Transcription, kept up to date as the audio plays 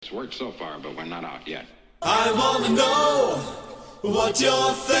It's worked so far, but we're not out yet. I wanna know what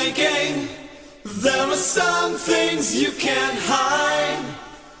you're thinking. There are some things you can't hide.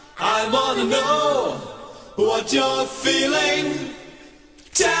 I wanna know what you're feeling.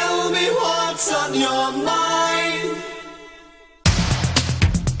 Tell me what's on your mind.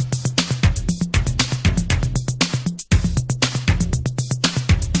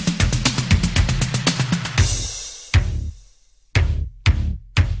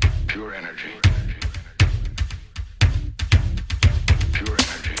 Pure energy.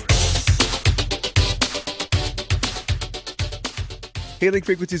 Hailing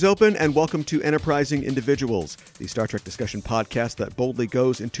frequencies open, and welcome to Enterprising Individuals, the Star Trek discussion podcast that boldly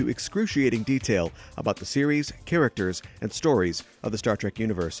goes into excruciating detail about the series, characters, and stories of the Star Trek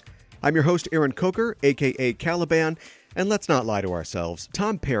universe. I'm your host, Aaron Coker, a.k.a. Caliban, and let's not lie to ourselves.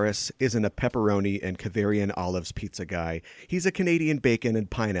 Tom Paris isn't a pepperoni and Kavarian olives pizza guy. He's a Canadian bacon and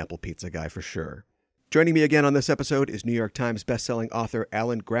pineapple pizza guy for sure. Joining me again on this episode is New York Times bestselling author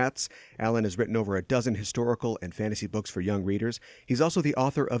Alan Gratz. Alan has written over a dozen historical and fantasy books for young readers. He's also the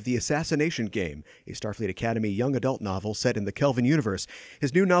author of The Assassination Game, a Starfleet Academy young adult novel set in the Kelvin universe.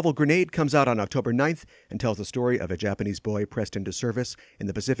 His new novel, Grenade, comes out on October 9th and tells the story of a Japanese boy pressed into service in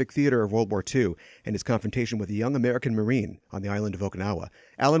the Pacific theater of World War II and his confrontation with a young American Marine on the island of Okinawa.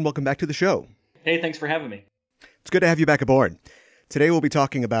 Alan, welcome back to the show. Hey, thanks for having me. It's good to have you back aboard. Today we'll be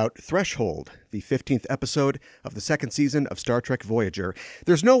talking about Threshold, the 15th episode of the second season of Star Trek Voyager.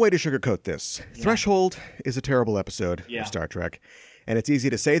 There's no way to sugarcoat this. Yeah. Threshold is a terrible episode of Star Trek, and it's easy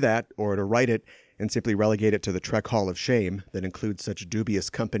to say that or to write it and simply relegate it to the Trek Hall of Shame that includes such dubious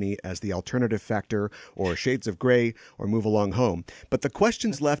company as The Alternative Factor or Shades of Grey or Move Along Home. But the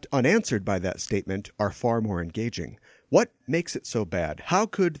questions left unanswered by that statement are far more engaging. What makes it so bad? How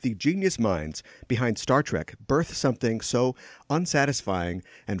could the genius minds behind Star Trek birth something so unsatisfying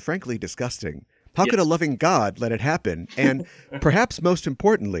and frankly disgusting? How could a loving God let it happen? And perhaps most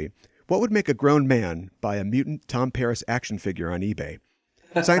importantly, what would make a grown man buy a mutant Tom Paris action figure on eBay?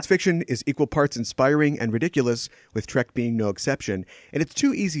 Science fiction is equal parts inspiring and ridiculous, with Trek being no exception, and it's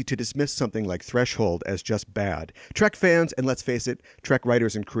too easy to dismiss something like Threshold as just bad. Trek fans, and let's face it, Trek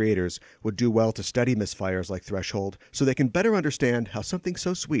writers and creators, would do well to study misfires like Threshold so they can better understand how something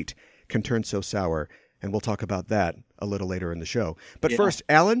so sweet can turn so sour, and we'll talk about that a little later in the show. But first,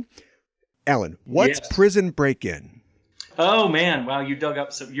 Alan, what's Prison Break-In? Oh man, wow! You dug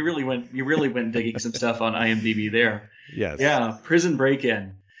up some. You really went digging some stuff on IMDb there. Yes. Yeah, Prison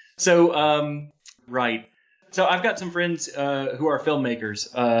Break-In. So, right. So I've got some friends who are filmmakers,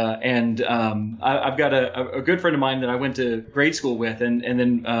 and I've got a good friend of mine that I went to grade school with, and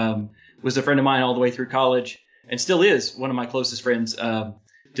then was a friend of mine all the way through college, and still is one of my closest friends.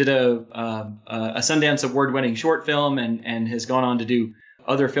 Did a Sundance Award-winning short film, and has gone on to do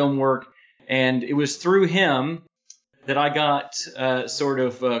other film work. And it was through him that I got sort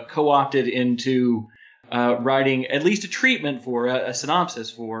of co-opted into writing at least a treatment for, a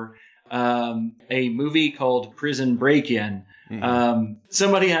synopsis for a movie called Prison Break-In. Mm-hmm.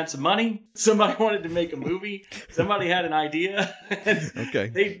 Somebody had some money. Somebody wanted to make a movie. Somebody had an idea.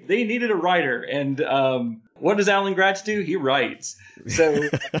 Okay. They needed a writer. And what does Alan Gratz do? He writes. So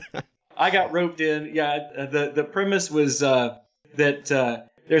I got roped in. Yeah, the premise was that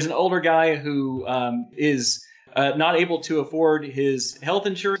there's an older guy who is not able to afford his health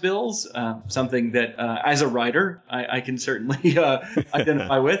insurance bills, something that as a writer I can certainly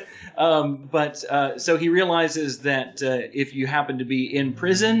identify with. So he realizes that if you happen to be in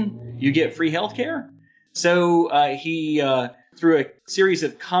prison, you get free health care. So he, through a series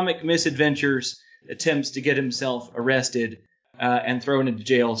of comic misadventures, attempts to get himself arrested and thrown into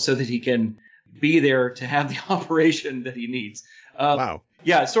jail so that he can be there to have the operation that he needs. Wow.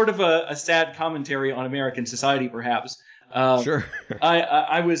 Yeah, sort of a sad commentary on American society, perhaps. Sure.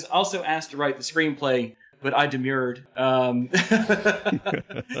 I was also asked to write the screenplay, but I demurred. I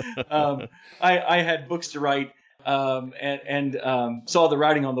had books to write and saw the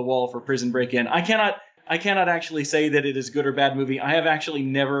writing on the wall for Prison Break-In. I cannot actually say that it is a good or bad movie. I have actually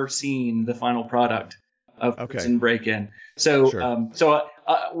never seen the final product of Prison Break-In. So, sure.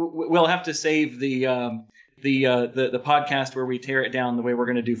 We'll have to save the podcast where we tear it down the way we're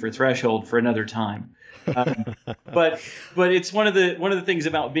going to do for Threshold for another time. But it's one of the things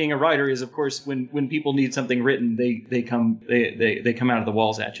about being a writer is, of course, when people need something written, they come out of the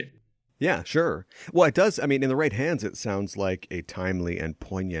walls at you. Yeah, sure. Well, it does. I mean, in the right hands, it sounds like a timely and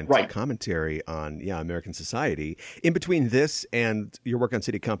poignant Right. commentary on, American society. In between this and your work on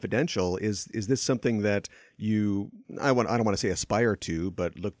City Confidential, is this something that you, I don't want to say aspire to,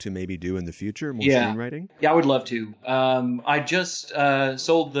 but look to maybe do in the future, more screenwriting? Yeah, I would love to. I just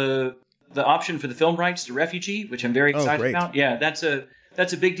sold the option for the film rights to Refugee, which I'm very excited great. about. Yeah, that's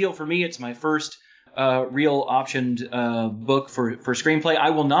a big deal for me. It's my first real optioned book for screenplay.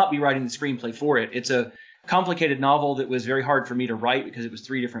 I will not be writing the screenplay for it. It's a complicated novel that was very hard for me to write because it was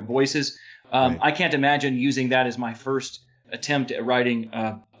 3 different voices. Right. I can't imagine using that as my first attempt at writing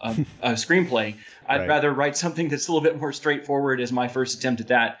a screenplay. I'd Right. rather write something that's a little bit more straightforward as my first attempt at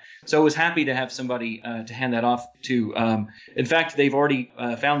that. So I was happy to have somebody to hand that off to. In fact, they've already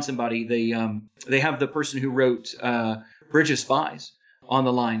found somebody. They have the person who wrote Bridge of Spies on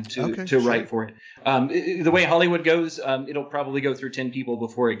the line to write for it. The way Hollywood goes, it'll probably go through 10 people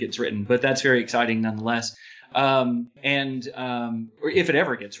before it gets written, but that's very exciting nonetheless. Or if it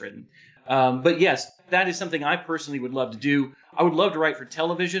ever gets written. But yes, that is something I personally would love to do. I would love to write for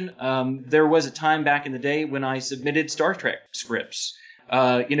television. There was a time back in the day when I submitted Star Trek scripts.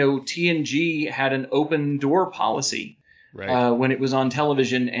 TNG had an open door policy when it was on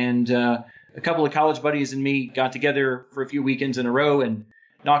television, and a couple of college buddies and me got together for a few weekends in a row and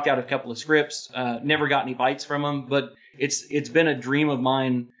knocked out a couple of scripts. Never got any bites from them, but it's been a dream of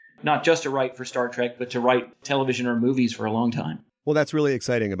mine, not just to write for Star Trek, but to write television or movies for a long time. Well, that's really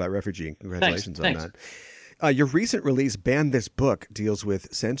exciting about Refugee. Congratulations on Thanks. that. Your recent release, Ban This Book, deals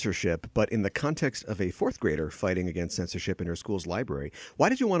with censorship, but in the context of a 4th grader fighting against censorship in her school's library. Why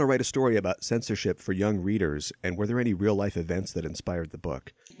did you want to write a story about censorship for young readers, and were there any real-life events that inspired the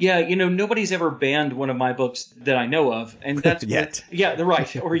book? Yeah, nobody's ever banned one of my books that I know of, and that's Yet.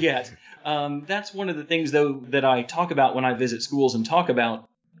 Or yet. That's one of the things, though, that I talk about when I visit schools and talk about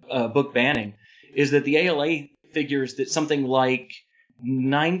book banning, is that the ALA figures that something like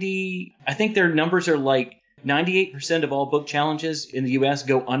 90, I think their numbers are like 98% of all book challenges in the U.S.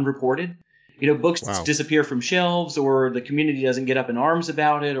 go unreported. Books Wow. disappear from shelves, or the community doesn't get up in arms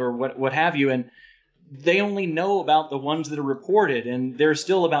about it, or what have you, and they only know about the ones that are reported, and there's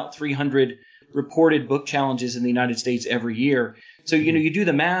still about 300 reported book challenges in the United States every year. So you do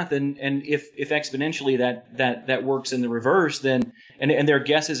the math, and if exponentially that works in the reverse, then and their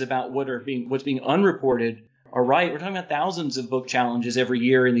guesses about what's being unreported are right. We're talking about thousands of book challenges every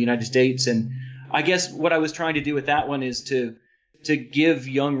year in the United States, and I guess what I was trying to do with that one is to give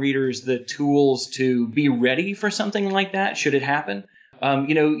young readers the tools to be ready for something like that should it happen.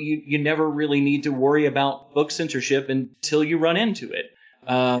 You never really need to worry about book censorship until you run into it.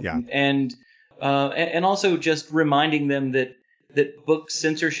 And also just reminding them that book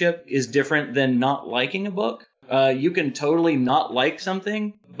censorship is different than not liking a book. You can totally not like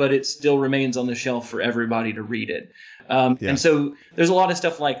something, but it still remains on the shelf for everybody to read it. And so there's a lot of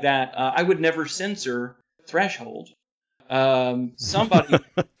stuff like that. I would never censor Threshold.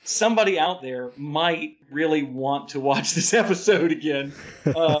 Somebody out there might really want to watch this episode again,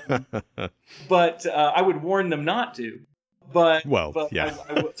 but I would warn them not to. But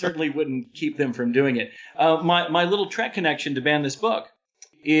I certainly wouldn't keep them from doing it. My little Trek connection to ban this book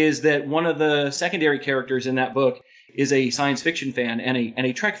is that one of the secondary characters in that book is a science fiction fan and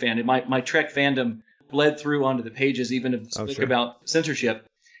a Trek fan. And my Trek fandom bled through onto the pages, even of the book about censorship.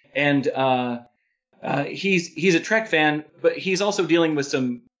 And he's a Trek fan, but he's also dealing with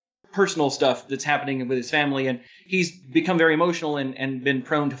some personal stuff that's happening with his family, and he's become very emotional and been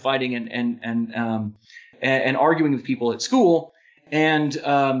prone to fighting and arguing with people at school. And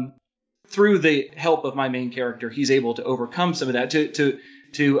through the help of my main character, he's able to overcome some of that, to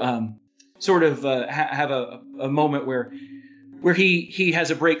sort of have a moment where he has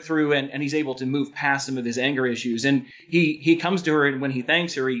a breakthrough and he's able to move past some of his anger issues. And he comes to her, and when he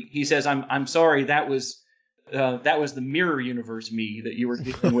thanks her, he says, I'm sorry, that was the mirror universe me that you were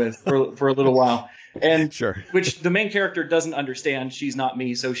dealing with for a little while. And which the main character doesn't understand. She's not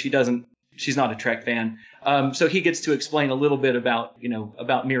me, so she's not a Trek fan. So he gets to explain a little bit about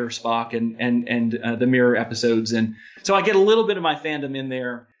Mirror Spock and the Mirror episodes. And so I get a little bit of my fandom in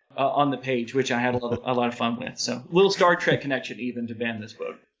there on the page, which I had a lot of fun with. So a little Star Trek connection even to ban this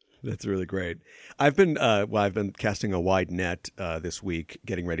book. That's really great. I've been casting a wide net this week,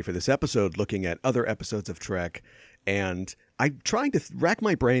 getting ready for this episode, looking at other episodes of Trek, and I'm trying to rack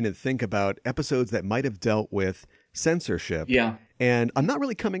my brain and think about episodes that might have dealt with censorship. Yeah. And I'm not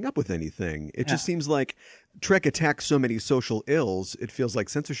really coming up with anything. It just seems like Trek attacks so many social ills. It feels like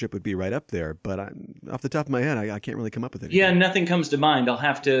censorship would be right up there. But off the top of my head, I can't really come up with anything. Yeah, nothing comes to mind. I'll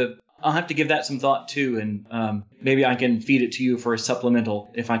have to I'll have to give that some thought too, and maybe I can feed it to you for a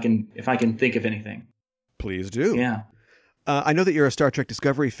supplemental if I can think of anything. Please do. Yeah. I know that you're a Star Trek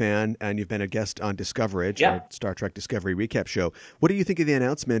Discovery fan, and you've been a guest on Discoverage, Yeah. our Star Trek Discovery recap show. What do you think of the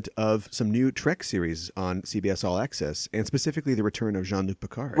announcement of some new Trek series on CBS All Access, and specifically the return of Jean-Luc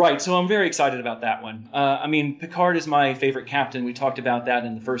Picard? Right, so I'm very excited about that one. I mean, Picard is my favorite captain. We talked about that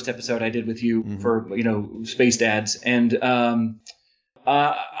in the first episode I did with you for Space Dads, and I'm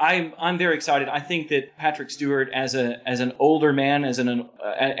very excited. I think that Patrick Stewart, as an older man, as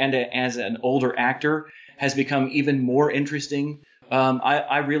an older actor, has become even more interesting.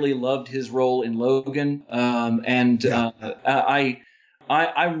 I really loved his role in Logan, I'm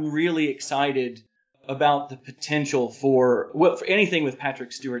really excited about the potential for anything with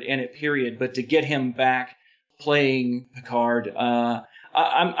Patrick Stewart in it, period. But to get him back playing Picard,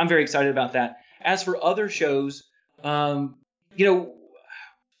 I'm very excited about that. As for other shows, Star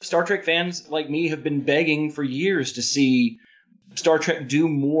Trek fans like me have been begging for years to see Star Trek do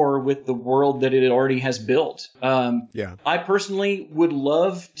more with the world that it already has built. I personally would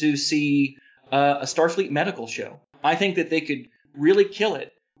love to see a Starfleet medical show. I think that they could really kill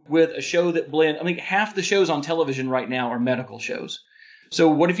it with a show that half the shows on television right now are medical shows. So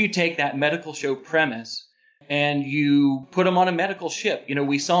what if you take that medical show premise and you put them on a medical ship?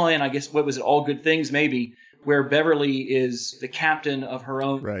 We saw in, I guess, what was it, All Good Things maybe, where Beverly is the captain of her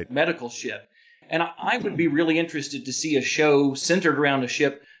own medical ship. And I would be really interested to see a show centered around a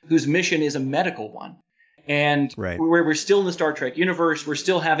ship whose mission is a medical one. And where we're still in the Star Trek universe, we're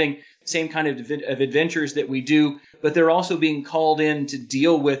still having the same kind of adventures that we do, but they're also being called in to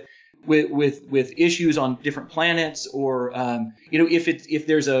deal with issues on different planets, or if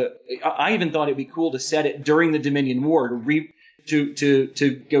there's I even thought it'd be cool to set it during the Dominion War,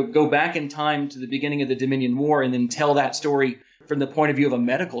 to go back in time to the beginning of the Dominion War and then tell that story from the point of view of a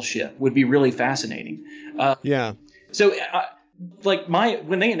medical ship would be really fascinating. So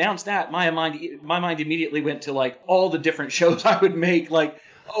when they announced that, my mind immediately went to like all the different shows I would make. Like,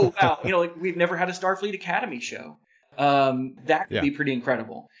 oh wow, we've never had a Starfleet Academy show. That could be pretty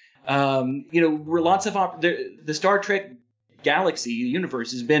incredible. We're lots of the Star Trek galaxy, the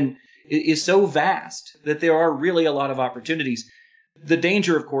universe is so vast that there are really a lot of opportunities. The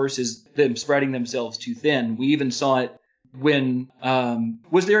danger, of course, is them spreading themselves too thin. We even saw it when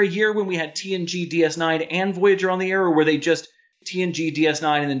was there a year when we had TNG, DS9, and Voyager on the air, or were they just TNG,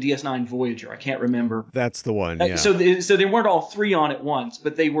 DS9, and then DS9 Voyager? I can't remember. That's the one. Yeah. So they weren't all three on at once,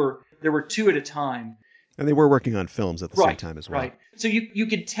 but there were two at a time. And they were working on films at the same time as well. Right. So you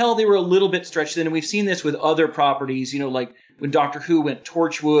could tell they were a little bit stretched thin, and we've seen this with other properties. Like when Doctor Who went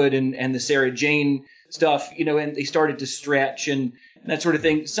Torchwood and the Sarah Jane stuff. And they started to stretch and that sort of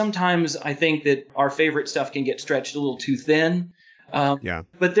thing. Sometimes I think that our favorite stuff can get stretched a little too thin.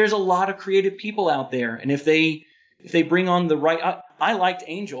 But there's a lot of creative people out there, and if they bring on the right, I liked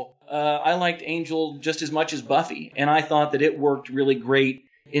Angel. I liked Angel just as much as Buffy, and I thought that it worked really great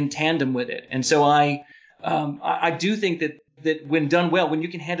in tandem with it. And so I do think that when done well, when you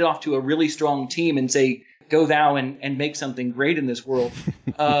can hand it off to a really strong team and say, go thou and make something great in this world,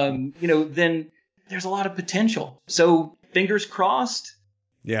 then there's a lot of potential. So fingers crossed.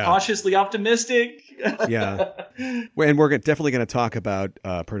 Yeah. Cautiously optimistic. Yeah. And we're definitely going to talk about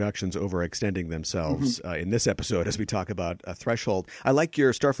productions overextending themselves in this episode as we talk about Threshold. I like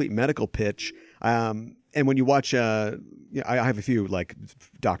your Starfleet medical pitch. And when you watch, I have a few like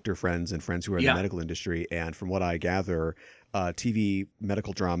doctor friends and friends who are in the medical industry. And from what I gather, TV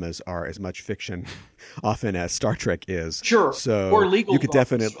medical dramas are as much fiction often as Star Trek is. Sure. So or legal you could dramas.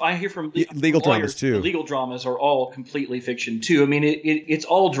 Definitely I hear from legal dramas too. The legal dramas are all completely fiction too. I mean, it's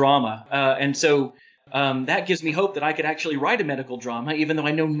all drama, and so that gives me hope that I could actually write a medical drama, even though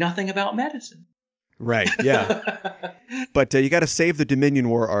I know nothing about medicine. Right. Yeah. But you got to save the Dominion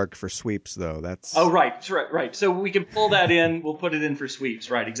War arc for Sweeps, though. That's right. So we can pull that in. We'll put it in for Sweeps.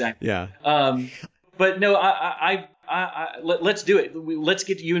 Right. Exactly. Yeah. But no, let's do it. Let's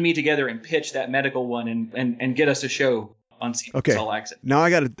get you and me together and pitch that medical one and get us a show on CBS All Access. Now I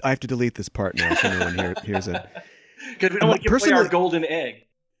have to delete this part now so no one hears it. Because we don't want to give away our golden egg.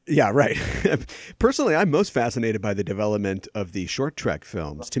 Yeah, right. Personally, I'm most fascinated by the development of the short Trek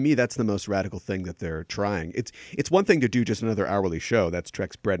films. To me, that's the most radical thing that they're trying. It's one thing to do just another hourly show. That's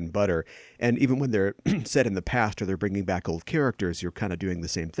Trek's bread and butter. And even when they're set in the past or they're bringing back old characters, you're kind of doing the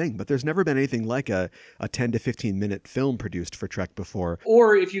same thing. But there's never been anything like a 10 to 15-minute film produced for Trek before.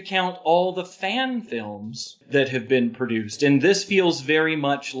 Or if you count all the fan films that have been produced. And this feels very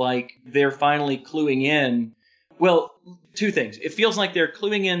much like they're finally cluing in. Well, two things. It feels like they're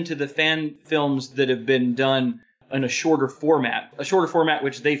cluing into the fan films that have been done a shorter format,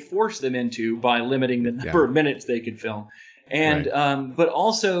 which they force them into by limiting the number of minutes they could film. And but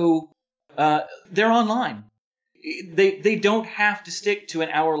also they're online. They don't have to stick to an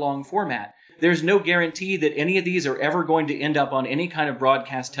hour-long format. There's no guarantee that any of these are ever going to end up on any kind of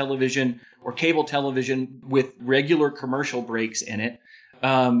broadcast television or cable television with regular commercial breaks in it.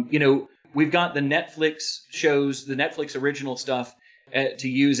 We've got the Netflix shows, the Netflix original stuff to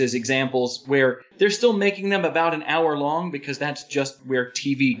use as examples where they're still making them about an hour long because that's just where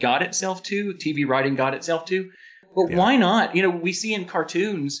TV writing got itself to. But why not? We see in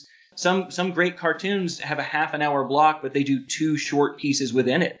cartoons, some great cartoons have a half an hour block, but they do 2 short pieces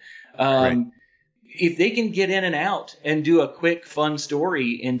within it. If they can get in and out and do a quick, fun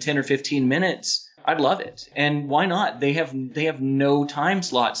story in 10 or 15 minutes, I'd love it. And why not? They have no time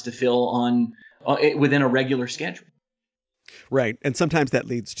slots to fill on within a regular schedule. Right. And sometimes that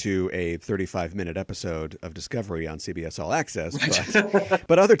leads to a 35-minute episode of Discovery on CBS All Access. Right.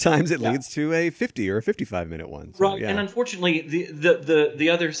 But other times it leads to a 50 or a 55-minute one. So, right. And unfortunately, the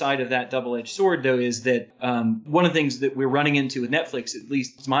other side of that double-edged sword, though, is that one of the things that we're running into with Netflix, at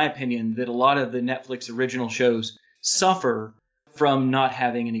least it's my opinion, that a lot of the Netflix original shows suffer from not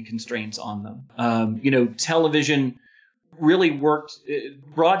having any constraints on them. Television really worked,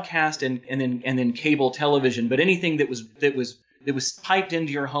 broadcast and then cable television, but anything that was piped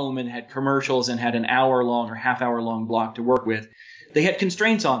into your home and had commercials and had an hour-long or half-hour-long block to work with, they had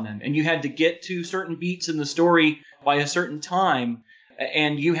constraints on them, and you had to get to certain beats in the story by a certain time,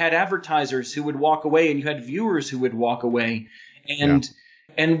 and you had advertisers who would walk away, and you had viewers who would walk away, and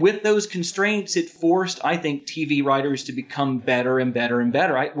with those constraints, it forced, I think, TV writers to become better and better and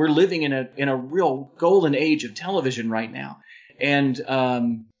better. We're living in a real golden age of television right now, and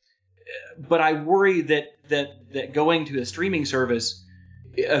but I worry that going to a streaming service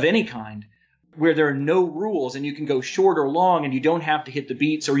of any kind, where there are no rules and you can go short or long and you don't have to hit the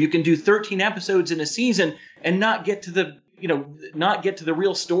beats, or you can do 13 episodes in a season and not get to the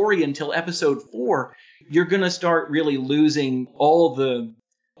real story until episode 4, you're going to start really losing all the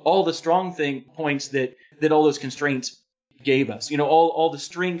strong points that all those constraints gave us. All the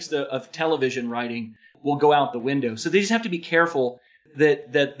strengths of television writing will go out the window. So they just have to be careful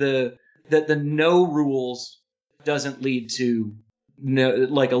that the no rules doesn't lead to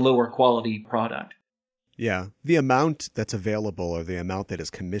like a lower quality product. Yeah. The amount that's available or the amount that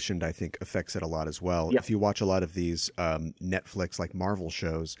is commissioned, I think, affects it a lot as well. Yep. If you watch a lot of these Netflix, like Marvel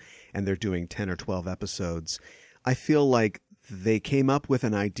shows, and they're doing 10 or 12 episodes, I feel like they came up with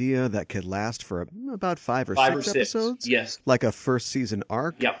an idea that could last for about 5 or 6 episodes. Yes. Like a first season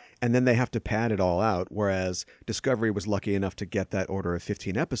arc. Yep. And then they have to pad it all out. Whereas Discovery was lucky enough to get that order of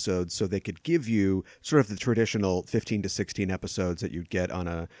 15 episodes, so they could give you sort of the traditional 15 to 16 episodes that you'd get on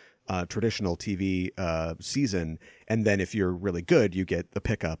a traditional TV season. And then if you're really good, you get the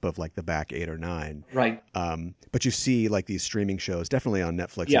pickup of like the back 8 or 9. Right. But you see like these streaming shows, definitely on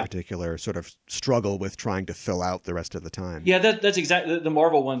Netflix in particular, sort of struggle with trying to fill out the rest of the time. Yeah, that's exactly, the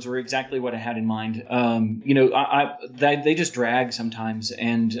Marvel ones were exactly what I had in mind. They just drag sometimes.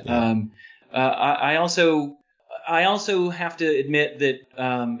 And I also have to admit that,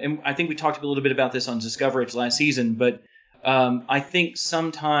 and I think we talked a little bit about this on Discovery last season, but I think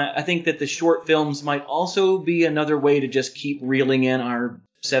that the short films might also be another way to just keep reeling in our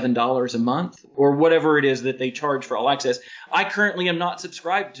 $7 a month or whatever it is that they charge for All Access. I currently am not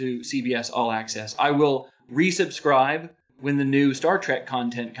subscribed to CBS All Access. I will resubscribe when the new Star Trek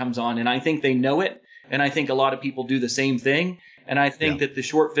content comes on, and I think they know it, and I think a lot of people do the same thing, and I think that the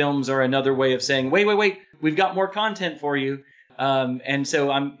short films are another way of saying, wait, we've got more content for you. And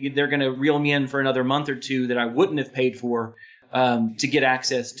so they're going to reel me in for another month or two that I wouldn't have paid for to get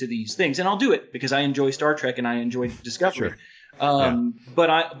access to these things. And I'll do it because I enjoy Star Trek and I enjoy Discovery. Sure. But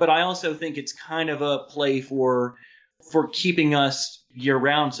I also think it's kind of a play for keeping us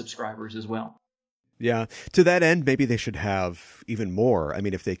year-round subscribers as well. Yeah. To that end, maybe they should have even more. I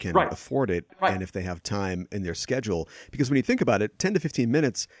mean, if they can afford it and if they have time in their schedule. Because when you think about it, 10 to 15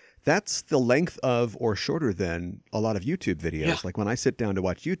 minutes, that's the length of or shorter than a lot of YouTube videos. Yeah. Like when I sit down to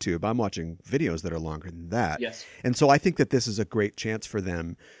watch YouTube, I'm watching videos that are longer than that. Yes. And so I think that this is a great chance for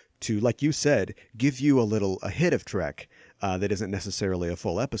them to, like you said, give you a hit of Trek that isn't necessarily a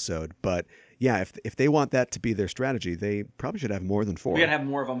full episode. But yeah, if they want that to be their strategy, they probably should have more than 4. We got to have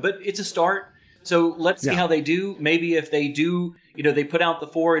more of them. But it's a start. So let's see how they do. Maybe if they do, they put out the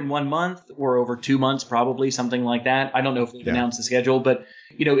 4 in 1 month or over 2 months, probably something like that. I don't know if they've announced the schedule, but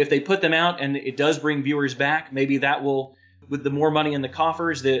if they put them out and it does bring viewers back, maybe that will, with the more money in the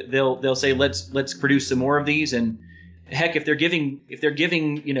coffers, they'll say let's produce some more of these and heck, if they're giving, if they're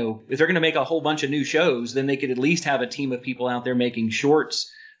going to make a whole bunch of new shows, then they could at least have a team of people out there making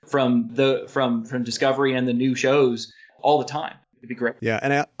shorts from Discovery and the new shows all the time. It'd be great. Yeah,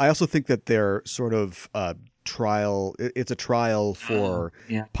 and I also think that they're sort of trial. It's a trial for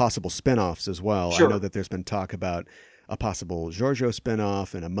possible spinoffs as well. Sure. I know that there's been talk about a possible Giorgio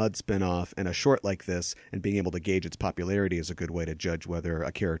spinoff and a Mudd spinoff, and a short like this, and being able to gauge its popularity is a good way to judge whether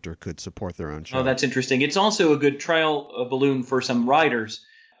a character could support their own show. Oh, that's interesting. It's also a good trial balloon for some writers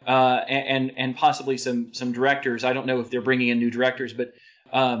and possibly some directors. I don't know if they're bringing in new directors, but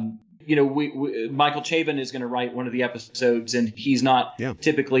Michael Chabon is going to write one of the episodes, and he's not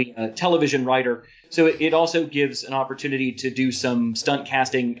typically a television writer. So it also gives an opportunity to do some stunt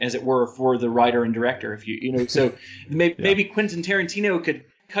casting, as it were, for the writer and director. So maybe Quentin Tarantino could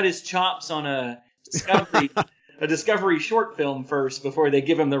cut his chops on a Discovery short film first before they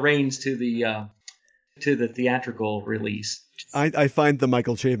give him the reins to the theatrical release. I find the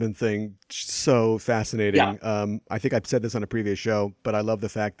Michael Chabon thing so fascinating. Yeah. I think I've said this on a previous show, but I love the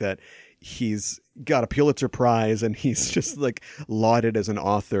fact that he's got a Pulitzer Prize and he's just like lauded as an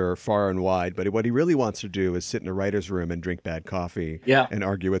author far and wide. But what he really wants to do is sit in a writer's room and drink bad coffee and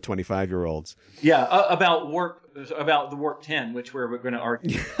argue with 25-year-olds. Yeah, about the Warp 10, which we're going to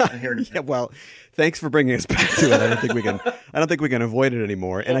argue here in a second. Yeah, well, thanks for bringing us back to it. I don't think we can avoid it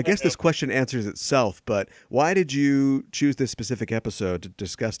anymore. And I guess this question answers itself, but why did you choose this specific episode to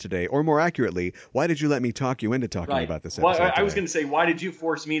discuss today? Or more accurately, why did you let me talk you into talking about this episode I was going to say, why did you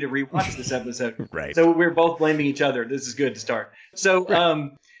force me to rewatch this episode? Right. So we're both blaming each other. This is good to start.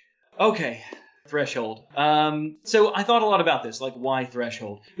 So, okay, Threshold. So I thought a lot about this, like why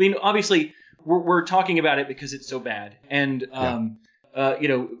Threshold? I mean, obviously, we're talking about it because it's so bad. And,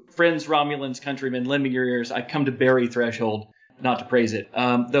 friends, Romulans, countrymen, lend me your ears. I come to bury Threshold, not to praise it.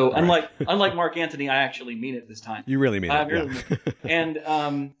 Though, unlike Mark Anthony, I actually mean it this time. You really mean it. Really mean it.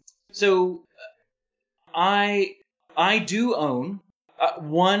 And so I do own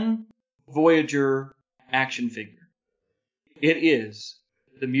one Voyager action figure. It is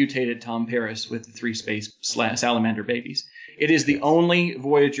the mutated Tom Paris with the 3 space salamander babies. It is the only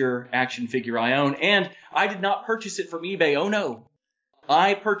Voyager action figure I own, and I did not purchase it from eBay. Oh no.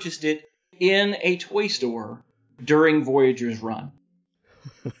 I purchased it in a toy store during Voyager's run.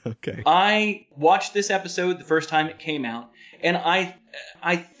 Okay. I watched this episode the first time it came out, and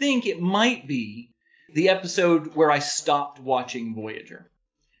I think it might be the episode where I stopped watching Voyager.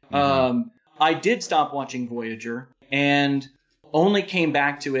 Mm-hmm. I did stop watching Voyager and only came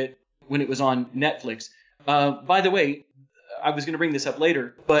back to it when it was on Netflix. By the way, I was going to bring this up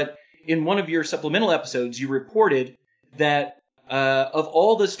later, but in one of your supplemental episodes, you reported that of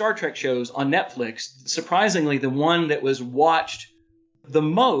all the Star Trek shows on Netflix, surprisingly, the one that was watched the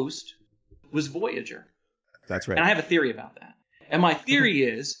most was Voyager. That's right. And I have a theory about that. And my theory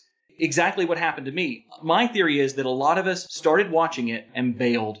is exactly what happened to me. My theory is that a lot of us started watching it and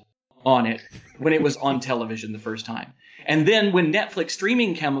bailed on it when it was on television the first time. And then when Netflix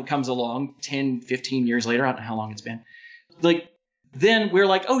streaming comes along 10, 15 years later, I don't know how long it's been, then we're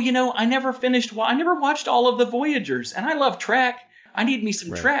like, oh, I never watched all of the Voyagers, and I love Trek. I need me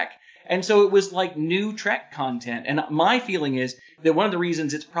some Trek. And so it was like new Trek content. And my feeling is that one of the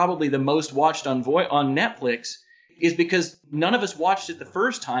reasons it's probably the most watched on Netflix is because none of us watched it the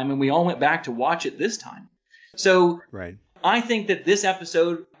first time, and we all went back to watch it this time. So I think that this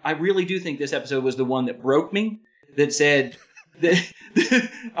episode, I really do think this episode was the one that broke me, that said that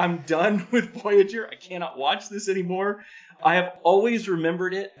I'm done with Voyager. I cannot watch this anymore. I have always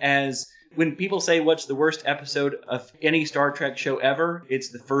remembered it as when people say what's the worst episode of any Star Trek show ever, it's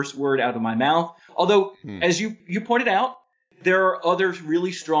the first word out of my mouth. Although, as you pointed out, there are other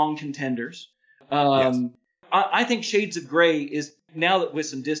really strong contenders. Yes. I think Shades of Grey is, now that with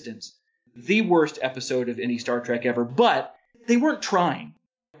some distance, the worst episode of any Star Trek ever. But they weren't trying,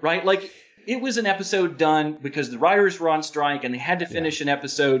 right? Like, it was an episode done because the writers were on strike and they had to finish an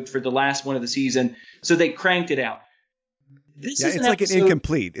episode for the last one of the season, so they cranked it out. This is it's like an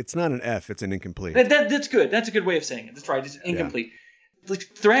incomplete. It's not an F, it's an incomplete. That's good. That's a good way of saying it. That's right. It's incomplete. Yeah.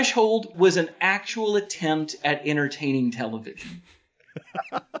 Threshold was an actual attempt at entertaining television.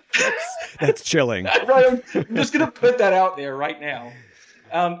 That's chilling. Right, I'm just going to put that out there right now.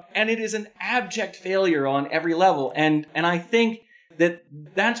 And it is an abject failure on every level. And I think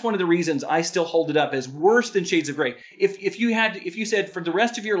that's one of the reasons I still hold it up as worse than Shades of Grey. If you said for the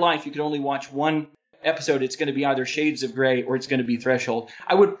rest of your life you could only watch one episode, it's going to be either Shades of Grey or it's going to be Threshold,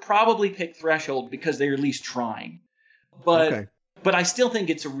 I would probably pick Threshold because they're at least trying. But I still think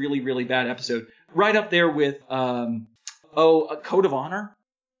it's a really, really bad episode. Right up there with A Code of Honor.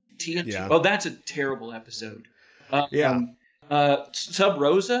 TNT. Yeah. Oh, that's a terrible episode. Sub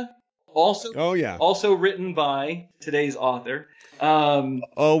Rosa, also. Oh yeah. Also written by today's authur.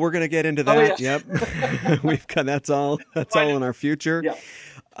 We're gonna get into that. Yeah. Yep. We've got that's all in our future. Yeah.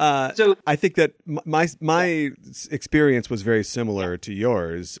 So I think that my experience was very similar to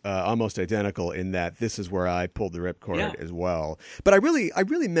yours, almost identical in that this is where I pulled the ripcord as well. But I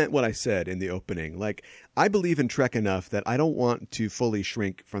really meant what I said in the opening. Like, I believe in Trek enough that I don't want to fully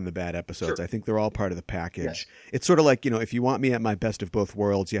shrink from the bad episodes. Sure. I think they're all part of the package. Yes. It's sort of like, if you want me at my best of both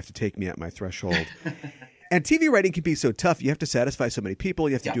worlds, you have to take me at my threshold. And TV writing can be so tough. You have to satisfy so many people.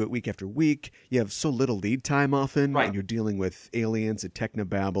 You have to do it week after week. You have so little lead time often. Right. And you're dealing with aliens and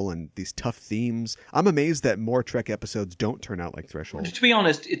technobabble and these tough themes. I'm amazed that more Trek episodes don't turn out like Threshold. To be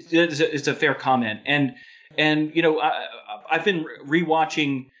honest, it's a fair comment. And I've been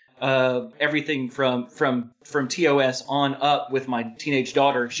rewatching everything from TOS on up with my teenage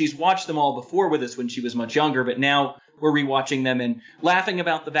daughter. She's watched them all before with us when she was much younger, but now we're rewatching them and laughing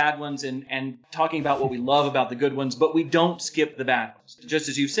about the bad ones and talking about what we love about the good ones, but we don't skip the bad ones, just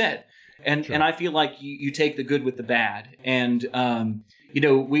as you said. And Sure. and I feel like you take the good with the bad. And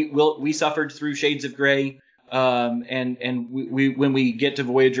we suffered through Shades of Grey, and we when we get to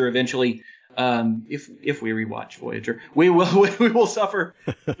Voyager eventually, if we rewatch Voyager, we will suffer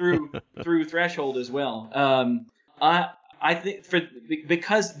through Threshold as well. I think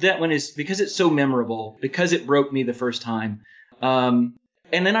because it's so memorable, because it broke me the first time, and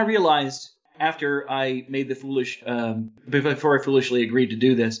then I realized after I made before I foolishly agreed to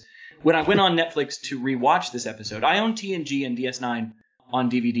do this, when I went on Netflix to rewatch this episode, I own TNG and DS9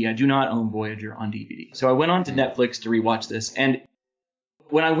 on DVD. I do not own Voyager on DVD, so I went on to Netflix to rewatch this, and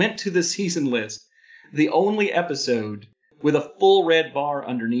when I went to the season list, the only episode with a full red bar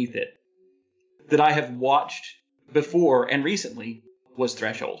underneath it that I have watched before and recently was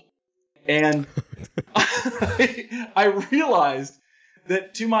Threshold. And I realized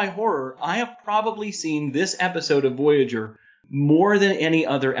that, to my horror, I have probably seen this episode of Voyager more than any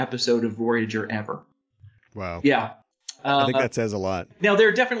other episode of Voyager ever. Wow. Yeah. I think that says a lot. Now, there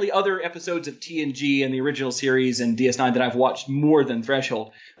are definitely other episodes of TNG and the original series and DS9 that I've watched more than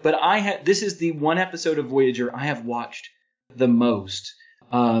Threshold, but this is the one episode of Voyager I have watched the most.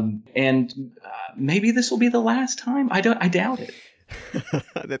 And maybe this will be the last time. I doubt it.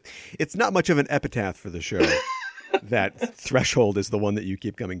 It's not much of an epitaph for the show. That Threshold is the one that you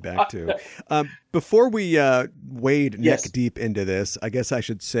keep coming back to. Before we wade neck deep into this, I guess I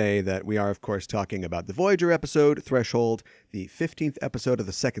should say that we are, of course, talking about the Voyager episode, Threshold, the 15th episode of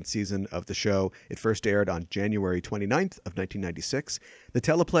the second season of the show. It first aired on January 29th of 1996. The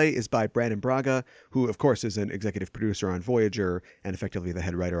teleplay is by Brandon Braga, who, of course, is an executive producer on Voyager and effectively the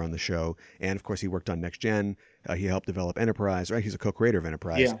head writer on the show. And, of course, he worked on Next Gen. He helped develop Enterprise, right? He's a co-creator of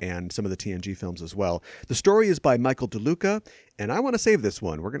Enterprise and some of the TNG films as well. The story is by Michael DeLuca, and I want to save this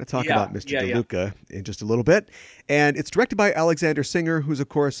one. We're going to talk about Mr. DeLuca in just a little bit. And it's directed by Alexander Singer, who's, of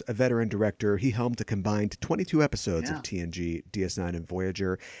course, a veteran director. He helmed a combined 22 episodes of TNG, DS9, and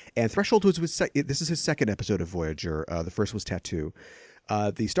Voyager. And Threshold was this is his second episode of Voyager. The first was Tattoo.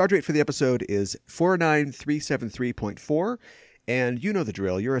 The stardate for the episode is 49373.4. And you know the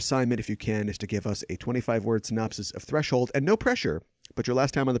drill. Your assignment, if you can, is to give us a 25-word synopsis of Threshold, and no pressure. But your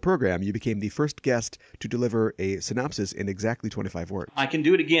last time on the program, you became the first guest to deliver a synopsis in exactly 25 words. I can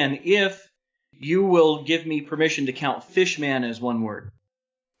do it again if you will give me permission to count Fishman as one word.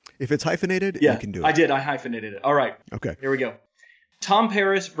 If it's hyphenated, you can do it. I did. I hyphenated it. All right. Okay. Here we go. Tom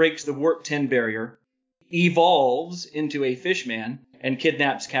Paris breaks the Warp 10 barrier, evolves into a fishman, and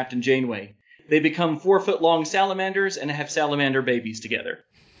kidnaps Captain Janeway. They become 4-foot-long salamanders and have salamander babies together.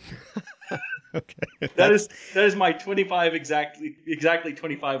 Okay. That is my 25 exactly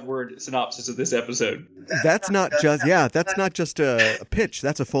 25 word synopsis of this episode. That's not just a pitch.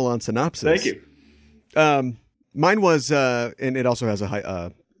 That's a full on synopsis. Thank you. Mine was, and it also has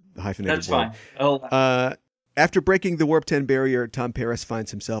a hyphenated That's word. fine. After breaking the Warp 10 barrier, Tom Paris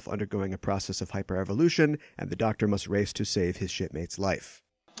finds himself undergoing a process of hyperevolution, and the Doctor must race to save his shipmate's life.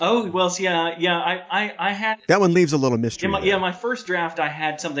 Oh, well, I had... That one leaves a little mystery. My first draft, I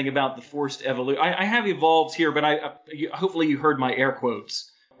had something about the forced evolution. I have evolved here, but hopefully you heard my air quotes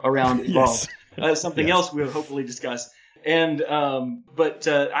around evolved. Something else we'll hopefully discuss. And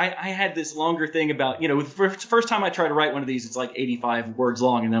I had this longer thing about, the first time I tried to write one of these, it's like 85 words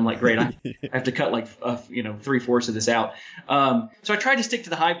long, and then I'm like, great, I have to cut 3/4 of this out. So I tried to stick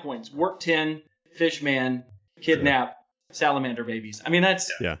to the high points: Warp 10, Fishman, kidnap, salamander babies. I mean,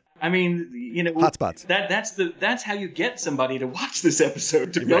 that's hotspots. That's how you get somebody to watch this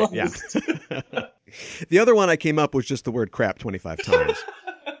episode. To be honest. The other one I came up was just the word crap 25 times.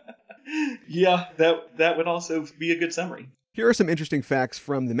 Yeah, that would also be a good summary. Here are some interesting facts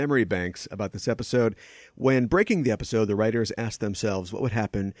from the memory banks about this episode. When breaking the episode, the writers asked themselves what would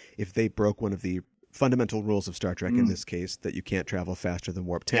happen if they broke one of the fundamental rules of Star Trek, in this case, that you can't travel faster than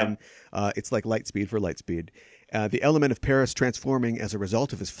warp 10. It's like light speed for light speed. The element of Paris transforming as a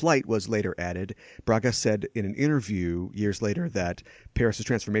result of his flight was later added. Braga said in an interview years later that Paris'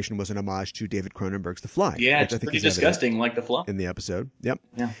 transformation was an homage to David Cronenberg's The Fly. Yeah, which it's I think pretty is disgusting, like The Fly. in the episode. Yep.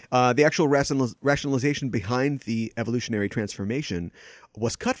 Yeah. The actual rationalization behind the evolutionary transformation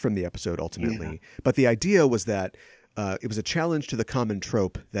was cut from the episode ultimately. But the idea was that it was a challenge to the common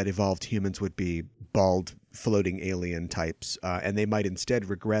trope that evolved humans would be bald, floating alien types, and they might instead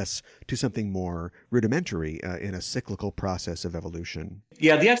regress to something more rudimentary in a cyclical process of evolution.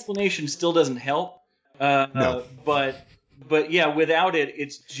 Yeah, the explanation still doesn't help. No. But yeah, without it,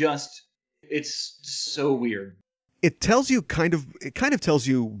 it's so weird. It kind of tells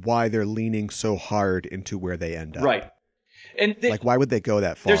you why they're leaning so hard into where they end up. Right. And Like, why would they go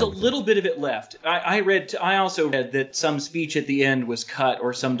that far? There's a little bit of it left. I also read that some speech at the end was cut,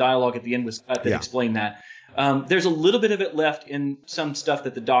 or some dialogue at the end was cut that explained that. There's a little bit of it left in some stuff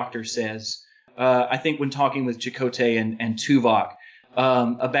that the Doctor says. I think when talking with Chakotay and Tuvok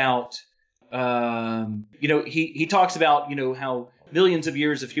about, he talks about, how millions of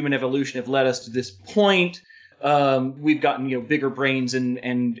years of human evolution have led us to this point. We've gotten, bigger brains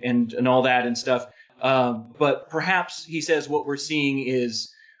and all that and stuff. But perhaps, he says, what we're seeing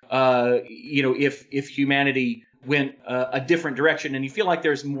is, if humanity went a different direction, and you feel like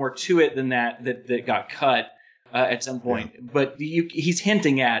there's more to it than that got cut at some point. Yeah. But he's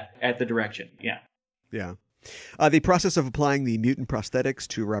hinting at the direction. Yeah. Yeah. The process of applying the mutant prosthetics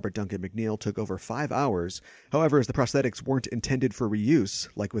to Robert Duncan McNeil took over 5 hours. However, as the prosthetics weren't intended for reuse,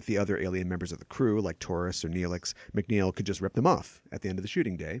 like with the other alien members of the crew, like Taurus or Neelix, McNeil could just rip them off at the end of the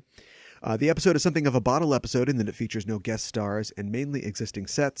shooting day. The episode is something of a bottle episode in that it features no guest stars and mainly existing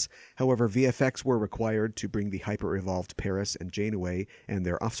sets. However, VFX were required to bring the hyper-evolved Paris and Janeway and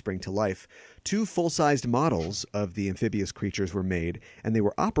their offspring to life. 2 full-sized models of the amphibious creatures were made, and they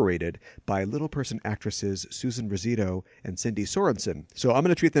were operated by little-person actresses Susan Rosito and Cindy Sorensen. So I'm going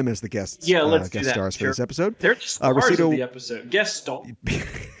to treat them as the guest stars for this episode. They're just stars of the episode. Guest star.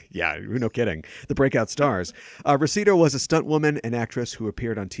 Yeah, no kidding. The breakout stars. Rosito was a stunt woman and actress who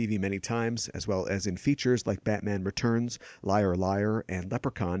appeared on TV many times, as well as in features like Batman Returns, Liar Liar, and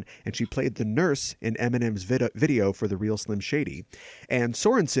Leprechaun, and she played the nurse in Eminem's video for The Real Slim Shady. And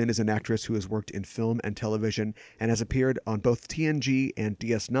Sorensen is an actress who has worked in film and television and has appeared on both TNG and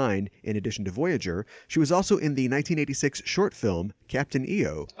DS9 in addition to Voyager. She was also in the 1986 short film Captain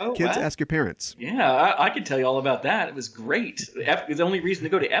EO. Oh, Kids, wow. Ask Your Parents. Yeah, I could tell you all about that. It was great. It's the only reason to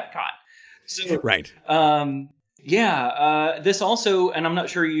go to Epcot. So, right. This also, and I'm not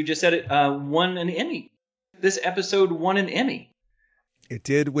sure you just said it, won an Emmy. This episode won an Emmy. It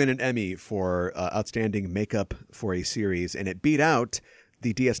did win an Emmy for outstanding makeup for a series, and it beat out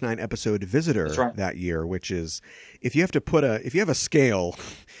the DS9 episode Visitor that year, which is, if you have a scale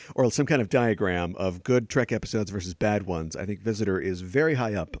or some kind of diagram of good Trek episodes versus bad ones, I think Visitor is very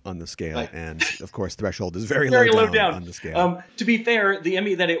high up on the scale, right. And of course Threshold is very low down on the scale. To be fair, the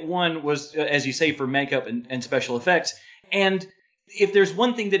Emmy that it won was, as you say, for makeup and special effects. And if there's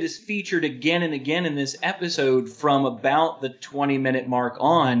one thing that is featured again and again in this episode from about the 20-minute mark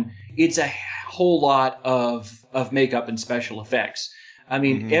on, it's a whole lot of makeup and special effects. I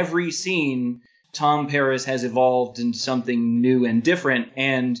mean, every scene, Tom Paris has evolved into something new and different.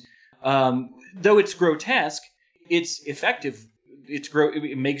 And though it's grotesque, it's effective.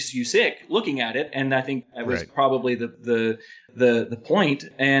 It makes you sick looking at it. And I think that was probably the point.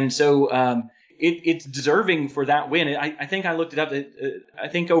 And so it's deserving for that win. I think I looked it up. I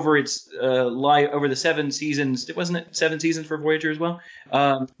think over over the 7 seasons, wasn't it 7 seasons for Voyager as well?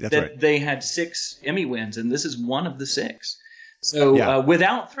 That's right. They had 6 Emmy wins, and this is one of the 6. So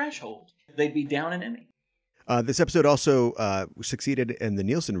without Threshold, they'd be down an Emmy. This episode also succeeded in the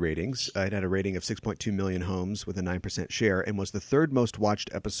Nielsen ratings. It had a rating of 6.2 million homes with a 9% share and was the 3rd most watched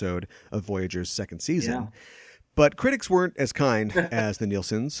episode of Voyager's 2nd season. Yeah. But critics weren't as kind as the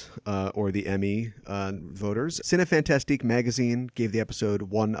Nielsens or the Emmy voters. Cinefantastique magazine gave the episode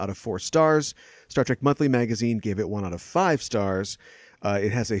 1 out of 4 stars. Star Trek Monthly magazine gave it 1 out of 5 stars.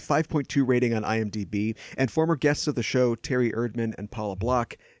 It has a 5.2 rating on IMDb, and former guests of the show, Terry Erdman and Paula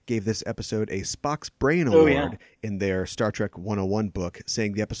Block, gave this episode a Spock's Brain Award in their Star Trek 101 book,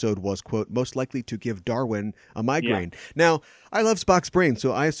 saying the episode was, quote, most likely to give Darwin a migraine. Yeah. Now, I love Spock's Brain,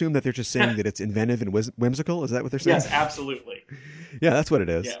 so I assume that they're just saying that it's inventive and whimsical. Is that what they're saying? Yes, absolutely. Yeah, that's what it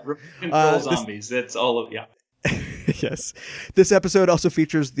is. Yeah, control zombies. That's all of, Yes. This episode also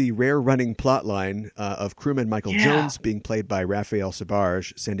features the rare running plot line of crewman Michael Jones being played by Raphael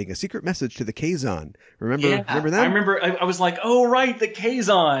Sbarge, sending a secret message to the Kazon. Remember that? I remember. I was like, oh, right, the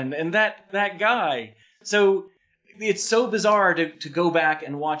Kazon and that guy. So it's so bizarre to go back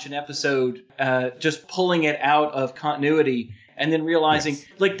and watch an episode just pulling it out of continuity and then realizing,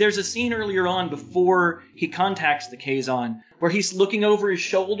 like, there's a scene earlier on before he contacts the Kazon where he's looking over his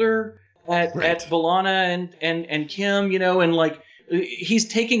shoulder at B'Elanna and Kim, and like he's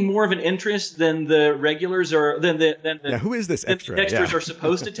taking more of an interest than the regulars or than who is this extra? The extras are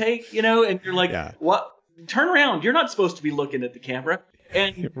supposed to take, and you're like, what? Turn around! You're not supposed to be looking at the camera.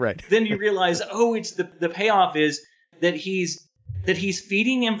 And then you realize, it's the payoff is that he's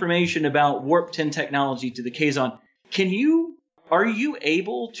feeding information about Warp 10 technology to the Kazon. Are you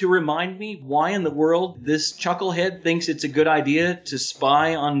able to remind me why in the world this chucklehead thinks it's a good idea to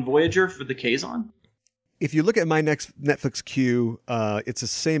spy on Voyager for the Kazon? If you look at my next Netflix queue, it's the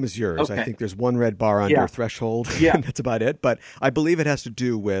same as yours. Okay. I think there's one red bar under threshold, and that's about it. But I believe it has to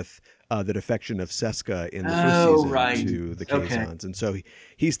do with the defection of Seska in the first season to the Kazons. And so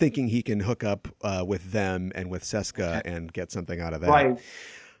he's thinking he can hook up with them and with Seska and get something out of that. Right.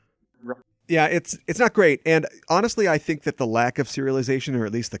 Yeah, it's not great. And honestly, I think that the lack of serialization, or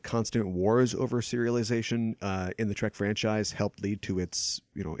at least the constant wars over serialization in the Trek franchise, helped lead to its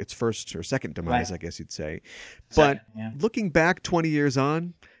first or second demise, I guess you'd say. But looking back 20 years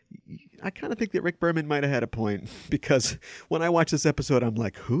on, I kind of think that Rick Berman might have had a point, because when I watch this episode, I'm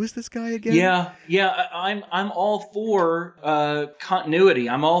like, who is this guy again? Yeah. I'm all for continuity.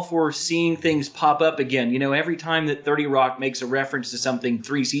 I'm all for seeing things pop up again. Every time that 30 Rock makes a reference to something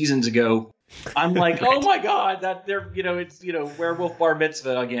 3 seasons ago, I'm like, oh my God, that it's Werewolf Bar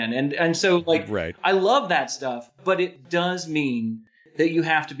Mitzvah again, and so I love that stuff, but it does mean that you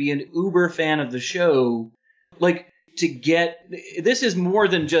have to be an uber fan of the show, to get this is more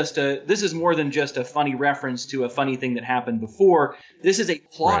than just a funny reference to a funny thing that happened before. This is a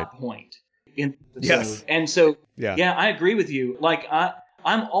plot point in the episode. And so I agree with you.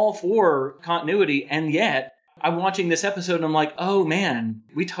 I'm all for continuity, and yet I'm watching this episode and I'm like, oh man,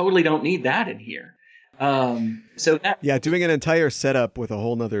 we totally don't need that in here. Doing an entire setup with a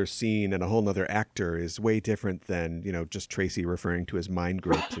whole nother scene and a whole nother actor is way different than just Tracy referring to his mind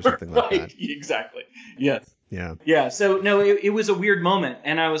groups or something like that. Exactly. Yes. Yeah. So no, it was a weird moment,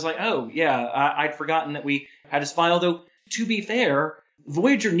 and I was like, I'd forgotten that we had a spy. Although, to be fair,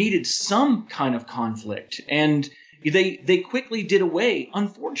 Voyager needed some kind of conflict, and they quickly did away,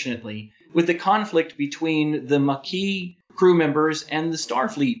 unfortunately, with the conflict between the Maquis crew members and the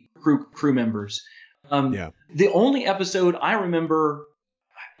Starfleet crew members. The only episode I remember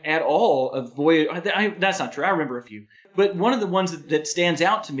at all of Voyager, that's not true. I remember a few, but one of the ones that stands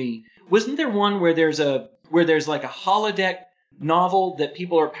out to me, wasn't there one where there's like a holodeck novel that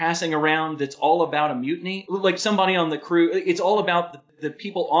people are passing around that's all about a mutiny? Like somebody on the crew, it's all about the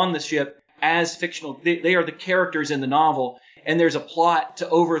people on the ship as fictional. They are the characters in the novel, and there's a plot to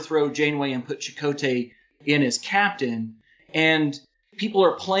overthrow Janeway and put Chakotay in as captain, and people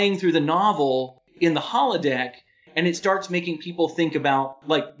are playing through the novel in the holodeck, and it starts making people think about,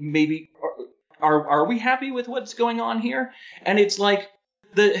 maybe are we happy with what's going on here? And it's like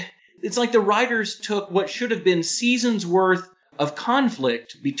the writers took what should have been seasons worth of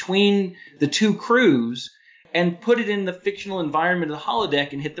conflict between the two crews and put it in the fictional environment of the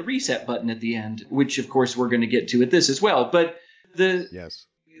holodeck and hit the reset button at the end, which of course we're going to get to at this as well. But the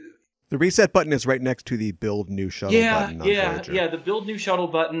reset button is right next to the build new shuttle button on Voyager. Yeah, the build new shuttle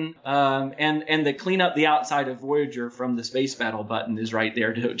button, and the clean up the outside of Voyager from the space battle button is right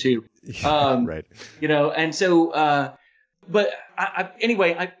there too. Right. And so, but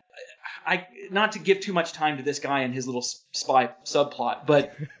anyway, I not to give too much time to this guy and his little spy subplot,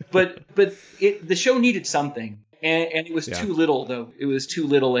 but the show needed something, and it was too little though. It was too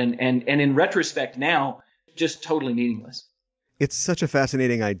little, and in retrospect now, just totally meaningless. It's such a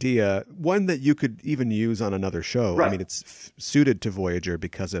fascinating idea, one that you could even use on another show. Right. I mean, it's suited to Voyager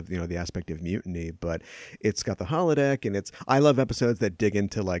because of the aspect of mutiny, but it's got the holodeck, and I love episodes that dig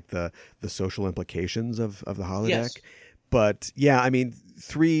into the social implications of the holodeck. Yes. But yeah, I mean,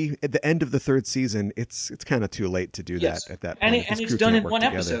 at the end of the 3rd season, it's kind of too late to do that at that point. And it's done in one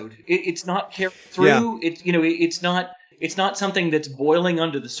episode. It's not carried through. Yeah. It's not something that's boiling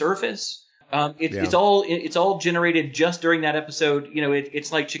under the surface. It's all generated just during that episode.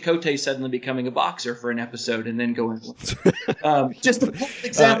 It's like Chakotay suddenly becoming a boxer for an episode and then going. Just a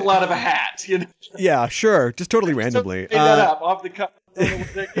example out of a hat. Yeah, sure, just totally randomly. Made that up off the cuff. I don't know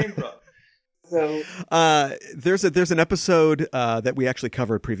where that came from. So there's an episode that we actually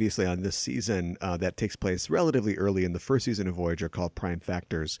covered previously on this season that takes place relatively early in the first season of Voyager called Prime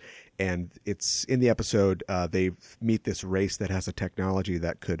Factors. And it's in the episode, they meet this race that has a technology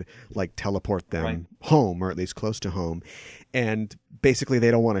that could like teleport them home, or at least close to home. And basically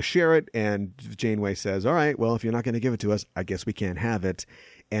they don't want to share it. And Janeway says, all right, well, if you're not going to give it to us, I guess we can't have it.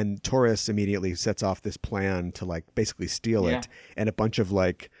 And Torres immediately sets off this plan to like basically steal it. And a bunch of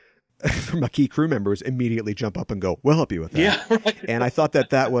like Maquis crew members immediately jump up and go, we'll help you with that. Yeah, right. And I thought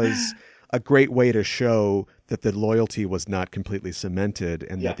that was a great way to show that the loyalty was not completely cemented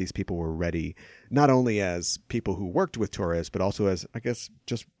and that these people were ready, not only as people who worked with Torres, but also as, I guess,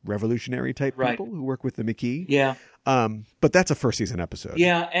 just revolutionary type people who work with the Maquis. Yeah. But that's a first season episode.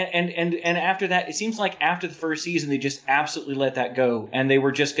 Yeah. And after that, it seems like after the first season, they just absolutely let that go. And they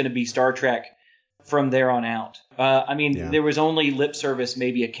were just going to be Star Trek from there on out. I mean, there was only lip service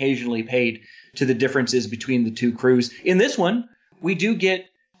maybe occasionally paid to the differences between the two crews. In this one, we do get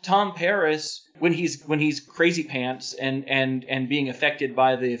Tom Paris when he's crazy pants and being affected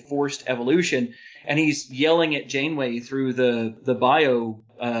by the forced evolution, and he's yelling at Janeway through the bio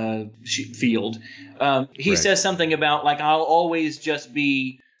field. He says something about like, I'll always just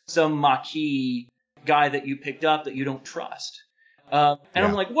be some Maquis guy that you picked up that you don't trust. And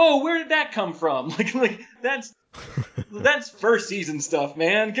I'm like, whoa, where did that come from? Like that's first season stuff,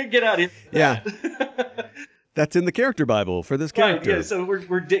 man. Get out of here. Yeah. That's in the character Bible for this character. Right, yeah, so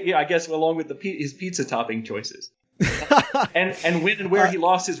we're I guess along with his pizza topping choices, and when and where he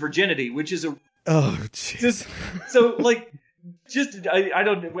lost his virginity, which is so like I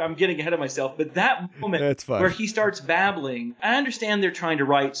don't, I'm getting ahead of myself, but that moment where he starts babbling, I understand they're trying to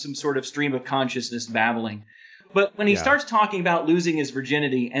write some sort of stream of consciousness babbling, but when he starts talking about losing his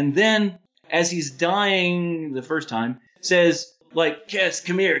virginity, and then as he's dying the first time says like, "Kiss,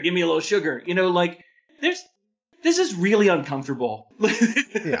 come here, give me a little sugar," like this is really uncomfortable.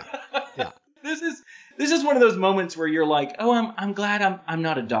 Yeah. This is one of those moments where you're like, oh, I'm glad I'm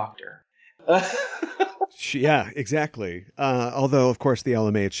not a doctor. Yeah, exactly. Although, of course, the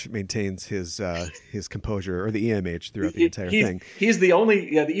LMH maintains his composure, or the EMH throughout the entire thing. He's the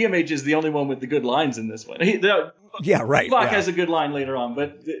only. Yeah, the EMH is the only one with the good lines in this one. Spock has a good line later on,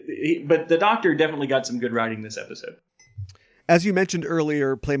 but the Doctor definitely got some good writing this episode. As you mentioned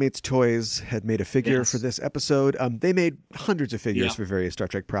earlier, Playmates Toys had made a figure for this episode. They made hundreds of figures for various Star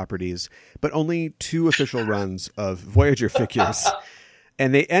Trek properties, but only 2 official runs of Voyager figures.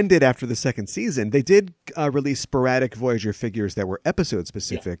 And they ended after the second season. They did release sporadic Voyager figures that were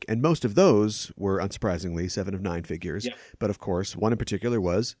episode-specific, and most of those were, unsurprisingly, 7 of 9 figures. Yeah. But, of course, one in particular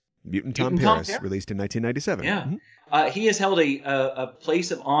was Mutant Tom Paris, released in 1997. Yeah. Mm-hmm. He has held a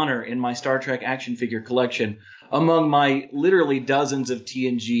place of honor in my Star Trek action figure collection among my literally dozens of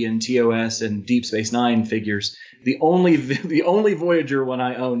TNG and TOS and Deep Space Nine figures. The only Voyager one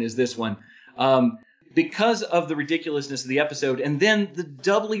I own is this one. Because of the ridiculousness of the episode, and then the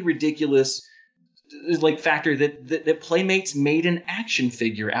doubly ridiculous factor that Playmates made an action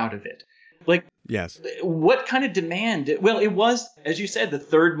figure out of it. Yes. What kind of demand? Well, it was, as you said, the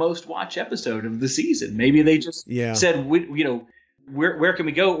 3rd most watched episode of the season. Maybe they just said, where can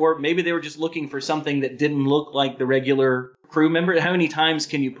we go? Or maybe they were just looking for something that didn't look like the regular crew member. How many times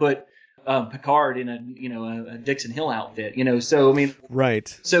can you put Picard in a Dixon Hill outfit? So I mean,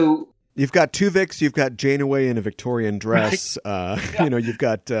 right. So you've got Tuvix, you've got Janeway in a Victorian dress. Right. You've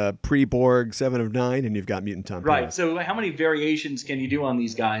got pre-Borg 7 of 9, and you've got Mutant Tom Paris. Right. So how many variations can you do on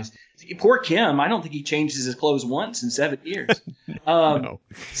these guys? Poor Kim. I don't think he changes his clothes once in 7 years. No.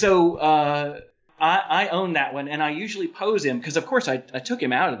 So I own that one, and I usually pose him because, of course, I took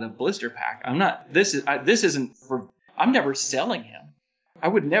him out of the blister pack. I'm not. This isn't for. I'm never selling him. I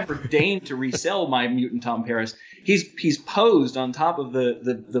would never deign to resell my Mutant Tom Paris. He's posed on top of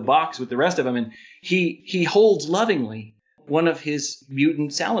the box with the rest of them, and he holds lovingly one of his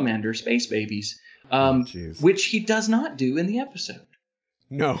mutant salamander space babies, which he does not do in the episode.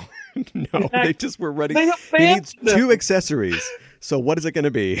 No, they just were running. He needs 2 accessories. So what is it going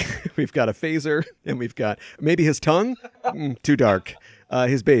to be? We've got a phaser, and we've got maybe his tongue. Too dark.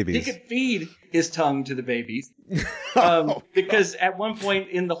 His babies. He could feed his tongue to the babies. Because at one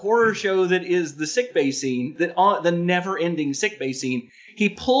point in the horror show that is the sickbay scene, the never-ending sickbay scene, he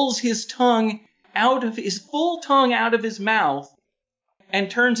pulls his full tongue out of his mouth and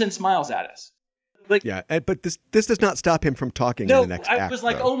turns and smiles at us. But this does not stop him from talking in the next act. I was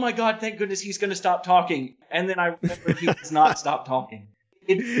like, oh my God, thank goodness he's going to stop talking. And then I remembered he does not stop talking.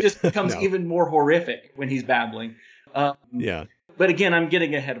 It just becomes even more horrific when he's babbling. But again, I'm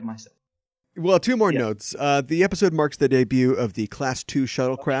getting ahead of myself. Well, two more notes. The episode marks the debut of the Class 2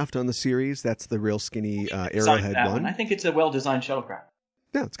 shuttlecraft on the series. That's the real skinny Arrowhead one. I think it's a well-designed shuttlecraft.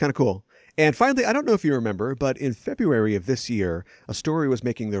 Yeah, it's kind of cool. And finally, I don't know if you remember, but in February of this year, a story was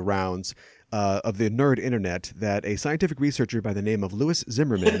making the rounds of the nerd internet that a scientific researcher by the name of Louis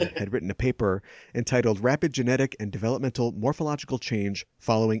Zimmerman had written a paper entitled Rapid Genetic and Developmental Morphological Change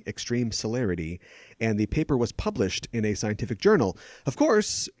Following Extreme Celerity, and the paper was published in a scientific journal. Of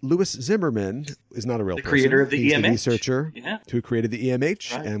course, Louis Zimmerman is not a real person. The creator of the He's EMH. the researcher who created the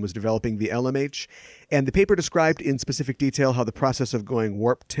EMH and was developing the LMH. And the paper described in specific detail how the process of going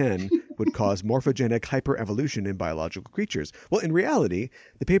warp 10 would cause morphogenic hyperevolution in biological creatures. Well, in reality,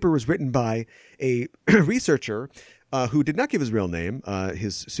 the paper was written by a researcher who did not give his real name.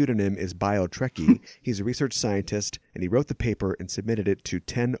 His pseudonym is BioTrekkie. He's a research scientist, and he wrote the paper and submitted it to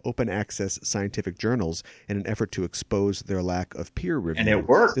 10 open-access scientific journals in an effort to expose their lack of peer review. And it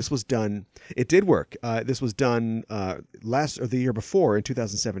worked. This was done. It did work. This was done the year before, in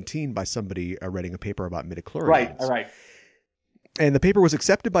 2017, by somebody writing a paper about midichlorians. Right. And the paper was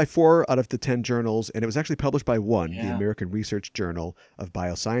accepted by 4 out of the 10 journals, and it was actually published by one, the American Research Journal of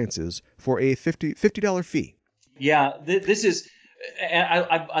Biosciences, for a $50 fee. Yeah, this is.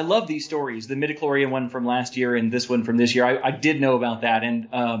 I love these stories. The midichlorian one from last year and this one from this year. I did know about that, and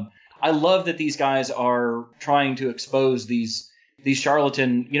I love that these guys are trying to expose these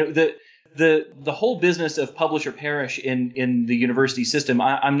charlatan. The whole business of publish or perish in the university system.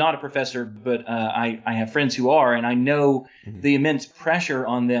 I'm not a professor, but I have friends who are, and I know the immense pressure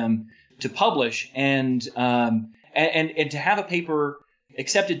on them to publish and to have a paper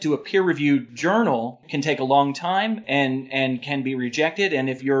accepted to a peer-reviewed journal can take a long time and can be rejected. And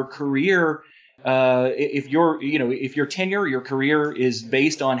if your career, if your tenure, your career is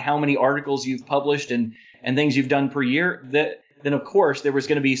based on how many articles you've published and things you've done per year, then of course there was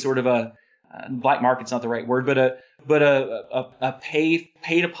going to be sort of a black market's not the right word, but a pay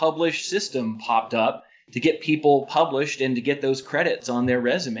to publish system popped up to get people published and to get those credits on their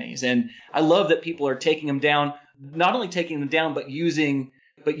resumes. And I love that people are taking them down. Not only taking them down, but using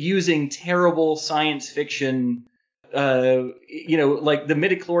terrible science fiction. Like the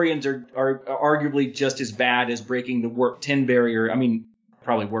midichlorians are arguably just as bad as breaking the warp 10 barrier. I mean,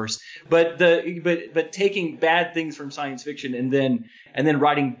 probably worse. But taking bad things from science fiction and then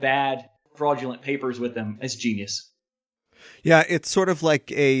writing bad fraudulent papers with them is genius. Yeah, it's sort of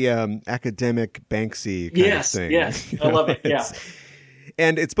like a academic Banksy kind of thing. Yes, I love it. Yeah.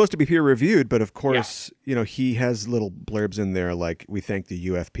 And it's supposed to be peer reviewed, but of course, he has little blurbs in there like, we thank the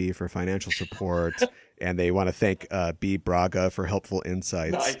UFP for financial support, and they want to thank B. Braga for helpful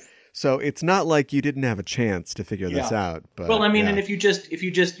insights. Nice. So it's not like you didn't have a chance to figure this out. But, well, I mean, and if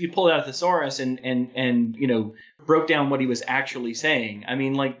you pulled out a thesaurus and broke down what he was actually saying, I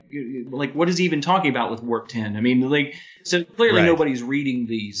mean, like what is he even talking about with warp 10? I mean, so clearly nobody's reading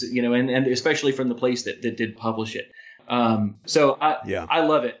these, and especially from the place that did publish it. So I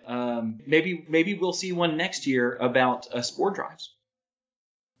love it. Maybe we'll see one next year about spore drives.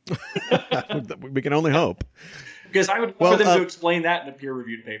 We can only hope. Because I would love for them to explain that in a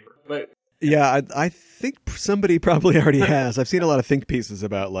peer-reviewed paper. But yeah, I think somebody probably already has. I've seen a lot of think pieces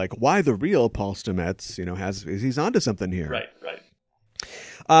about like why the real Paul Stamets, he's onto something here. Right.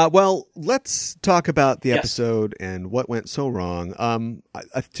 Well, let's talk about the episode and what went so wrong.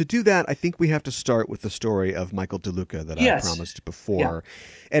 To do that, I think we have to start with the story of Michael DeLuca that I promised before. Yeah.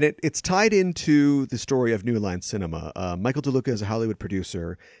 And it's tied into the story of New Line Cinema. Michael DeLuca is a Hollywood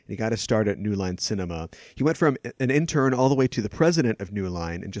producer, and he got his start at New Line Cinema. He went from an intern all the way to the president of New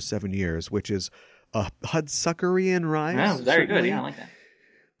Line in just 7 years, which is a Hudsuckerian rise. Oh, very good. Yeah, I like that.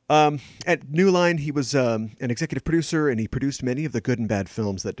 At New Line, he was an executive producer, and he produced many of the good and bad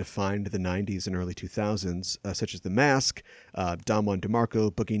films that defined the 90s and early 2000s, such as The Mask, Don Juan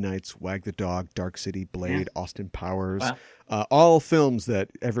DeMarco, Boogie Nights, Wag the Dog, Dark City, Blade, Austin Powers, all films that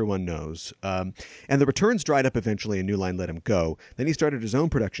everyone knows. And the returns dried up eventually, and New Line let him go. Then he started his own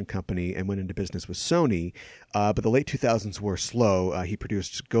production company and went into business with Sony. But the late 2000s were slow. He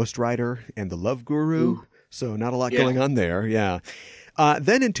produced Ghost Rider and The Love Guru, so not a lot going on there. Yeah.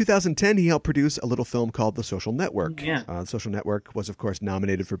 Then in 2010, he helped produce a little film called The Social Network. The Social Network was, of course,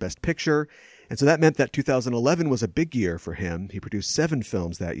 nominated for Best Picture. And so that meant that 2011 was a big year for him. He produced 7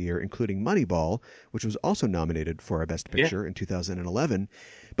 films that year, including Moneyball, which was also nominated for a Best Picture in 2011.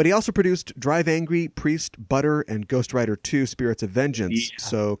 But he also produced Drive Angry, Priest, Butter, and Ghost Rider 2, Spirits of Vengeance. Yeah.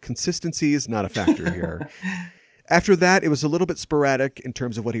 So consistency is not a factor here. After that, it was a little bit sporadic in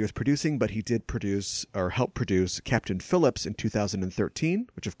terms of what he was producing, but he did produce or help produce Captain Phillips in 2013,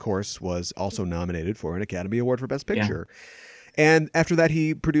 which of course was also nominated for an Academy Award for Best Picture. And after that,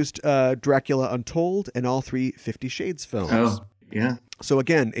 he produced Dracula Untold and all 3 Fifty Shades films. Oh, yeah. So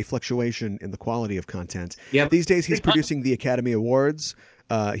again, a fluctuation in the quality of content. Yep. These days, he's producing the Academy Awards.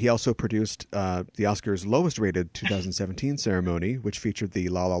 He also produced the Oscars' lowest-rated 2017 ceremony, which featured the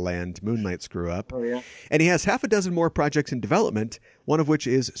La La Land Moonlight screw-up. Oh, yeah. And he has half a dozen more projects in development, one of which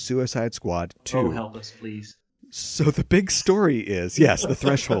is Suicide Squad 2. Oh, help us, please. So the big story is, yes, the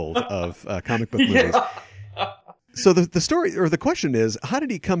threshold of comic book movies. So the story, or the question is, how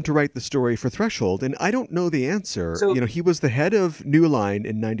did he come to write the story for Threshold? And I don't know the answer. So, he was the head of New Line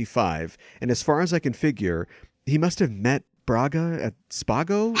in 95, and as far as I can figure, he must have met Braga at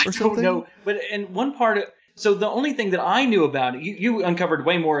Spago or something? I don't know. But and one part of... So the only thing that I knew about it, you uncovered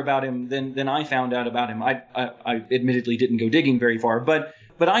way more about him than I found out about him. I admittedly didn't go digging very far, but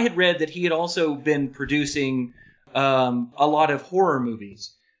I had read that he had also been producing a lot of horror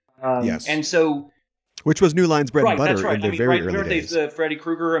movies. Yes. And so... Which was New Line's bread and butter that's right. in their very early days. Freddy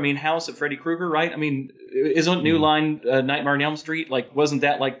Krueger, House of Freddy Krueger, right? Isn't New Line Nightmare on Elm Street? Like, wasn't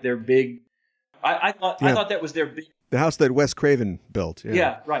that like their big... I thought that was their big... The house that Wes Craven built.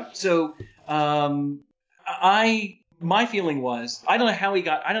 Yeah, right. So, my feeling was, I don't know how he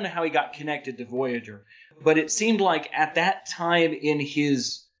got connected to Voyager, but it seemed like at that time in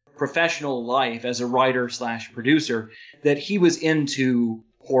his professional life as a writer / producer that he was into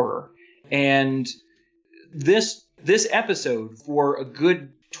horror. And this episode, for a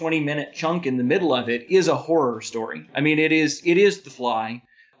good 20-minute chunk in the middle of it, is a horror story. It is The Fly.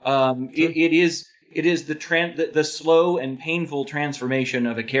 Sure. It is the slow and painful transformation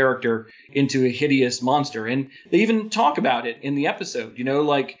of a character into a hideous monster, and they even talk about it in the episode.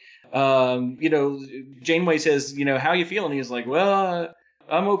 Janeway says, how you feeling? He's like, well,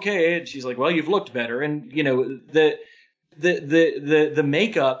 I'm okay. And she's like, well, you've looked better. And the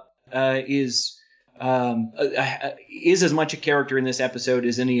makeup is as much a character in this episode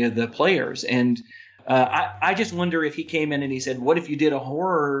as any of the players. And I just wonder if he came in and he said, what if you did a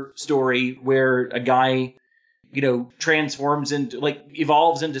horror story where a guy, transforms into,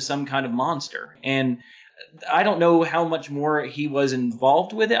 evolves into some kind of monster? And I don't know how much more he was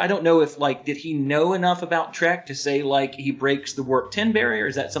involved with it. I don't know if, did he know enough about Trek to say, he breaks the warp 10 barrier?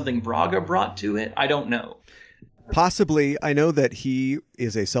 Is that something Braga brought to it? I don't know. Possibly. I know that he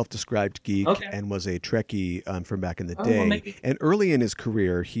is a self-described geek and was a Trekkie from back in the day. Well, and early in his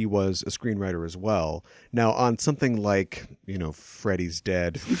career, he was a screenwriter as well. Now, on something like, Freddy's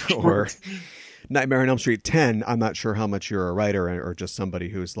Dead or Nightmare on Elm Street 10, I'm not sure how much you're a writer or just somebody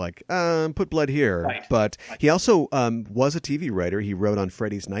who's like, put blood here. Right. But he also was a TV writer. He wrote on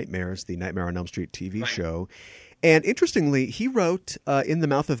Freddy's Nightmares, the Nightmare on Elm Street TV show. And interestingly, he wrote In the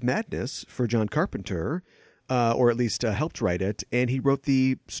Mouth of Madness for John Carpenter, or at least helped write it, and he wrote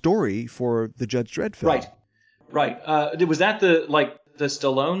the story for the Judge Dredd film. Right. Was that the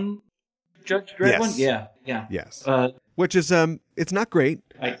Stallone Judge Dredd one? Yeah. Yes. Which is it's not great,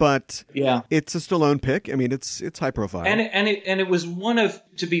 but it's a Stallone pick. It's high profile, and it was one of,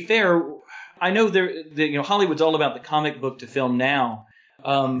 to be fair, I know Hollywood's all about the comic book to film now.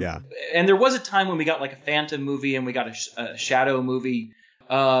 And there was a time when we got a Phantom movie and we got a Shadow movie,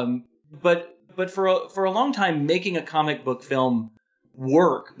 But for a long time, making a comic book film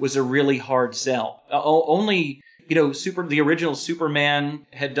work was a really hard sell. Only the original Superman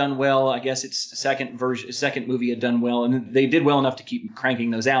had done well. I guess its second movie had done well, and they did well enough to keep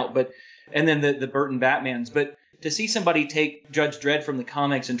cranking those out. And then the Burton Batmans. But to see somebody take Judge Dredd from the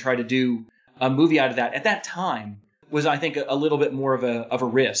comics and try to do a movie out of that at that time was, I think, a little bit more of a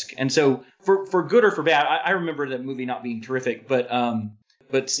risk. And so for good or for bad, I remember that movie not being terrific,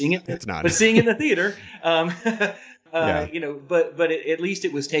 but seeing it, it's not. But seeing it in the theater, but at least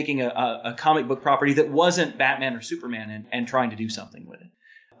it was taking a comic book property that wasn't Batman or Superman and trying to do something with it.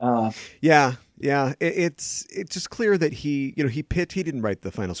 It's just clear that he didn't write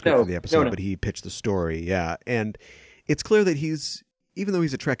the final script for the episode, but he pitched the story. Yeah. And it's clear that even though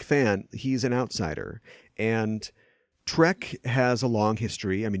he's a Trek fan, he's an outsider. And Trek has a long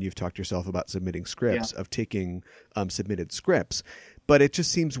history. You've talked yourself about submitting scripts, of taking submitted scripts. But it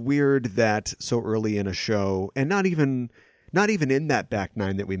just seems weird that so early in a show, and not even in that back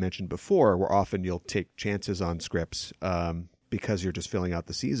nine that we mentioned before, where often you'll take chances on scripts because you're just filling out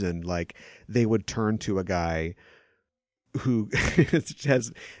the season, they would turn to a guy who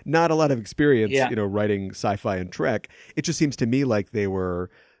has not a lot of experience, writing sci-fi and Trek. It just seems to me like they were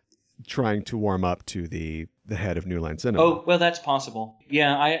trying to warm up to the head of New Line Cinema. Oh, well, that's possible.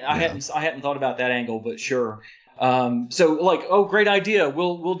 Yeah, I hadn't thought about that angle, but sure. Great idea.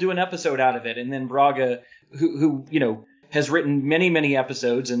 We'll do an episode out of it. And then Braga, who has written many, many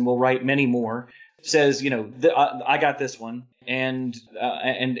episodes and will write many more, says, I got this one. and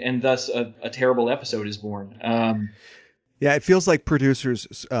thus a terrible episode is born. Yeah, it feels like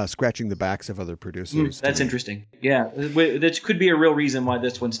producers scratching the backs of other producers. That's interesting. Yeah, that could be a real reason why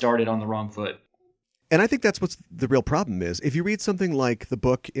this one started on the wrong foot. And I think that's what's the real problem is. If you read something like the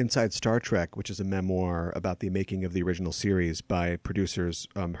book Inside Star Trek, which is a memoir about the making of the original series by producers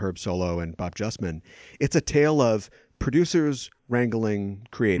Herb Solow and Bob Justman, it's a tale of producers wrangling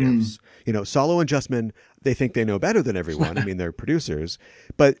creatives. You know, Solow and Justman, they think they know better than everyone. I mean, they're producers.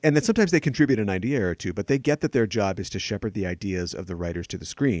 And then sometimes they contribute an idea or two, but they get that their job is to shepherd the ideas of the writers to the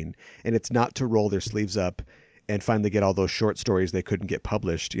screen. And it's not to roll their sleeves up and finally get all those short stories they couldn't get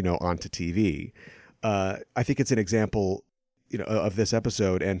published, you know, onto TV. I think it's an example, you know, of this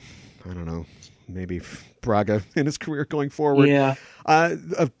episode, and I don't know, maybe Braga in his career going forward. Yeah.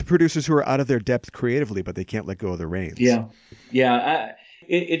 Of producers who are out of their depth creatively, but they can't let go of the reins. Yeah.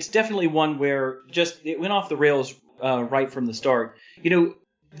 It's definitely one where it went off the rails right from the start. You know,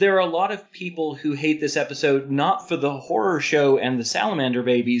 there are a lot of people who hate this episode not for the horror show and the salamander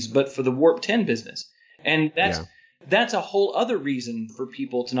babies, but for the Warp 10 business, and that's a whole other reason for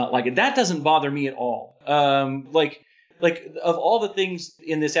people to not like it. That doesn't bother me at all. Like of all the things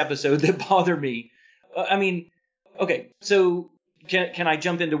in this episode that bother me, I mean, okay, so can I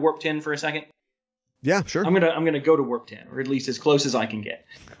jump into Warp 10 for a second? Yeah, sure. I'm gonna go to Warp 10, or at least as close as I can get.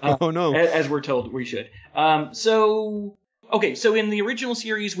 Oh no, as we're told we should. So in the original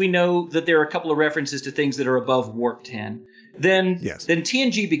series, we know that there are a couple of references to things that are above Warp 10. Then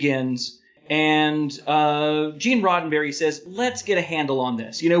TNG begins. And Gene Roddenberry says, let's get a handle on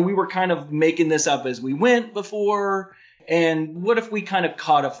this. You know, we were kind of making this up as we went before. And what if we kind of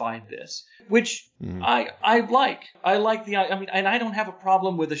codified this? Which I like. I like and I don't have a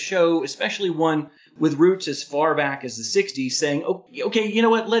problem with a show, especially one with roots as far back as the 60s, saying, okay, you know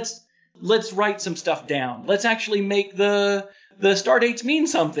what, let's write some stuff down. Let's actually make the star dates mean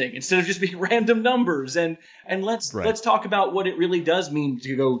something instead of just being random numbers, and let's talk about what it really does mean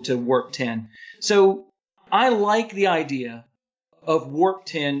to go to Warp 10. So I like the idea of Warp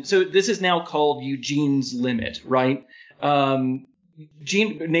 10. So this is now called Eugene's Limit, right? Name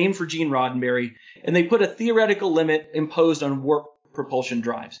for Gene Roddenberry, and they put a theoretical limit imposed on warp propulsion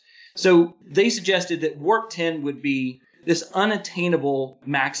drives. So they suggested that Warp 10 would be this unattainable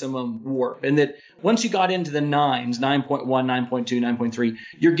maximum warp, and that once you got into the 9s, 9.1, 9.2, 9.3,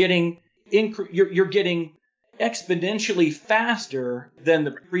 you're getting exponentially faster than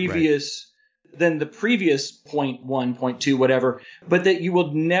the previous than the previous 0.1, 0.2, whatever, but that you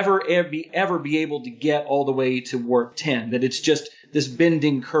will never ever be able to get all the way to warp 10, that it's just this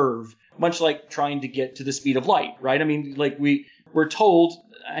bending curve, much like trying to get to the speed of light, right? I mean, like we're told,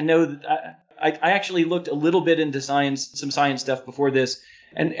 I know that I actually looked a little bit into some science stuff before this,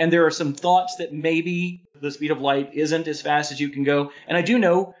 and there are some thoughts that maybe the speed of light isn't as fast as you can go. And I do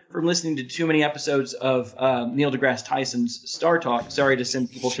know from listening to too many episodes of Neil deGrasse Tyson's Star Talk, sorry to send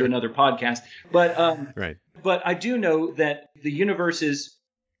people to another podcast, but but I do know that the universe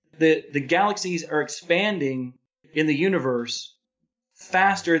the galaxies are expanding in the universe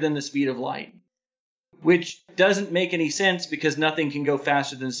faster than the speed of light, which doesn't make any sense because nothing can go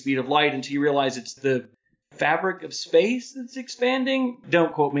faster than the speed of light until you realize it's the fabric of space that's expanding.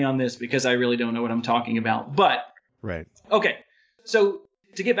 Don't quote me on this because I really don't know what I'm talking about. But okay, so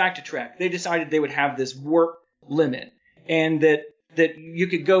to get back to Trek, they decided they would have this warp limit, and that you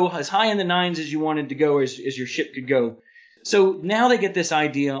could go as high in the 9s as you wanted to go as your ship could go. So now they get this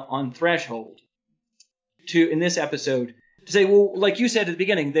idea on Threshold in this episode to say, well, like you said at the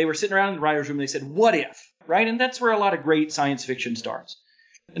beginning, they were sitting around in the writer's room and they said, what if, right? And that's where a lot of great science fiction starts.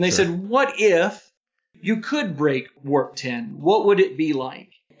 And they said, what if you could break warp 10? What would it be like?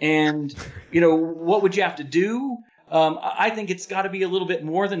 And, what would you have to do? I think it's got to be a little bit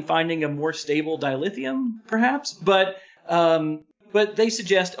more than finding a more stable dilithium, perhaps. But they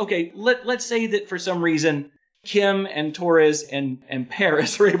suggest, okay, let's say that for some reason Kim and Torres and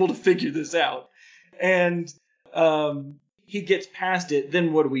Paris are able to figure this out. And he gets past it.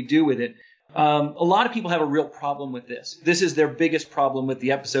 Then what do we do with it? A lot of people have a real problem with this. This is their biggest problem with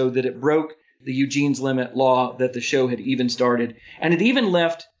the episode, that it broke the Eugene's Limit law that the show had even started. And it even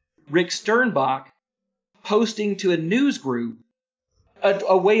left Rick Sternbach posting to a news group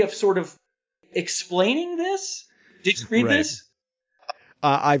a way of sort of explaining this. Did you read this?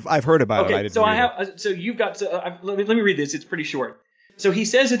 I've heard about it. I didn't read it. So you've got. Let me read this. It's pretty short. So he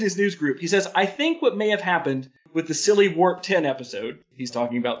says in his news group, he says, I think what may have happened with the silly Warp 10 episode, he's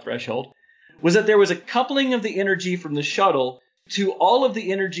talking about Threshold, was that there was a coupling of the energy from the shuttle to all of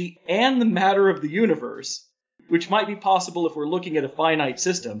the energy and the matter of the universe, which might be possible if we're looking at a finite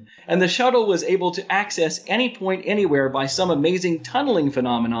system, and the shuttle was able to access any point anywhere by some amazing tunneling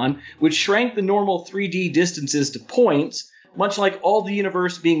phenomenon, which shrank the normal 3D distances to points, much like all the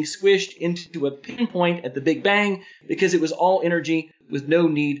universe being squished into a pinpoint at the Big Bang, because it was all energy with no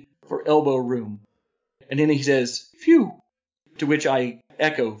need for elbow room. And then he says, phew, to which I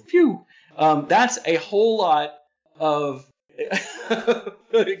echo, phew. That's a whole lot of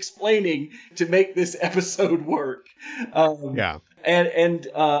explaining to make this episode work. And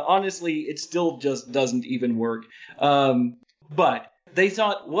honestly, it still just doesn't even work. But they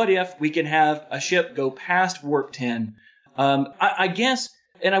thought, what if we can have a ship go past warp 10? I guess,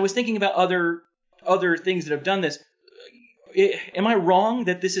 and I was thinking about other things that have done this. Am I wrong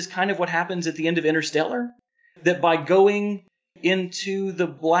that this is kind of what happens at the end of Interstellar? That by going into the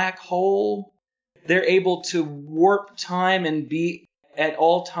black hole, they're able to warp time and be at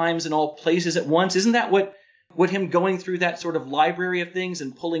all times and all places at once. Isn't that what him going through that sort of library of things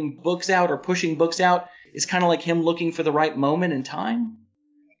and pulling books out or pushing books out is kind of like him looking for the right moment in time?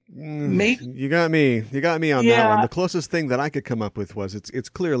 Maybe. You got me on that one. The closest thing that I could come up with was it's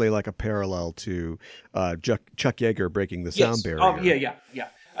clearly like a parallel to Chuck Yeager breaking the sound barrier. Oh, yeah.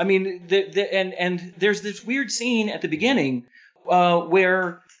 I mean, and there's this weird scene at the beginning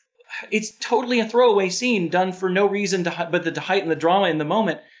where it's totally a throwaway scene done for no reason but to heighten the drama in the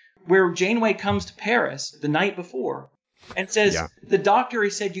moment, where Janeway comes to Paris the night before and says, the doctor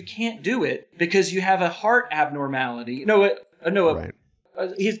has said you can't do it because you have a heart abnormality. Right.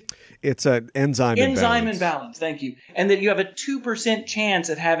 It's an enzyme imbalance. Thank you. And that you have a 2% chance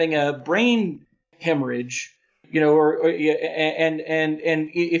of having a brain hemorrhage, and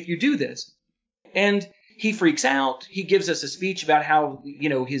if you do this. And he freaks out. He gives us a speech about how,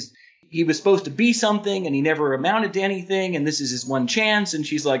 he was supposed to be something and he never amounted to anything, and this is his one chance. And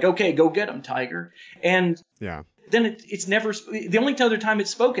she's like, okay, go get him, Tiger. And then it's never, the only other time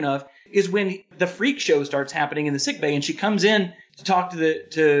it's spoken of is when the freak show starts happening in the sickbay, and she comes in to talk to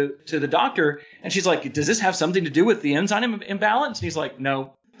the doctor, and she's like, does this have something to do with the enzyme imbalance? And he's like,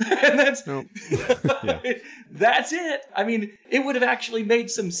 no. And that's that's it. I mean, it would have actually made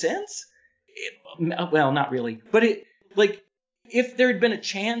some sense. Well, not really, but if there had been a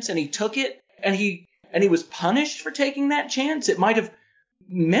chance and he took it and he was punished for taking that chance, it might have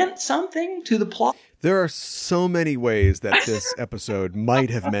meant something to the plot. There are so many ways that this episode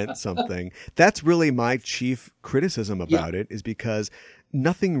might have meant something. That's really my chief criticism about it, is because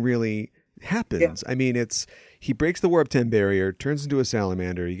nothing really happens. I mean, he breaks the warp 10 barrier, turns into a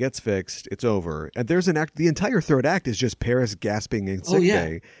salamander, he gets fixed, it's over. And there's the entire third act is just Paris gasping in sick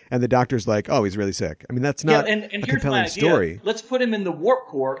bay, and the doctor's like, oh, he's really sick. I mean, that's not and a here's compelling my idea. story. Let's put him in the warp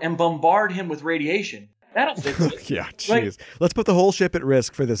core and bombard him with radiation. That'll fix it. Yeah, jeez. Let's put the whole ship at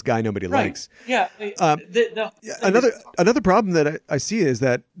risk for this guy nobody likes. Yeah. Another problem that I see is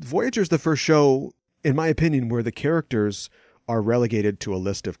that Voyager's the first show, in my opinion, where the characters are relegated to a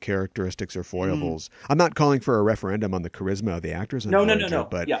list of characteristics or foibles. I'm not calling for a referendum on the charisma of the actors on Voyager, no.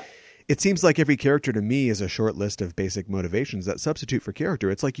 But it seems like every character to me is a short list of basic motivations that substitute for character.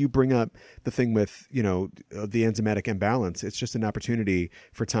 It's like you bring up the thing with, the enzymatic imbalance. It's just an opportunity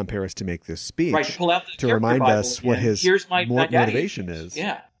for Tom Paris to make this speech, to pull out to remind us what his motivation is.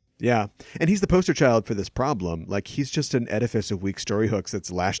 Yeah. And he's the poster child for this problem. Like, he's just an edifice of weak story hooks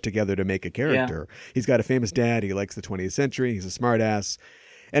that's lashed together to make a character. He's got a famous dad. He likes the 20th century. He's a smartass.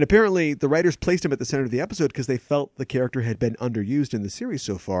 And apparently the writers placed him at the center of the episode because they felt the character had been underused in the series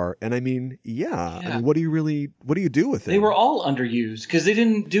so far. And I mean, I mean, what do you do with it? They were all underused because they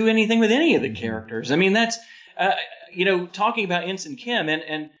didn't do anything with any of the characters. I mean, that's, talking about Ensign Kim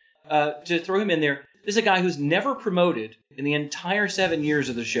and to throw him in there, this is a guy who's never promoted in the entire 7 years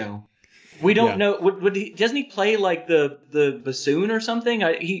of the show. We don't know. Doesn't he play like the bassoon or something?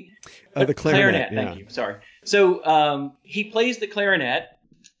 The clarinet. Thank you. Sorry. So he plays the clarinet.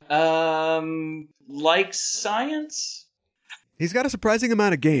 Like science. He's got a surprising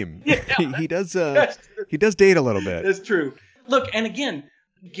amount of game. He does. He does date a little bit. That's true. Look, and again,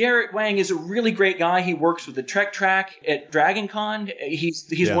 Garrett Wang is a really great guy. He works with the Trek track at DragonCon.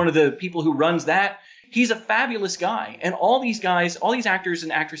 He's one of the people who runs that. He's a fabulous guy. And all these guys, all these actors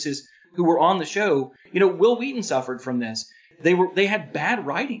and actresses who were on the show, Will Wheaton suffered from this. They had bad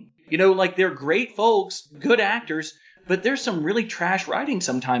writing. They're great folks, good actors, but there's some really trash writing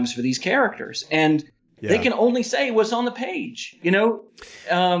sometimes for these characters. And they can only say what's on the page,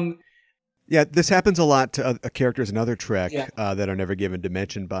 this happens a lot to characters in other Trek that are never given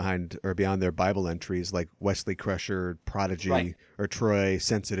dimension behind or beyond their Bible entries, like Wesley Crusher, Prodigy, or Troy,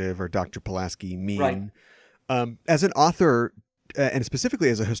 Sensitive, or Dr. Pulaski, Mean. As an author, and specifically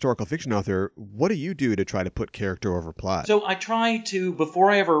as a historical fiction author, what do you do to try to put character over plot? So I try to,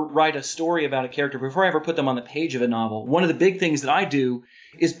 before I ever write a story about a character, before I ever put them on the page of a novel, one of the big things that I do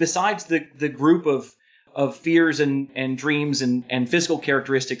is, besides the group of fears and dreams and physical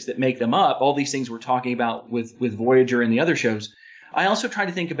characteristics that make them up, all these things we're talking about with Voyager and the other shows, I also try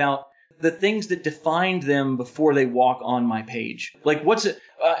to think about the things that defined them before they walk on my page. Like,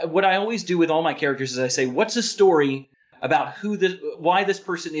 what I always do with all my characters is I say, what's a story about why this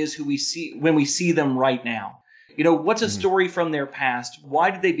person is who we see when we see them right now? You know, what's a story from their past? Why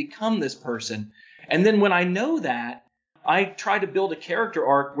did they become this person? And then when I know that, I try to build a character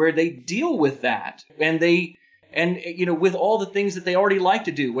arc where they deal with that, and you know, with all the things that they already like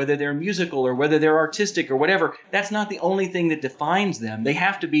to do, whether they're musical or whether they're artistic or whatever. That's not the only thing that defines them. They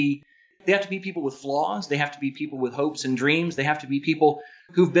have to be people with flaws. They have to be people with hopes and dreams. They have to be people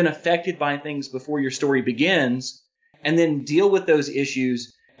who've been affected by things before your story begins, and then deal with those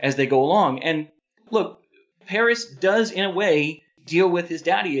issues as they go along. And look, Paris does, in a way, deal with his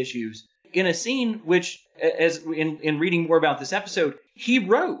daddy issues in a scene which, as in reading more about this episode, he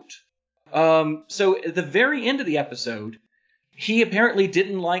wrote. So at the very end of the episode, he apparently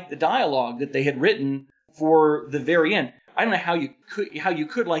didn't like the dialogue that they had written for the very end. I don't know how you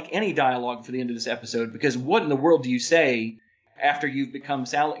could like any dialogue for the end of this episode, because what in the world do you say after you've become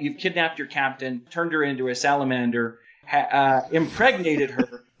you've kidnapped your captain, turned her into a salamander, impregnated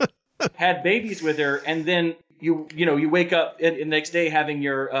her, had babies with her, and then you wake up the next day having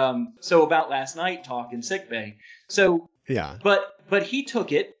your so about last night talk in sickbay. So yeah, but he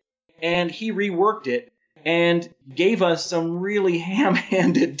took it and he reworked it and gave us some really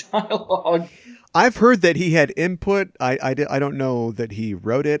ham-handed dialogue. I've heard that he had input. I don't know that he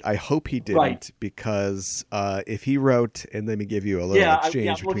wrote it. I hope he didn't, right. Because if he wrote, and let me give you a little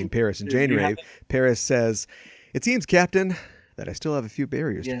exchange between Paris and Janeway. Paris says, "It seems, Captain, that I still have a few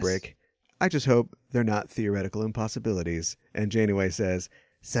barriers to break. I just hope they're not theoretical impossibilities." And Janeway says,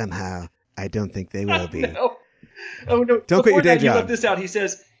 "Somehow, I don't think they will be." No. Oh, no. Don't quit your day job. He left this out. He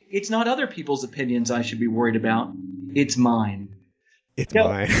says, "It's not other people's opinions I should be worried about. It's mine." It's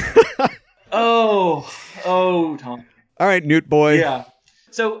mine. Oh, Tom. All right, Newt boy. Yeah.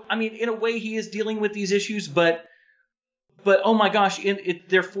 So, I mean, in a way, he is dealing with these issues, but oh my gosh,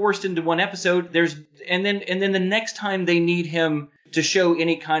 they're forced into one episode. And then the next time they need him to show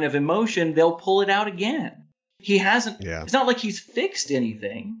any kind of emotion, they'll pull it out again. He hasn't. Yeah. It's not like he's fixed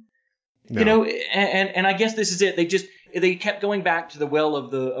anything. No. You know, and I guess this is it. They kept going back to the well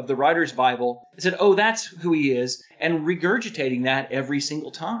of the writer's Bible. They said, "Oh, that's who he is," and regurgitating that every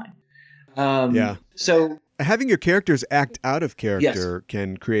single time. So having your characters act out of character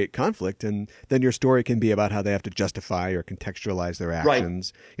can create conflict, and then your story can be about how they have to justify or contextualize their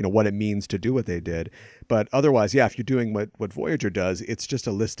actions, you know, what it means to do what they did. But otherwise, if you're doing what Voyager does, it's just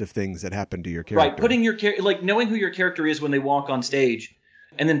a list of things that happen to your character. Right, putting your like knowing who your character is when they walk on stage,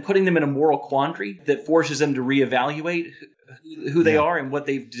 and then putting them in a moral quandary that forces them to reevaluate who they are and what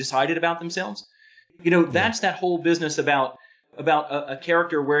they've decided about themselves. You know, that's that whole business about a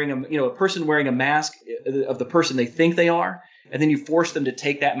character wearing a person wearing a mask of the person they think they are, and then you force them to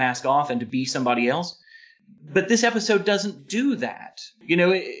take that mask off and to be somebody else. But this episode doesn't do that. You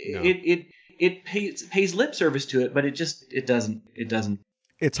know, it pays lip service to it, but it doesn't.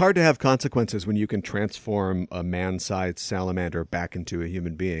 It's hard to have consequences when you can transform a man-sized salamander back into a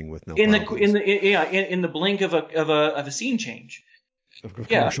human being with no problems. In the blink of a scene change. A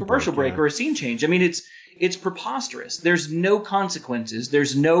commercial break or a scene change. I mean, it's preposterous. There's no consequences.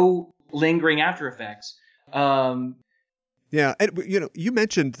 There's no lingering after effects. And you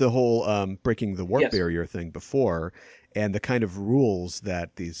mentioned the whole breaking the warp barrier thing before, and the kind of rules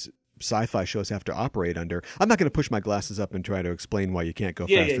that these sci-fi shows have to operate under. I'm not going to push my glasses up and try to explain why you can't go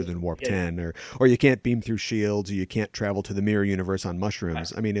faster than warp 10, or you can't beam through shields, or you can't travel to the mirror universe on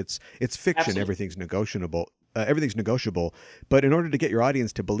mushrooms. Right. I mean, it's fiction. Absolutely. Everything's negotiable. But in order to get your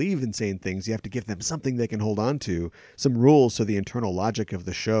audience to believe in saying things, you have to give them something they can hold on to, some rules, so the internal logic of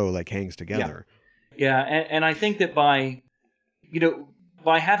the show hangs together. Yeah, and I think that by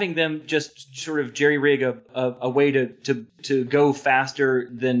having them just sort of jerry-rig a way to go faster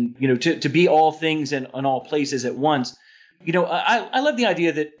than, to be all things and all places at once. I love the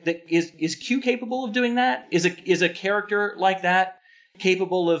idea that is Q capable of doing that? Is a character like that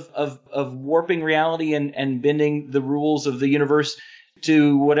capable of warping reality and bending the rules of the universe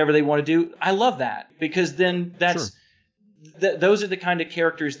to whatever they want to do? I love that, because then those are the kind of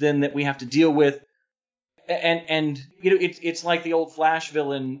characters then that we have to deal with. And it's like the old Flash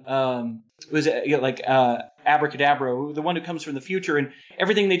villain, Abracadabra, the one who comes from the future, and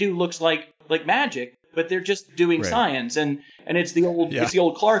everything they do looks like magic, but they're just doing Right. science, and it's the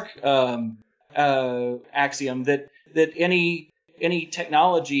old Clark axiom that any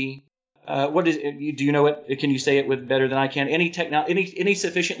technology. What is? Do you know it? Can you say it with better than I can? Any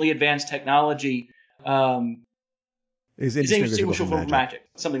sufficiently advanced technology Is is indistinguishable from magic.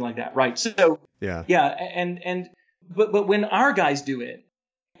 Something like that, right? So but when our guys do it,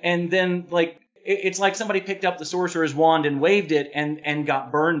 and then like it's like somebody picked up the sorcerer's wand and waved it and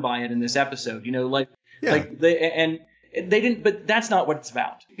got burned by it in this episode, like they didn't, but that's not what it's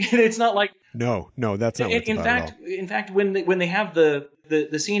about. It's not like no, that's not what it's about at all. In fact, when they have the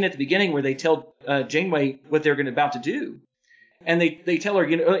scene at the beginning where they tell Janeway what they're about to do, and they tell her,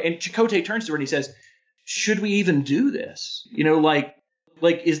 and Chakotay turns to her and he says, "Should we even do this? Like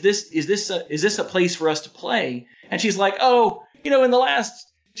is this a place for us to play?" And she's like, "Oh, in the last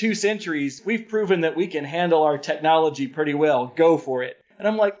 2 centuries, we've proven that we can handle our technology pretty well. Go for it." And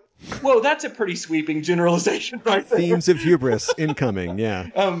I'm like, whoa, that's a pretty sweeping generalization right there. Themes of hubris incoming,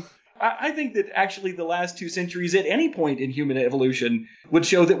 yeah. I think that actually the last 2 centuries at any point in human evolution would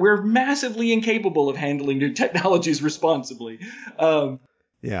show that we're massively incapable of handling new technologies responsibly.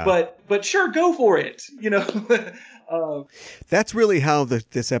 But sure, go for it. That's really how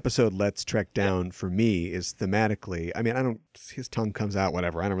this episode lets Trek down for me, is thematically. I mean, his tongue comes out,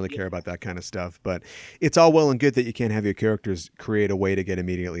 whatever. I don't really care about that kind of stuff, but it's all well and good that you can't have your characters create a way to get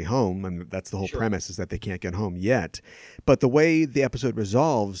immediately home. I mean, that's the whole premise, is that they can't get home yet. But the way the episode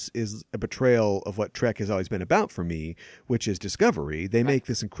resolves is a betrayal of what Trek has always been about for me, which is discovery. They make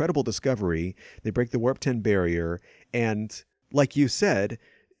this incredible discovery. They break the Warp 10 barrier. And like you said,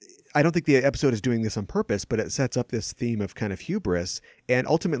 I don't think the episode is doing this on purpose, but it sets up this theme of kind of hubris, and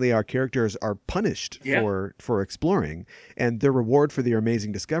ultimately our characters are punished for exploring, and their reward for their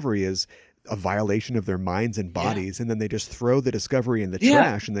amazing discovery is a violation of their minds and bodies, and then they just throw the discovery in the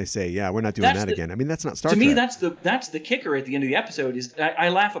trash, and they say, "Yeah, we're not doing that again." I mean, that's not Star Trek. To me, that's the kicker at the end of the episode. Is I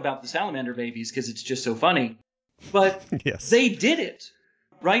laugh about the salamander babies because it's just so funny, but they did it,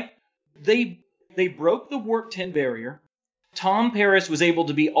 right? They broke the Warp 10 barrier. Tom Paris was able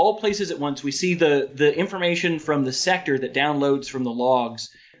to be all places at once. We see the information from the sector that downloads from the logs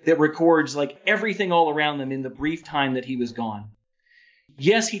that records like everything all around them in the brief time that he was gone.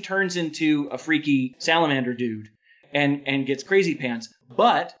 Yes, he turns into a freaky salamander dude and gets crazy pants,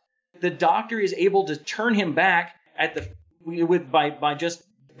 but the doctor is able to turn him back by just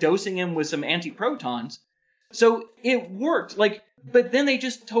dosing him with some antiprotons. So it worked. But then they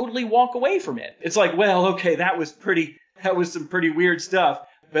just totally walk away from it. It's like, well, okay, that was some pretty weird stuff.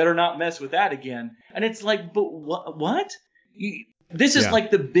 Better not mess with that again. And it's like, but what? This is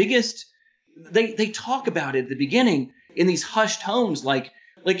like the biggest. They talk about it at the beginning in these hushed tones, like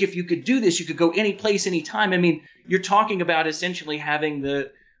if you could do this, you could go any place, any time. I mean, you're talking about essentially having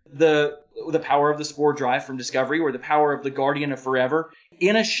the power of the spore drive from Discovery, or the power of the Guardian of Forever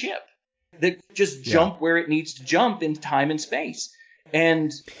in a ship that just jump where it needs to jump in time and space,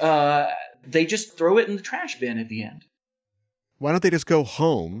 and they just throw it in the trash bin at the end. Why don't they just go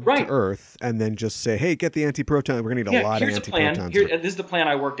home to Earth and then just say, "Hey, get the antiproton. We're going to need a lot of antiprotons." This is the plan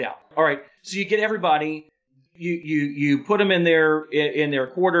I worked out. All right, so you get everybody, you put them in their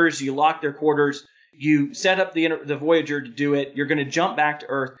quarters, you lock their quarters, you set up the Voyager to do it. You're going to jump back to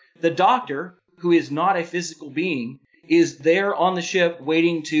Earth. The Doctor, who is not a physical being, is there on the ship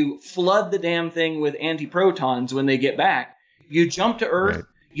waiting to flood the damn thing with antiprotons when they get back. You jump to Earth,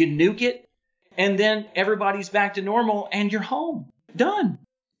 you nuke it, and then everybody's back to normal, and you're home. Done.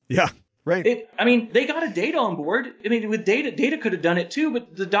 Yeah, right. They got a Data on board. I mean, with Data could have done it too,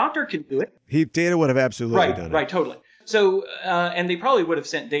 but the Doctor can do it. Data would have absolutely done it. Right, totally. So, and they probably would have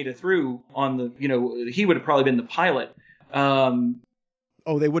sent Data through on the, he would have probably been the pilot.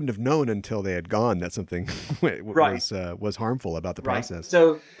 They wouldn't have known until they had gone that something was harmful about the process.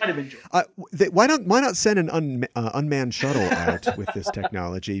 So might have been. Why not send an unmanned shuttle out with this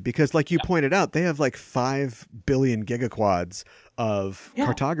technology? Because, like you pointed out, they have like 5 billion gigaquads of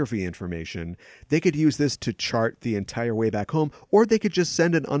cartography information. They could use this to chart the entire way back home, or they could just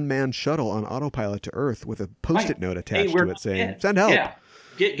send an unmanned shuttle on autopilot to Earth with a Post-it note attached to it saying, "Send help." Yeah.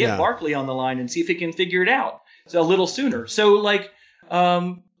 Get Barclay on the line and see if he can figure it out a little sooner. So,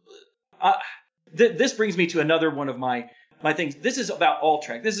 this brings me to another one of my things. This is about all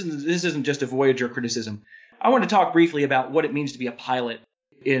Trek. This isn't just a Voyager criticism. I want to talk briefly about what it means to be a pilot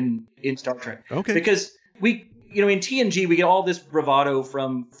in Star Trek. Okay. Because in TNG we get all this bravado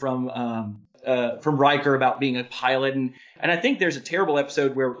from Riker about being a pilot, and I think there's a terrible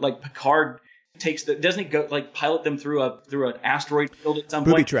episode where Picard doesn't he go like pilot them through an asteroid field at some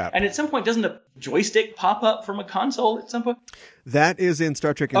Booby point? trap. And at some point, doesn't a joystick pop up from a console at some point? That is in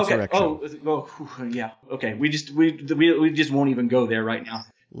Star Trek Insurrection. Okay. Yeah. Okay. We just won't even go there right now.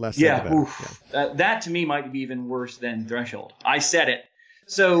 Less said about it. That to me might be even worse than Threshold. I said it.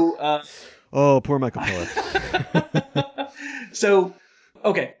 So. Oh, poor Michael Piller. So,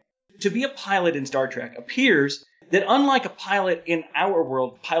 okay. To be a pilot in Star Trek appears that unlike a pilot in our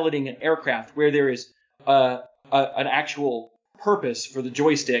world piloting an aircraft where there is an actual purpose for the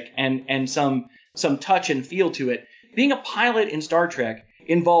joystick and some touch and feel to it, being a pilot in Star Trek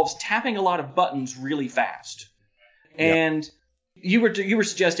involves tapping a lot of buttons really fast. And you were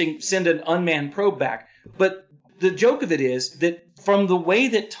suggesting send an unmanned probe back, but the joke of it is that from the way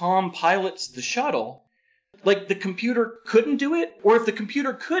that Tom pilots the shuttle, like the computer couldn't do it, or if the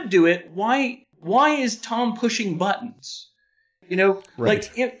computer could do it, why is Tom pushing buttons? Right.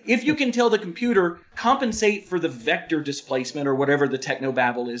 Like if you can tell the computer compensate for the vector displacement or whatever the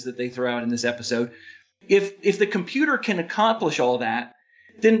technobabble is that they throw out in this episode, if the computer can accomplish all that,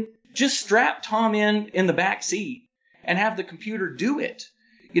 then just strap Tom in the back seat and have the computer do it.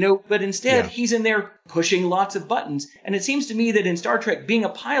 But instead he's in there pushing lots of buttons. And it seems to me that in Star Trek, being a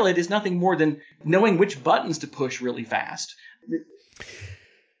pilot is nothing more than knowing which buttons to push really fast.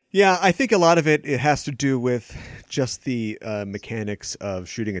 Yeah, I think a lot of it has to do with just the mechanics of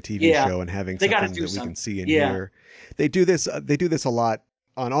shooting a TV show and having something that we can see and hear. They do this a lot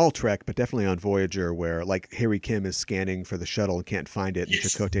on all Trek, but definitely on Voyager, where like Harry Kim is scanning for the shuttle and can't find it, and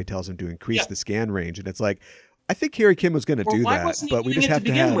Chakotay tells him to increase the scan range, and it's like, I think Harry Kim was going to do that, but we just have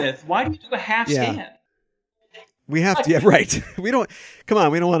to begin with. Why do you do a half scan? We have to, right. We don't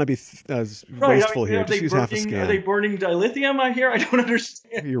want to be wasteful here. Just use half a scan. Are they burning dilithium, I hear? I don't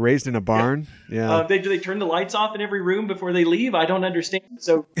understand. You're raised in a barn? Yeah. Do they turn the lights off in every room before they leave? I don't understand.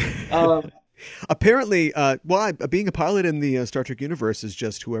 So, apparently, being a pilot in the Star Trek universe is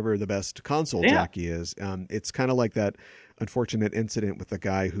just whoever the best console jockey is. It's kind of like that unfortunate incident with the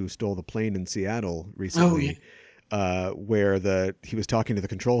guy who stole the plane in Seattle recently. Where he was talking to the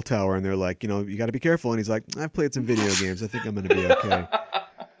control tower and they're like, you got to be careful. And he's like, I've played some video games. I think I'm going to be okay.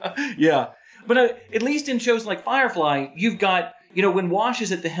 Yeah. But at least in shows like Firefly, you've got, when Wash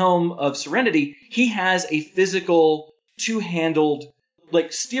is at the helm of Serenity, he has a physical two-handled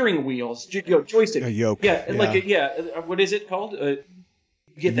like steering wheels, joystick. A yoke. What is it called?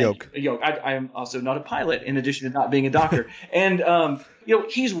 Yoke. I am also not a pilot, in addition to not being a doctor. And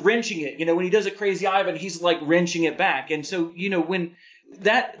he's wrenching it. When he does a Crazy Ivan, he's like wrenching it back. And so when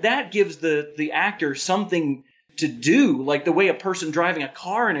that gives the actor something to do, like the way a person driving a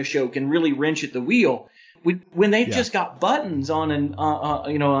car in a show can really wrench at the wheel. When they've just got buttons on an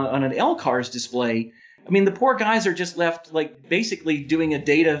L-Cars display, I mean, the poor guys are just left like basically doing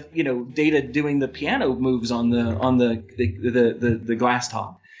Data doing the piano moves on the glass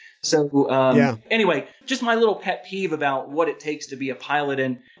top. So anyway, just my little pet peeve about what it takes to be a pilot,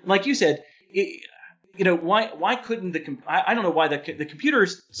 and like you said, why couldn't I don't know why the computer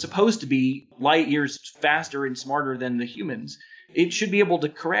is supposed to be light years faster and smarter than the humans. It should be able to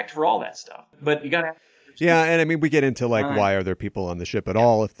correct for all that stuff, but you gotta. Yeah, and I mean, we get into like why are there people on the ship at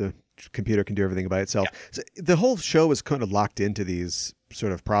all if the computer can do everything by itself. So the whole show is kind of locked into these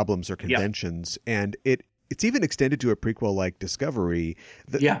sort of problems or conventions, and it's even extended to a prequel like Discovery.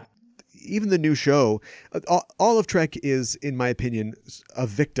 Even the new show, all of Trek is, in my opinion, a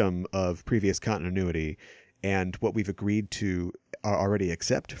victim of previous continuity and what we've agreed to already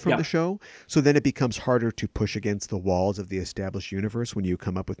accept from the show. So then it becomes harder to push against the walls of the established universe when you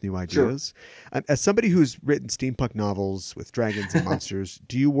come up with new ideas. Sure. As somebody who's written steampunk novels with dragons and monsters,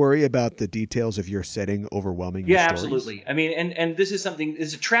 do you worry about the details of your setting overwhelming your stories? Absolutely. I mean, and this is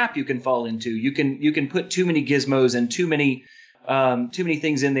a trap you can fall into. You can put too many gizmos and too many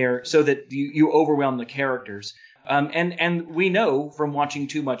things in there so that you overwhelm the characters. And we know from watching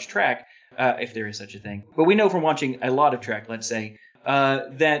too much Trek, if there is such a thing, but we know from watching a lot of Trek, let's say,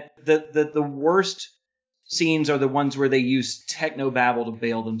 that the worst scenes are the ones where they use technobabble to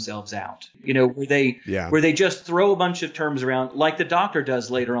bail themselves out. Where they just throw a bunch of terms around, like the Doctor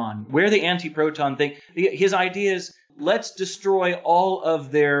does later on, where the anti-proton thing. His idea is, let's destroy all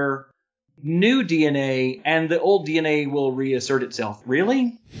of their new DNA and the old DNA will reassert itself.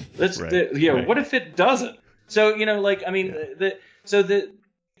 Really? What if it doesn't? So,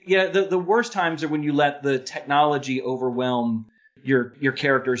 the worst times are when you let the technology overwhelm your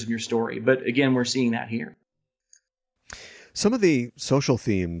characters and your story. But again, we're seeing that here. Some of the social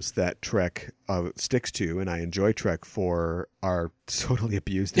themes that Trek sticks to, and I enjoy Trek for, are totally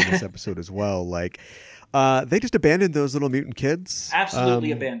abused in this episode as well. Like, they just abandoned those little mutant kids.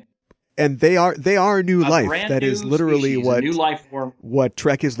 Absolutely abandoned. And they are new life. Brand That new is literally species, a new life form. what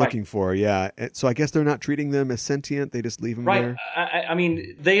Trek is Right. looking for. Yeah. So I guess they're not treating them as sentient. They just leave them Right. there. I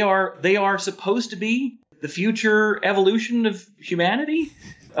mean, they are supposed to be the future evolution of humanity,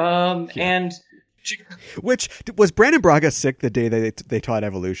 and Which was Brandon Braga sick the day they taught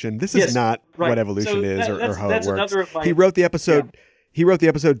evolution? This is Yes, not right. what evolution So is or how that's it works. another of my- He wrote the episode. He wrote the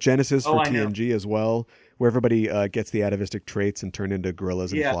episode Genesis for I know. TNG as well, where everybody gets the atavistic traits and turn into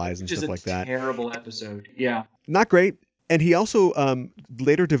gorillas and flies and which stuff like is a that. terrible episode. Yeah. Not great. And he also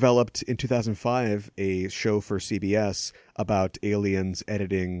later developed in 2005 a show for CBS about aliens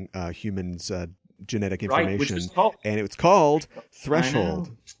editing humans' genetic Right, information, which was called- and it was called I Threshold.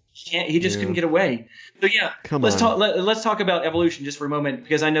 know. He just couldn't get away. So yeah, Come let's on. talk. Let's talk about evolution just for a moment,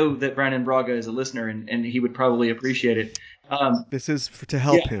 because I know that Brandon Braga is a listener, and he would probably appreciate it. This is to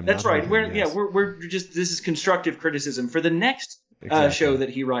help him. That's not right. hurt him, yes. We're just, this is constructive criticism for the next Exactly. show that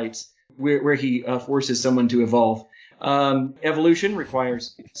he writes, where he forces someone to evolve. Evolution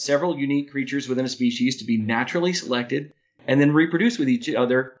requires several unique creatures within a species to be naturally selected and then reproduce with each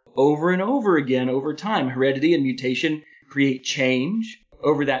other over and over again over time. Heredity and mutation create change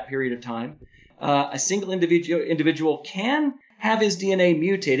over that period of time. A single individual can have his DNA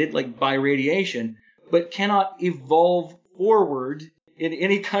mutated, like by radiation, but cannot evolve forward in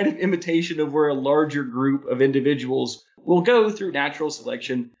any kind of imitation of where a larger group of individuals will go through natural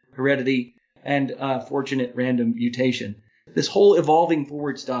selection, heredity, and fortunate random mutation. This whole evolving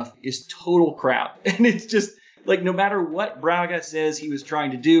forward stuff is total crap. And it's just like, no matter what Braga says he was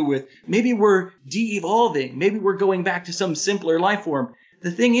trying to do with, maybe we're de-evolving, maybe we're going back to some simpler life form. The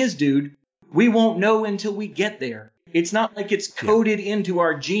thing is, dude, we won't know until we get there. It's not like it's coded into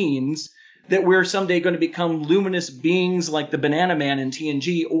our genes that we're someday going to become luminous beings like the Banana Man in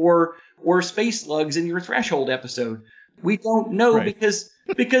TNG or space slugs in your Threshold episode. We don't know Right.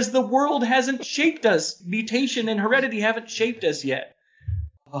 because the world hasn't shaped us. Mutation and heredity haven't shaped us yet.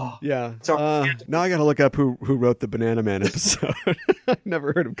 Oh, Yeah. sorry. Now I got to look up who wrote the Banana Man episode. I've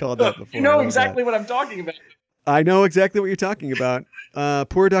never heard him called that before. You know I love exactly that. what I'm talking about. I know exactly what you're talking about.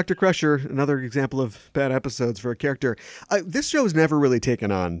 Poor Dr. Crusher, another example of bad episodes for a character. This show has never really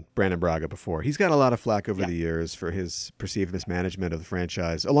taken on Brandon Braga before. He's got a lot of flack over the years for his perceived mismanagement of the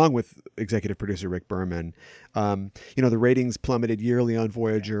franchise, along with executive producer Rick Berman. The ratings plummeted yearly on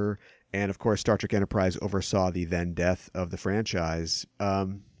Voyager, and of course, Star Trek Enterprise oversaw the then death of the franchise. I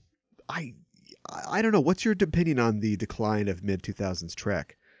don't know. What's your opinion on the decline of mid-2000s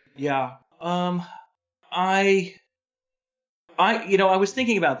Trek? Yeah. I was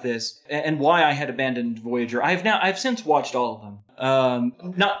thinking about this and why I had abandoned Voyager. I've since watched all of them.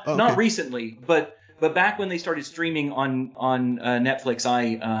 Not recently, but back when they started streaming on Netflix,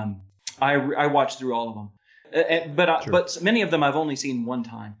 I watched through all of them. But many of them I've only seen one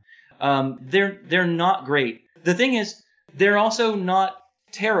time. They're not great. The thing is, they're also not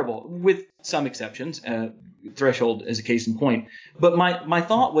terrible, with some exceptions. Threshold is a case in point. But my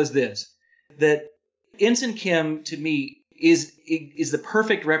thought was this: that Ensign Kim, to me, is the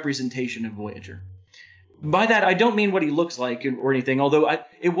perfect representation of Voyager. By that, I don't mean what he looks like or anything, although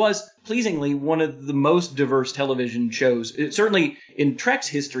it was pleasingly one of the most diverse television shows, certainly in Trek's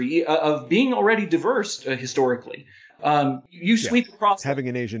history, of being already diverse historically. You sweep across... Having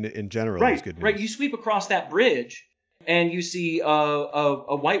an Asian in general is good news. Right, you sweep across that bridge, and you see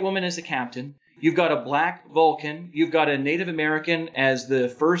a white woman as the captain. You've got a black Vulcan. You've got a Native American as the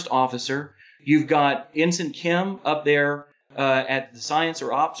first officer. You've got Ensign Kim up there at the science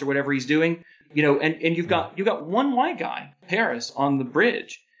or ops or whatever he's doing, and you've got one white guy, Paris, on the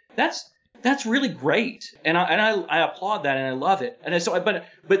bridge. That's really great, and I applaud that and I love it. And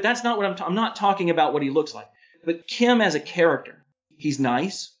but that's not what I'm not talking about what he looks like. But Kim as a character, he's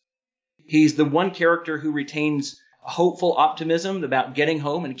nice. He's the one character who retains hopeful optimism about getting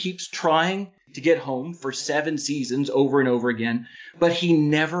home and keeps trying to get home for 7 seasons over and over again, but he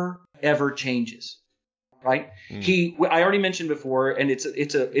never ever changes, right? I already mentioned before, and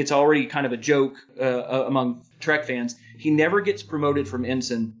it's already kind of a joke among Trek fans. He never gets promoted from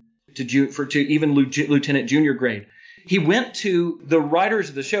ensign to even lieutenant junior grade. He went to the writers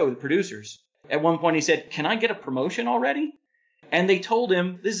of the show, the producers. At one point, he said, "Can I get a promotion already?" And they told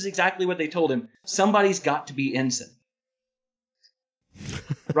him, this is exactly what they told him: somebody's got to be ensign.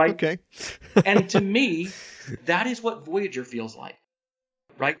 Right? Okay. And to me, that is what Voyager feels like.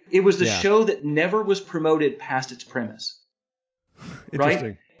 Right? It was the show that never was promoted past its premise. Interesting.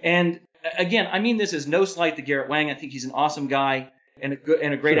 Right? And again, I mean this is no slight to Garrett Wang. I think he's an awesome guy and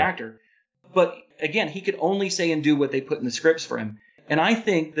a great actor. But again, he could only say and do what they put in the scripts for him. And I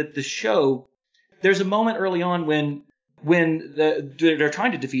think that the show, there's a moment early on when when they're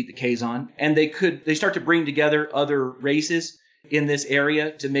trying to defeat the Kazon, and they start to bring together other races in this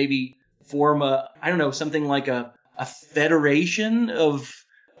area to maybe form something like a federation of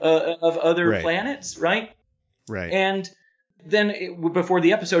other planets, right? Right. And then before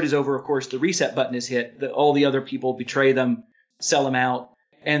the episode is over, of course, the reset button is hit. All the other people betray them, sell them out,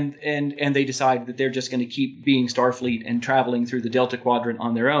 and they decide that they're just going to keep being Starfleet and traveling through the Delta Quadrant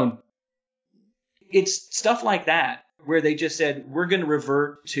on their own. It's stuff like that where they just said, we're going to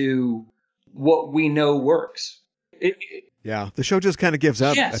revert to what we know works. The show just kind of gives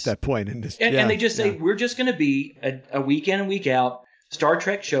up at that point. And they just say, we're just going to be a week in and week out Star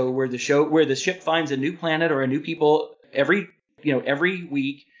Trek show where the ship finds a new planet or a new people every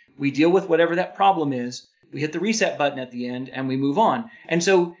week. We deal with whatever that problem is. We hit the reset button at the end and we move on. And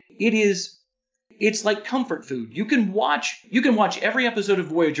so it's like comfort food. You can watch every episode of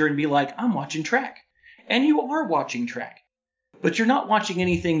Voyager and be like, I'm watching Trek. And you are watching Trek. But you're not watching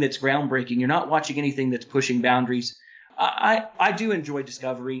anything that's groundbreaking. You're not watching anything that's pushing boundaries. I do enjoy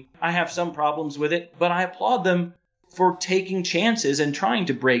Discovery. I have some problems with it, but I applaud them for taking chances and trying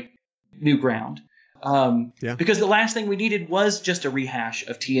to break new ground. Because the last thing we needed was just a rehash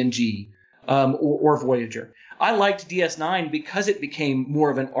of TNG or Voyager. I liked DS9 because it became more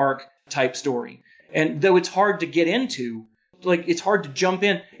of an arc type story. And though it's hard to get into, like it's hard to jump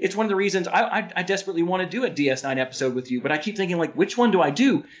in. It's one of the reasons I desperately want to do a DS9 episode with you, but I keep thinking like, which one do I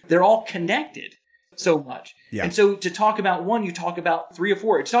do? They're all connected so much. Yeah. And so to talk about one, you talk about 3 or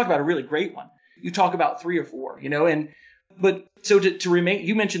 4. To talk about a really great one, you talk about 3 or 4, but so to remain,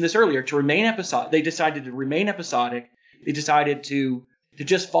 you mentioned this earlier, to remain episodic, they decided to remain episodic. They decided to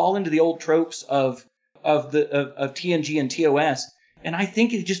just fall into the old tropes of TNG and TOS. And I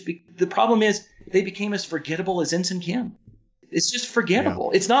think the problem is they became as forgettable as Ensign Kim. It's just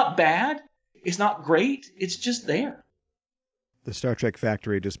forgettable. Yeah. It's not bad. It's not great. It's just there. The Star Trek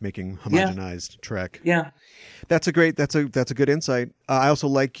factory just making homogenized Trek. Yeah. That's a good insight. I also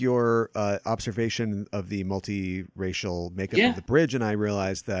like your observation of the multiracial makeup of the bridge, and I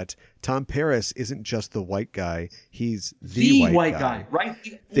realized that Tom Paris isn't just the white guy; he's the white guy. Right?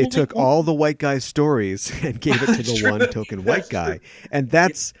 They took all the white guy stories and gave it to the one token white guy, and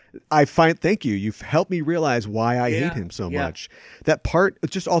that's I find. Thank you. You've helped me realize why I hate him so much. That part,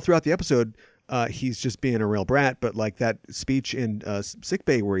 just all throughout the episode. He's just being a real brat, but like that speech in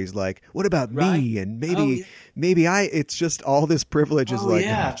sickbay where he's like, "What about me?" and maybe I. It's just all this privilege is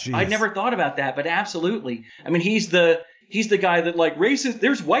I'd never thought about that, but absolutely. I mean, he's the guy that like racist.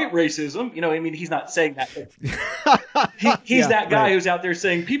 There's white racism, I mean, he's not saying that. He's that guy who's out there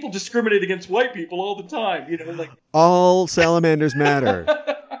saying people discriminate against white people all the time. Like all salamanders matter.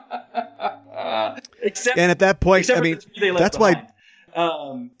 And at that point, I mean, that's why.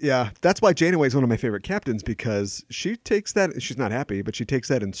 That's why Janeway is one of my favorite captains, because she takes that. She's not happy, but she takes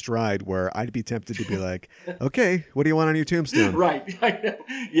that in stride. Where I'd be tempted to be like, "Okay, what do you want on your tombstone?" Right. I know.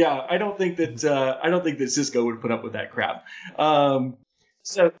 Yeah, I don't think that Sisko would put up with that crap.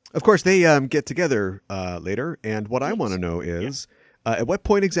 So of course they get together later, and what I want to know is at what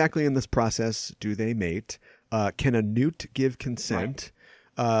point exactly in this process do they mate? Can a newt give consent?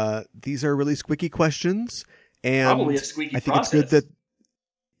 Right. These are really squeaky questions, and probably a squeaky I think process. It's good that.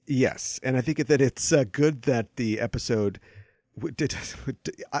 Yes, and I think that it's good that the episode.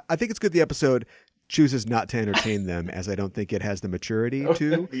 I think it's good the episode chooses not to entertain them, as I don't think it has the maturity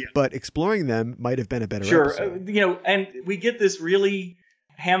to. Yeah. But exploring them might have been a better episode. And we get this really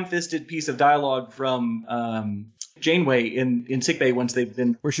ham-fisted piece of dialogue from Janeway in sickbay once they've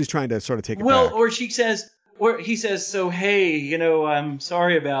been where she's trying to sort of take it back. Or he says, so hey, I'm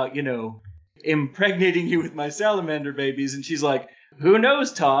sorry about impregnating you with my salamander babies, and she's like, who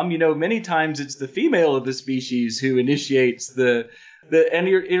knows, Tom? Many times it's the female of the species who initiates the and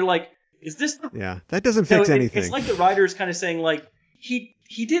you're like, is this the... Yeah, that doesn't fix anything. It's like the writer's kind of saying like he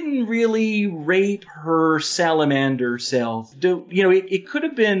didn't really rate her salamander self. It could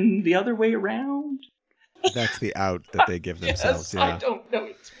have been the other way around. That's the out that they give themselves. I don't know.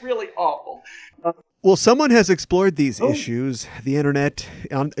 It's really awful. Well, someone has explored these issues. The internet.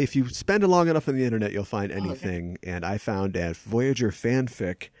 If you spend long enough on the internet, you'll find anything. Okay. And I found a Voyager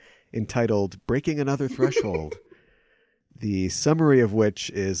fanfic entitled "Breaking Another Threshold." The summary of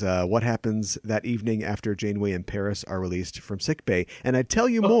which is what happens that evening after Janeway and Paris are released from sickbay. And I'd tell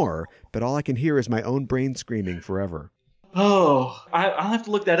you more, but all I can hear is my own brain screaming forever. Oh, I'll have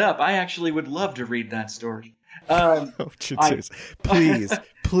to look that up. I actually would love to read that story.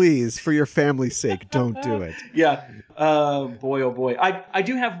 Please, for your family's sake, don't do it. Yeah. Boy, oh boy. I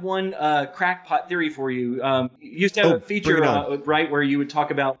do have one crackpot theory for you. You used to have a feature, right, where you would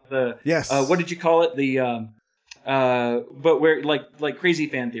talk about the... Yes. What did you call it? The but where like crazy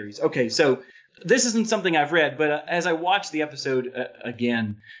fan theories. Okay, so this isn't something I've read, but as I watched the episode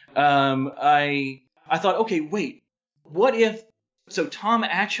again, I thought, okay, wait, what if? So Tom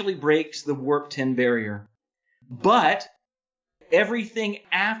actually breaks the warp 10 barrier, but everything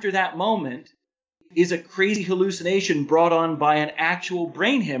after that moment is a crazy hallucination brought on by an actual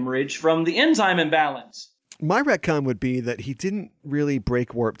brain hemorrhage from the enzyme imbalance. My retcon would be that he didn't really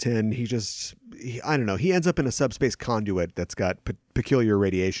break warp 10. I don't know. He ends up in a subspace conduit that's got peculiar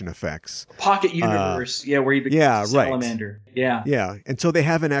radiation effects. Pocket universe, where he becomes a salamander. Right. Yeah. And so they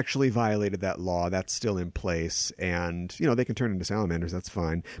haven't actually violated that law. That's still in place. And, they can turn into salamanders. That's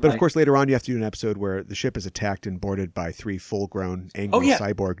fine. But of course, later on, you have to do an episode where the ship is attacked and boarded by 3 full-grown, angry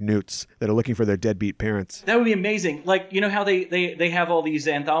cyborg newts that are looking for their deadbeat parents. That would be amazing. Like, how they have all these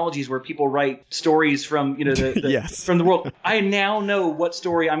anthologies where people write stories from, yes. from the world. I now know what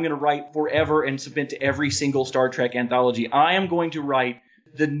story I'm going to write forever and submit to every single Star Trek anthology. I am going to write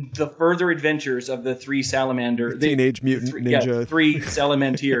the further adventures of the 3 salamander, Teenage Mutant Ninja, 3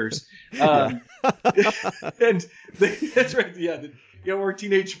 salamanteers. And that's right. We're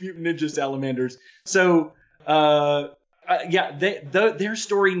Teenage Mutant Ninja salamanders. So their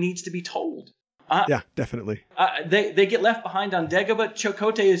story needs to be told. Yeah, definitely. They get left behind on Dega, but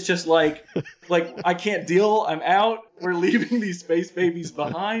Chakotay is just like I can't deal. I'm out. We're leaving these space babies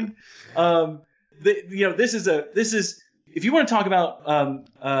behind. This is if you want to talk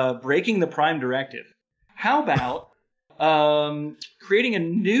about breaking the Prime Directive, how about creating a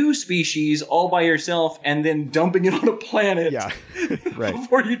new species all by yourself and then dumping it on a planet right.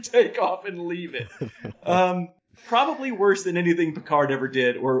 before you take off and leave it? Probably worse than anything Picard ever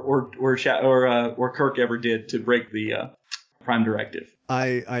did or Kirk ever did to break the Prime Directive.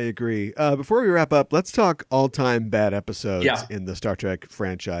 I agree. Before we wrap up, let's talk all-time bad episodes in the Star Trek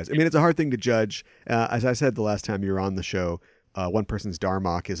franchise. I mean, it's a hard thing to judge. As I said the last time you were on the show, one person's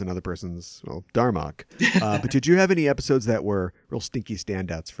Darmok is another person's, Darmok. But did you have any episodes that were real stinky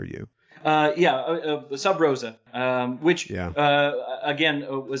standouts for you? Sub Rosa, which, again,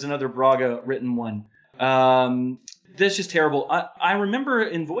 was another Braga written one. That's just terrible. I remember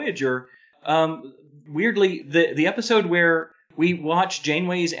in Voyager, weirdly, the episode where we watched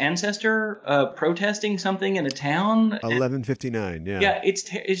Janeway's ancestor protesting something in a town. 11:59. Yeah. Yeah, it's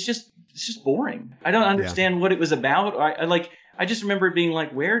just boring. I don't understand what it was about. I just remember it being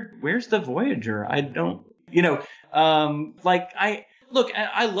like, where's the Voyager? I don't, I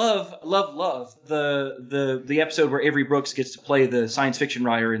love the episode where Avery Brooks gets to play the science fiction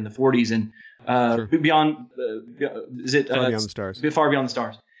writer in the 40s and Beyond. Is it Far Beyond the Stars? Far Beyond the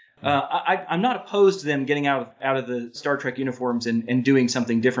Stars. I'm not opposed to them getting out of the Star Trek uniforms and doing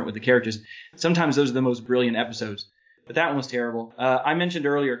something different with the characters. Sometimes those are the most brilliant episodes. But that one was terrible. I mentioned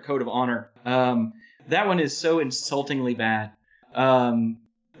earlier Code of Honor. That one is so insultingly bad.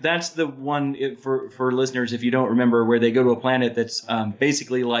 That's the one for listeners, if you don't remember, where they go to a planet that's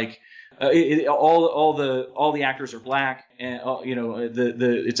basically like all the actors are black, and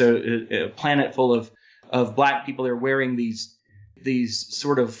it's a planet full of black people. They're wearing these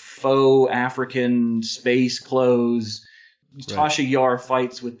sort of faux African space clothes. Right. Tasha Yar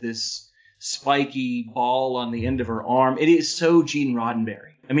fights with this spiky ball on the end of her arm. It is so Gene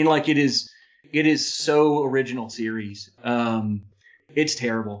Roddenberry. I mean, like it is so original series. It's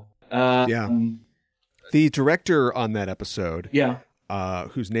terrible. The director on that episode,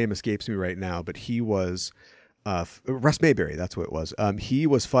 whose name escapes me right now, but he was Russ Mayberry. That's what it was. He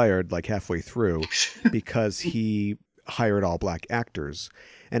was fired like halfway through because he hired all black actors.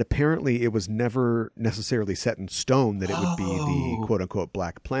 And apparently it was never necessarily set in stone that it would be the quote unquote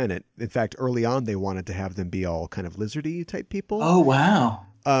black planet. In fact, early on, they wanted to have them be all kind of lizardy type people. Oh, wow.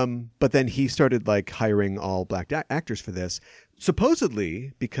 But then he started like hiring all black actors for this.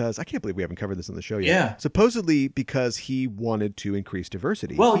 Supposedly because I can't believe we haven't covered this on the show yet. Yeah. Supposedly because he wanted to increase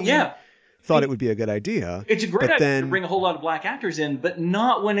diversity. Well, he thought it would be a good idea. It's a great idea to bring a whole lot of black actors in, but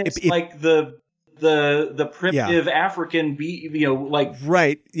not when it's like the primitive African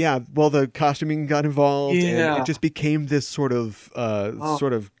right. Yeah. Well, the costuming got involved and it just became this sort of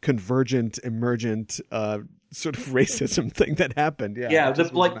convergent, emergent, sort of racism thing that happened.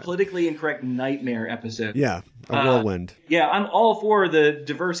 The politically incorrect nightmare episode. Yeah. A whirlwind. I'm all for the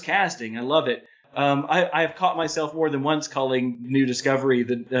diverse casting. I love it. I've caught myself more than once calling New Discovery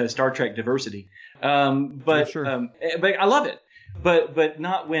the Star Trek diversity. But I love it. But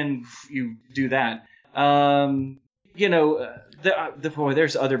not when you do that.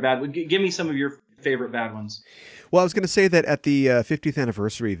 There's other bad ones. Give me some of your favorite bad ones. Well, I was going to say that at the 50th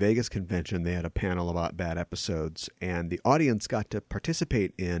anniversary Vegas convention, they had a panel about bad episodes, and the audience got to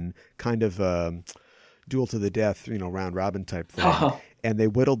participate in kind of duel to the death, round robin type thing. And they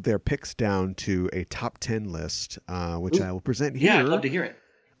whittled their picks down to a top 10 list, which I will present here. Yeah, I'd love to hear it.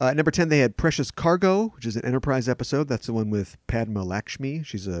 At number 10, they had Precious Cargo, which is an Enterprise episode. That's the one with Padma Lakshmi.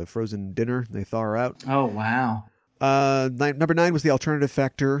 She's a frozen dinner. They thaw her out. Oh, wow. Number 9 was The Alternative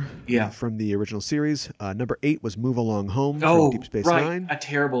Factor from the original series. Number 8 was Move Along Home from Deep Space Nine. A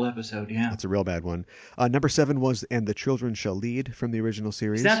terrible episode, yeah. That's a real bad one. Number 7 was And the Children Shall Lead from the original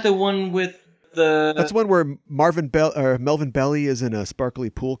series. Is that the one with the... That's one where Melvin Belly is in a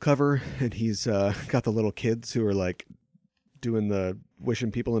sparkly pool cover, and he's got the little kids who are like doing the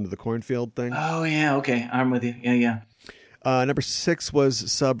wishing people into the cornfield thing. Oh, yeah, okay. I'm with you. Yeah. Number 6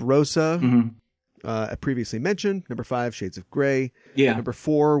 was Sub Rosa. Mm-hmm. Previously mentioned. Number 5, Shades of Grey. Yeah. Number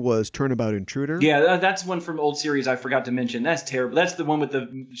 4 was Turnabout Intruder. Yeah, that's one from old series I forgot to mention. That's terrible. That's the one with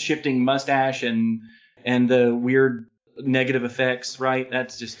the shifting mustache and the weird negative effects, right?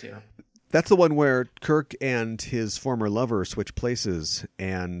 That's just terrible. That's the one where Kirk and his former lover switch places,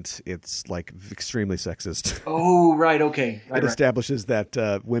 and it's like extremely sexist. Oh, right, okay. It establishes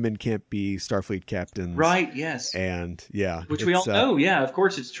that women can't be Starfleet captains. Right, yes. And yeah. Which we all know, yeah, of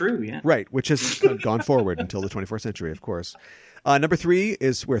course it's true, yeah. Right, which has gone forward until the 24th century, of course. Number 3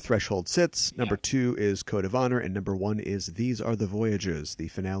 is Where Threshold Sits. Number 2 is Code of Honor. And number 1 is These Are the Voyages, the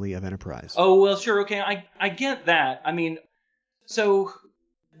finale of Enterprise. Oh, well, sure, okay, I get that. I mean, so...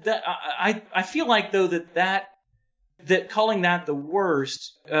 That I feel like though that calling that the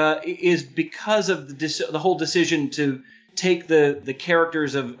worst is because of the whole decision to take the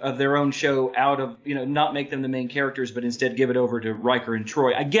characters of their own show out of, not make them the main characters, but instead give it over to Riker and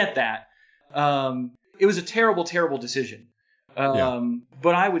Troy. I get that. It was a terrible, terrible decision.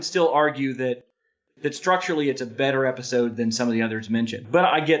 But I would still argue that structurally it's a better episode than some of the others mentioned. But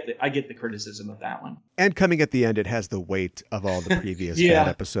I get the criticism of that one. And coming at the end, it has the weight of all the previous bad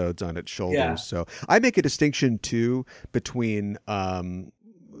episodes on its shoulders. Yeah. So I make a distinction too between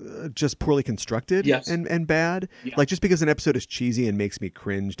just poorly constructed and bad. Yeah. Like just because an episode is cheesy and makes me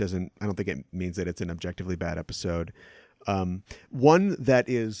cringe I don't think it means that it's an objectively bad episode. One that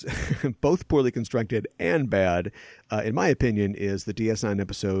is both poorly constructed and bad, in my opinion, is the DS9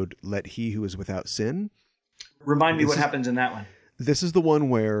 episode Let He Who Is Without Sin. Remind me what happens in that one. This is the one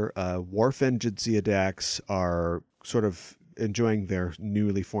where Worf and Jadzia Dax are sort of enjoying their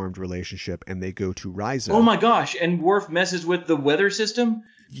newly formed relationship, and they go to Risa. Oh my gosh, and Worf messes with the weather system?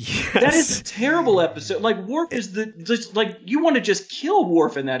 Yes. That is a terrible episode. Like, Worf is you want to just kill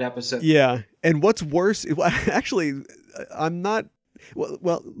Worf in that episode. Yeah, and what's worse, actually, I'm not,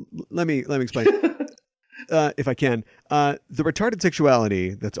 well, let me explain. If I can. The retarded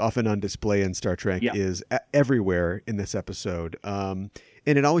sexuality that's often on display in Star Trek is everywhere in this episode. And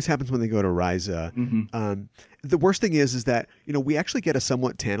it always happens when they go to Risa. Mm-hmm. The worst thing is that, we actually get a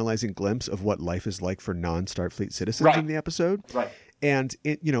somewhat tantalizing glimpse of what life is like for non-Starfleet citizens in the episode. Right. And,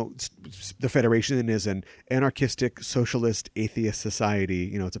 the Federation is an anarchistic, socialist, atheist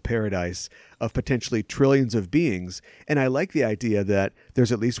society. It's a paradise of potentially trillions of beings. And I like the idea that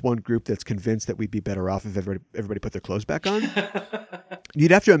there's at least one group that's convinced that we'd be better off if everybody put their clothes back on.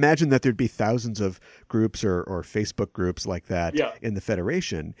 You'd have to imagine that there'd be thousands of groups or Facebook groups like that in the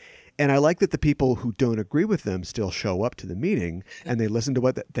Federation. And I like that the people who don't agree with them still show up to the meeting and they listen to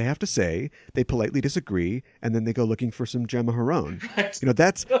what they have to say. They politely disagree, and then they go looking for some gem of her own. Right.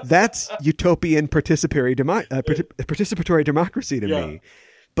 That's utopian participatory democracy to me.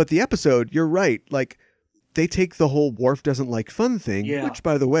 But the episode, you're right. Like, they take the whole Worf doesn't like fun thing, which,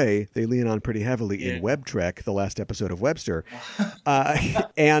 by the way, they lean on pretty heavily in Web Trek, the last episode of Webster,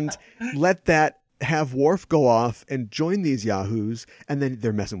 and let that have Worf go off and join these yahoos, and then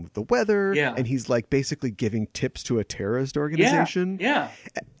they're messing with the weather, and he's like basically giving tips to a terrorist organization.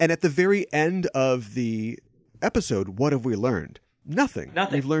 And at the very end of the episode, what have we learned? Nothing.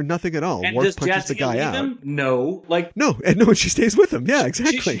 We've learned nothing at all. And Worf does punches the guy out. Him? No. And she stays with him. Yeah,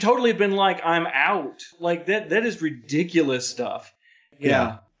 exactly. She totally have been like, I'm out. Like, that is ridiculous stuff.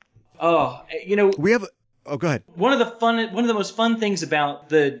 Yeah. Oh, we have... Oh, go ahead. One of the most fun things about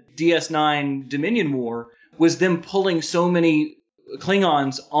the DS9 Dominion War was them pulling so many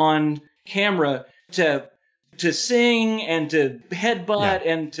Klingons on camera to sing and to headbutt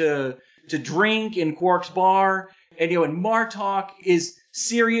and to drink in Quark's bar, and and Martok is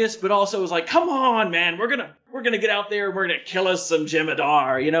serious, but also is like, come on, man, we're gonna get out there and we're gonna kill us some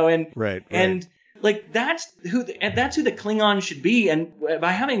Jemadar, and right. And like that's who the Klingon should be, and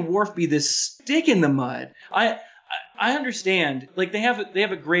by having Worf be this stick in the mud, I understand. Like they have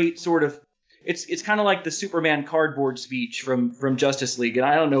a great sort of it's kind of like the Superman cardboard speech from Justice League, and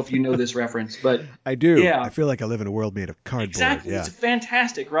I don't know if you know this reference, but I do. Yeah, I feel like I live in a world made of cardboard. exactly. Yeah. It's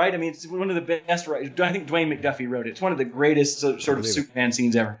fantastic, right? I mean, it's one of the best. I think Dwayne McDuffie wrote it. It's one of the greatest sort of Superman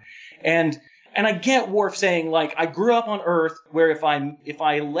scenes ever, and I get Worf saying, like, I grew up on Earth where if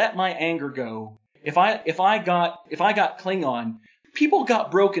I let my anger go, if I got Klingon, people got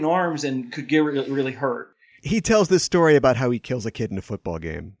broken arms and could get really, really hurt. He tells this story about how he kills a kid in a football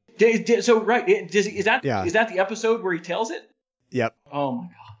game. So right, is that the episode where he tells it? Yep. Oh my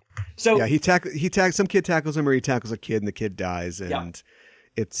god. So yeah, he tags some kid tackles him, or he tackles a kid and the kid dies, and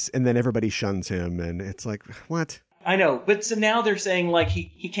and then everybody shuns him, and it's like, what? I know, but so now they're saying, like,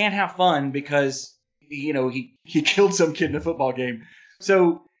 he can't have fun because he killed some kid in a football game.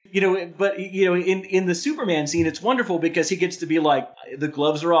 So but in the Superman scene, it's wonderful because he gets to be like, the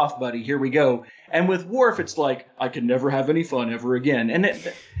gloves are off, buddy. Here we go. And with Worf, it's like, I can never have any fun ever again. And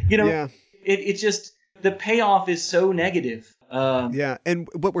it's just, the payoff is so negative. Yeah, and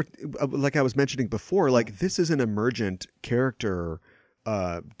what we're like I was mentioning before, like, this is an emergent character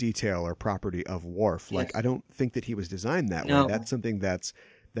detail or property of Worf. Like, I don't think that he was designed that way. That's something that's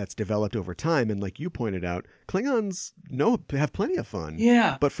developed over time, and like you pointed out, Klingons have plenty of fun.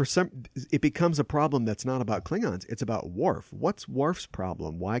 Yeah. But for some, it becomes a problem that's not about Klingons. It's about Worf. What's Worf's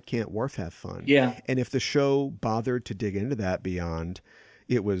problem? Why can't Worf have fun? Yeah. And if the show bothered to dig into that beyond,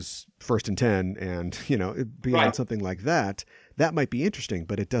 it was First and 10 and, beyond something like that, that might be interesting,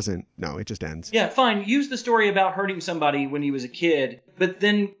 but it doesn't. No, it just ends. Yeah, fine. Use the story about hurting somebody when he was a kid, but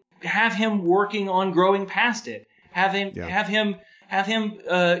then have him working on growing past it. Have him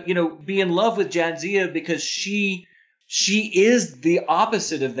be in love with Jadzia because she is the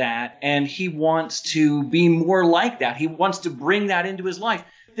opposite of that, and he wants to be more like that. He wants to bring that into his life.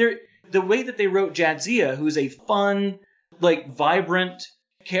 The way that they wrote Jadzia, who's a fun, like, vibrant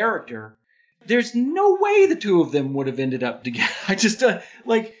character, there's no way the two of them would have ended up together. I just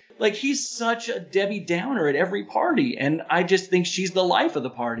like he's such a Debbie Downer at every party, and I just think she's the life of the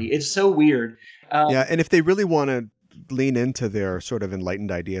party. It's so weird. Yeah, and if they really want to lean into their sort of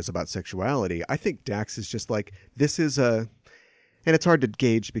enlightened ideas about sexuality, I think Dax is just like, this is and it's hard to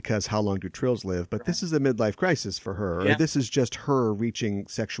gauge because how long do trills live, but this is a midlife crisis for her, or this is just her reaching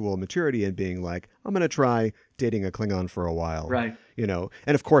sexual maturity and being like, I'm going to try dating a Klingon for a while. Right.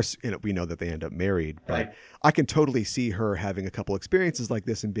 And of course, we know that they end up married, but I can totally see her having a couple experiences like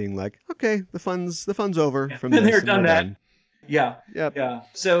this and being like, okay, the fun's over from this. They're done that. Done. Yeah. Yep. Yeah.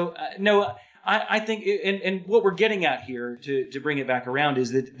 So, no, I think, and what we're getting at here, to bring it back around,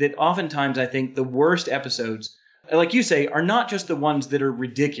 is that oftentimes I think the worst episodes, like you say, are not just the ones that are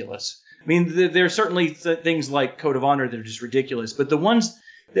ridiculous. I mean, there are certainly things like Code of Honor that are just ridiculous, but the ones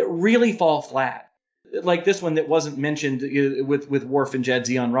that really fall flat, like this one that wasn't mentioned with Worf and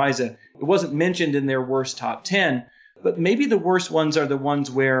Jadzia on Risa, it wasn't mentioned in their worst top 10, but maybe the worst ones are the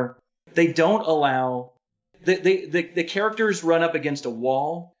ones where they don't allow, the characters run up against a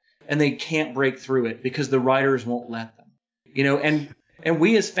wall, and they can't break through it because the writers won't let them. And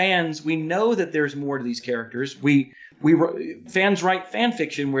we as fans, we know that there's more to these characters. Fans write fan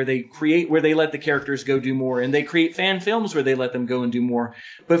fiction where they let the characters go do more, and they create fan films where they let them go and do more.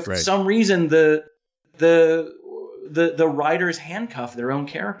 But for some reason, the writers handcuff their own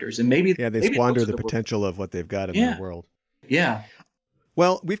characters, and maybe they squander the potential of what they've got in their world. Yeah.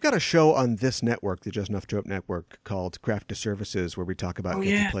 Well, we've got a show on this network, the Just Enough Trope Network, called Craft to Services, where we talk about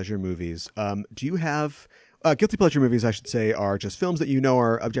guilty pleasure movies. Do you have guilty pleasure movies? I should say are just films that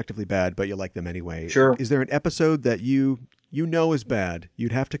are objectively bad, but you like them anyway. Sure. Is there an episode that you is bad?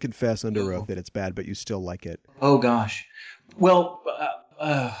 You'd have to confess under oath that it's bad, but you still like it. Oh gosh. Well,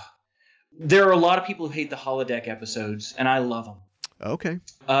 there are a lot of people who hate the holodeck episodes, and I love them. Okay.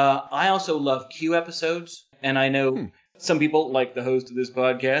 I also love Q episodes, and I know. Some people, like the host of this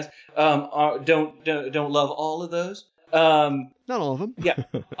podcast, don't love all of those. Not all of them. Yeah.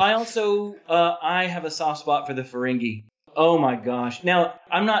 I also I have a soft spot for the Ferengi. Oh my gosh! Now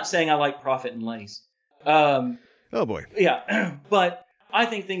I'm not saying I like Prophet and Lace. Oh boy. Yeah, but I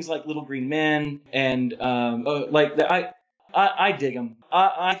think things like Little Green Men and I dig them.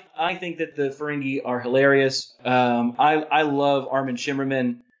 I think that the Ferengi are hilarious. I love Armin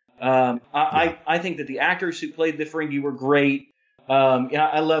Shimmerman. I think that the actors who played the Ferengi were great.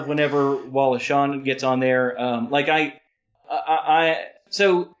 I love whenever Wallace Shawn gets on there. I'm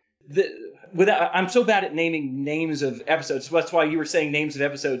so bad at naming names of episodes. So that's why you were saying names of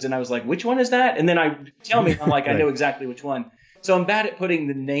episodes, and I was like, which one is that? And then I'm like, I know exactly which one. So I'm bad at putting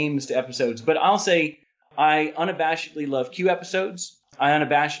the names to episodes, but I'll say I unabashedly love Q episodes. I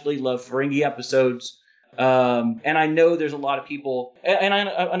unabashedly love Ferengi episodes. And I know there's a lot of people, and I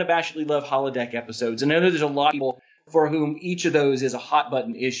unabashedly love holodeck episodes, and I know there's a lot of people for whom each of those is a hot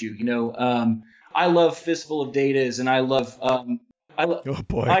button issue. I love Fistful of Datas, and I love Oh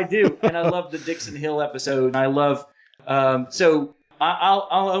boy, I do, and I love the Dixon Hill episode, and I love so I'll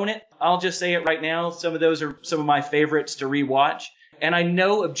own it. I'll just say it right now. Some of those are some of my favorites to rewatch, and I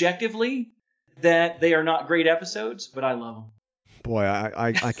know objectively that they are not great episodes, but I love them. Boy,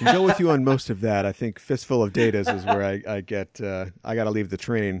 I can go with you on most of that. I think Fistful of Datas is where I get I got to leave the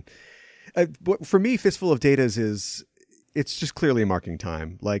train. For me, Fistful of Datas it's just clearly a marking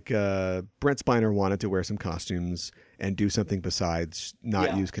time. Like Brent Spiner wanted to wear some costumes and do something besides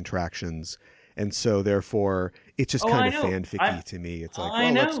not use contractions. And so, therefore, it's just kind of fanficky to me. It's like,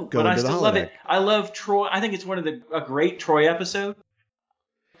 well, let's go into the holodeck. Love it. I love Troy. I think it's one of a great Troy episode.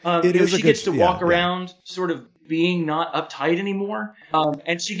 She gets to walk around sort of being not uptight anymore.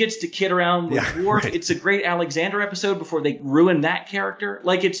 And she gets to kid around with Worf. Right. It's a great Alexander episode before they ruin that character.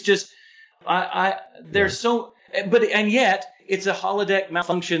 Like, it's just, yet it's a holodeck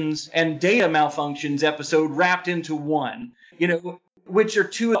malfunctions and data malfunctions episode wrapped into one, which are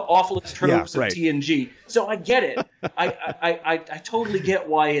two of the awfulest tropes of TNG. So I get it. I totally get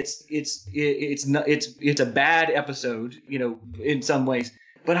why it's a bad episode, in some ways.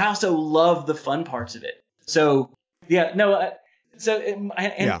 But I also love the fun parts of it. So and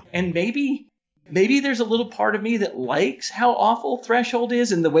maybe there's a little part of me that likes how awful Threshold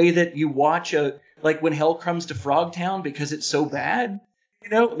is, and the way that you watch like When Hell Comes to Frogtown, because it's so bad.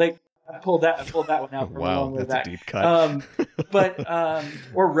 Like I pulled that one out from a long way back. A deep cut.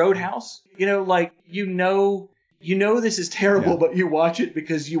 Or Roadhouse. Like this is terrible, but you watch it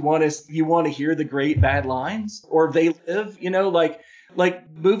because you want to hear the great bad lines, or They Live.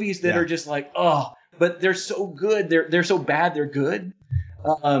 Like movies that are just like, oh, but they're so good. They're so bad they're good.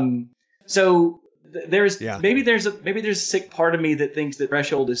 Maybe there's a sick part of me that thinks that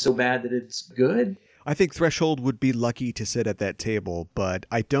Threshold is so bad that it's good. I think Threshold would be lucky to sit at that table, but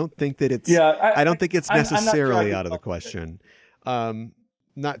I don't think that it's. I don't think it's necessarily out of the question.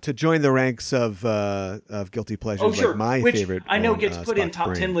 Not to join the ranks of guilty pleasures, like my favorite. I know gets put in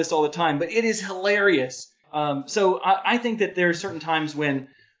top 10 lists all the time, but it is hilarious. So I think that there are certain times when,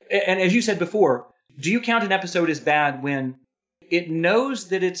 and as you said before, do you count an episode as bad when it knows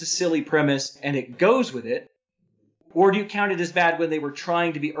that it's a silly premise and it goes with it? Or do you count it as bad when they were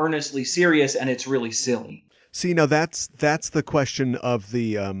trying to be earnestly serious and it's really silly? See, now that's the question of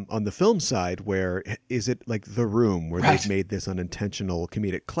the on the film side, where is it like The Room, where they've made this unintentional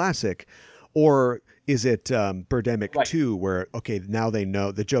comedic classic, or is it Birdemic 2, where, okay, now they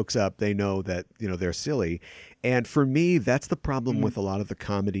know the joke's up, they know that, they're silly. And for me, that's the problem with a lot of the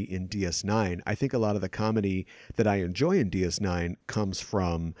comedy in DS9. I think a lot of the comedy that I enjoy in DS9 comes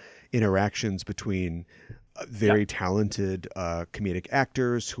from interactions between very talented comedic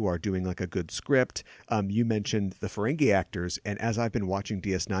actors who are doing like a good script. You mentioned the Ferengi actors, and as I've been watching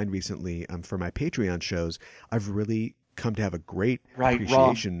DS9 recently for my Patreon shows, I've really come to have a great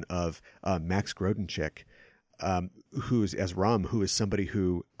appreciation of Max Grodenchik, who's as Rum, who is somebody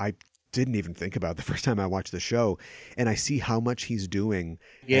who I didn't even think about the first time I watched the show, and I see how much he's doing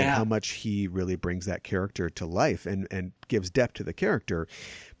and how much he really brings that character to life and gives depth to the character.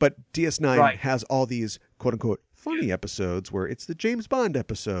 But DS9 has all these quote unquote funny episodes where it's the James Bond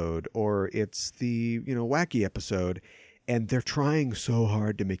episode or it's the wacky episode, and they're trying so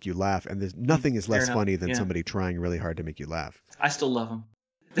hard to make you laugh, and there's nothing is less funny than somebody trying really hard to make you laugh. I still love him.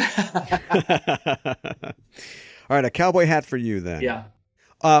 All right, a cowboy hat for you then. Yeah.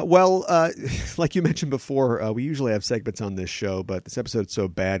 Like you mentioned before, we usually have segments on this show, but this episode's so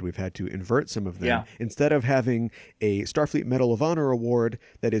bad we've had to invert some of them. Yeah. Instead of having a Starfleet Medal of Honor award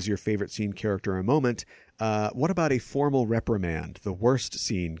that is your favorite scene, character, or moment, what about a formal reprimand, the worst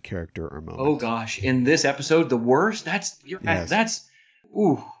scene, character, or moment? Oh gosh, in this episode, the worst? That's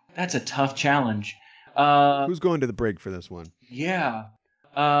a tough challenge. Who's going to the brig for this one? Yeah.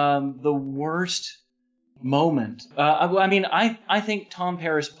 The worst moment. I think Tom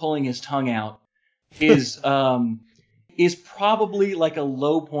Paris pulling his tongue out is probably like a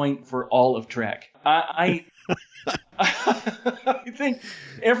low point for all of Trek. I think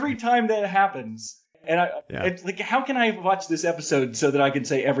every time that happens, and it's like, how can I watch this episode so that I can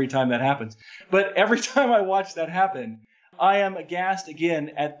say every time that happens? But every time I watch that happen, I am aghast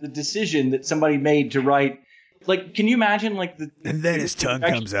again at the decision that somebody made to write. Like, can you imagine, like, and then his tongue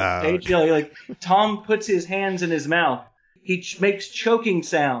comes out. Stage, like, Tom puts his hands in his mouth. He makes choking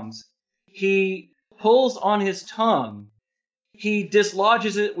sounds. He pulls on his tongue. He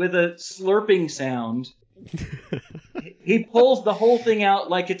dislodges it with a slurping sound. He pulls the whole thing out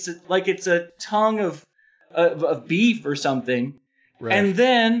like it's a tongue of of beef or something, Right. and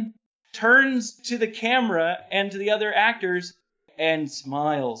then turns to the camera and to the other actors and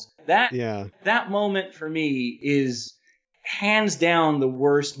smiles. That moment for me is hands down the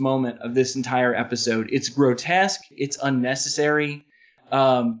worst moment of this entire episode. It's grotesque. It's unnecessary.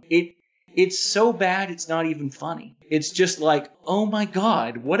 It's so bad it's not even funny. It's just like, oh my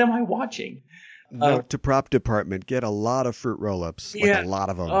God, what am I watching? Note to prop department, get a lot of fruit roll-ups, like a lot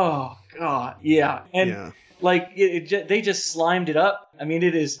of them. Oh God, yeah. And like they just slimed it up. I mean,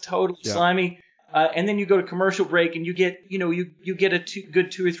 it is totally slimy. And then you go to commercial break, and you get you get a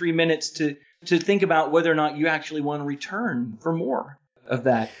good 2 or 3 minutes to think about whether or not you actually want to return for more of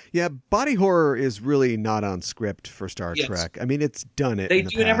that. Yeah, body horror is really not on script for Star Trek. I mean, it's done it. They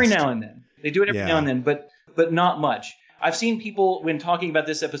do it every now and then. They do it every now and then, but not much. I've seen people, when talking about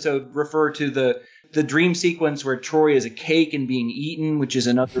this episode, refer to the dream sequence where Troy is a cake and being eaten, which is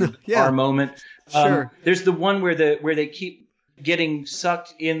another bizarre moment. Sure. There's the one where they keep getting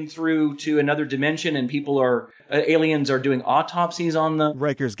sucked in through to another dimension, and people aliens are doing autopsies on them.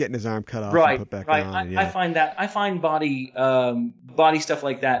 Riker's getting his arm cut off and put back on. I find body stuff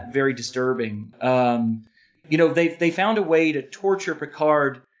like that very disturbing. They found a way to torture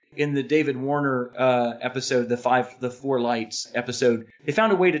Picard in the David Warner episode, the Four Lights episode. They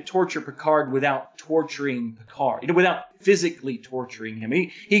found a way to torture Picard without torturing Picard, without physically torturing him.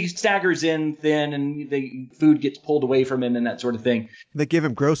 He staggers in thin, and the food gets pulled away from him and that sort of thing. They give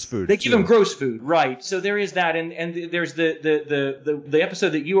him gross food. Give him gross food, right? So there is that, and there's the episode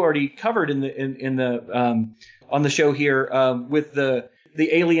that you already covered in the on the show here with the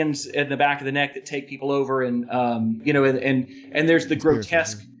aliens in the back of the neck that take people over, and and there's the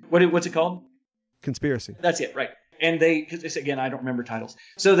grotesque. What's it called? Conspiracy. That's it, right? And because again, I don't remember titles.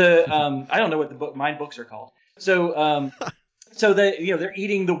 So I don't know what my books are called. So they're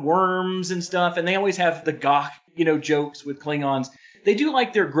eating the worms and stuff, and they always have the gawk jokes with Klingons. They do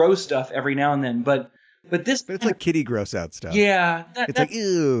like their gross stuff every now and then, but it's like kitty gross out stuff. Yeah, it's like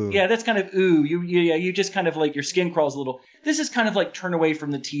ew. Yeah, that's kind of ooh. You just kind of like your skin crawls a little. This is kind of like turn away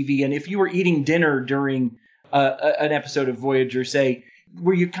from the TV, and if you were eating dinner during an episode of Voyager, say,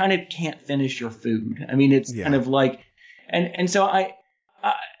 where you kind of can't finish your food. I mean, it's kind of like, and so I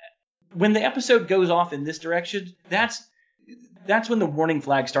when the episode goes off in this direction, that's when the warning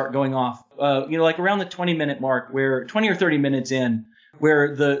flags start going off. Like around the 20-minute mark, where 20 or 30 minutes in,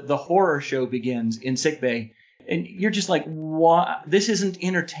 where the horror show begins in sickbay, and you're just like, what? This isn't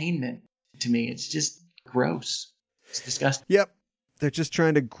entertainment to me. It's just gross. It's disgusting. Yep. They're just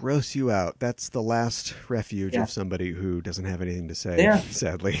trying to gross you out. That's the last refuge of somebody who doesn't have anything to say,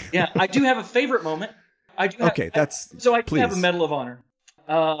 sadly. Yeah, I do have a favorite moment. I do have a Medal of Honor.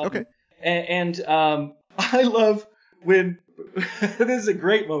 Okay. And I love when this is a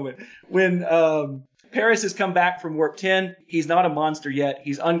great moment when Paris has come back from warp 10. He's not a monster yet.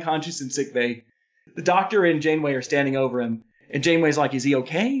 He's unconscious in sickbay. The doctor and Janeway are standing over him. And Janeway's like, is he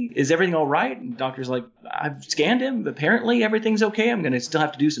okay? Is everything all right? And the doctor's like, I've scanned him. Apparently everything's okay. I'm going to still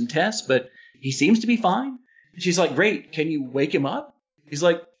have to do some tests, but he seems to be fine. And she's like, great. Can you wake him up? He's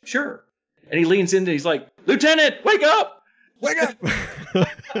like, sure. And he leans in and he's like, Lieutenant, wake up! Wake up!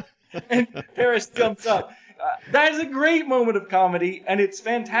 And Paris jumps up. That is a great moment of comedy, and it's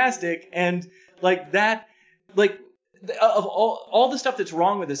fantastic. And like that, like of all the stuff that's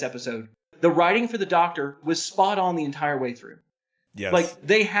wrong with this episode, the writing for the doctor was spot on the entire way through. Yes. Like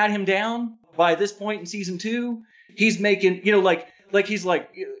they had him down by this point in season 2. He's making, like he's like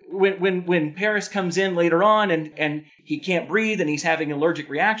when Paris comes in later on and he can't breathe and he's having an allergic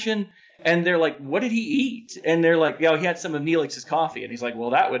reaction, and they're like, what did he eat? And they're like, he had some of Neelix's coffee, and he's like, well,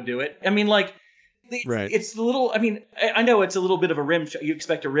 that would do it. I mean, like, right. It's a little. I mean, I know it's a little bit of a rim shot. You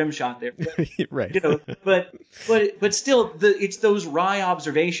expect a rim shot there, but, right? But still, it's those wry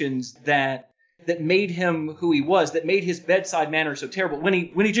observations that made him who he was, that made his bedside manner so terrible. When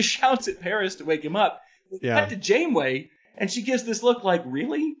he just shouts at Paris to wake him up, cut to Janeway, and she gives this look like,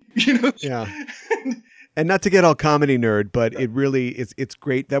 really, Yeah. And not to get all comedy nerd, but it really it's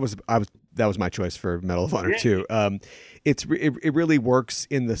great. That was my choice for Medal of Honor too. It really works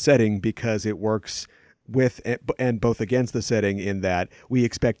in the setting because it works with and both against the setting, in that we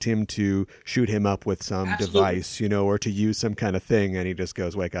expect him to shoot him up with some device, or to use some kind of thing, and he just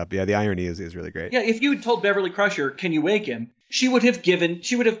goes, wake up. Yeah, the irony is really great. Yeah, if you had told Beverly Crusher, can you wake him? She would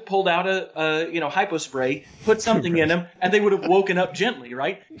have pulled out a hypo spray, put something in him, and they would have woken up gently,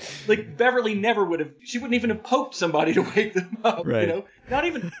 right? Like Beverly never would have. She wouldn't even have poked somebody to wake them up. Right. Not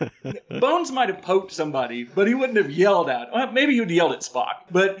even Bones might have poked somebody, but he wouldn't have yelled out. Well, maybe he would have yelled at Spock,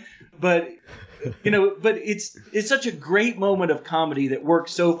 but it's such a great moment of comedy that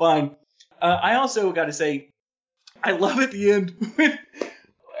works so fine. I also got to say, I love at the end when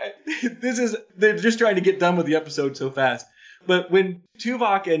they're just trying to get done with the episode so fast. But when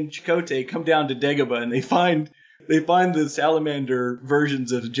Tuvok and Chakotay come down to Dagobah and they find the salamander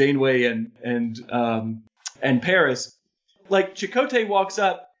versions of Janeway and Paris, like Chakotay walks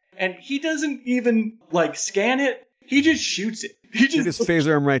up and he doesn't even like scan it. He just shoots it. He just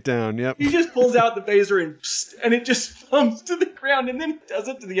phaser him right down. Yep. He just pulls out the phaser and it just thumps to the ground, and then does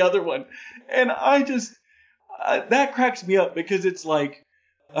it to the other one. And I just that cracks me up because it's like,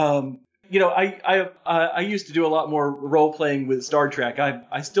 I used to do a lot more role playing with Star Trek.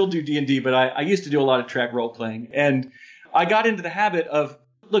 I still do D&D, but I used to do a lot of Trek role playing, and I got into the habit of,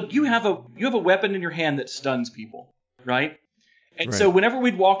 look, you have a weapon in your hand that stuns people, right? And so whenever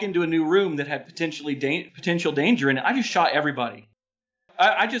we'd walk into a new room that had potential danger in it, I just shot everybody.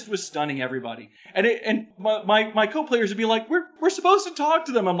 I just was stunning everybody, and my co-players would be like, "We're supposed to talk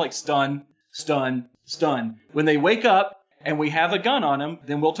to them." I'm like, stun, stun, stun. When they wake up and we have a gun on them,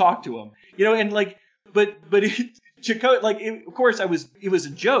 then we'll talk to them. And like, but of course, it was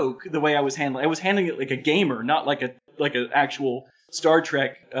a joke the way I was handling. I was handling it like a gamer, not like an actual Star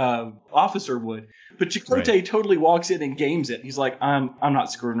Trek officer would. But Chakotay totally walks in and games it. He's like, I'm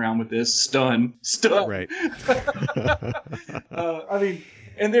not screwing around with this. Stun. Right. I mean,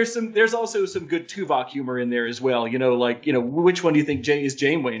 and there's also some good Tuvok humor in there as well. Which one do you think is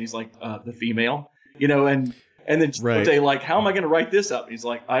Janeway? And he's like, the female. And then Chakotay like, how am I going to write this up? And he's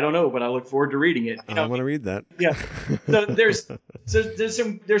like, I don't know, but I look forward to reading it. I want to read that. Yeah. So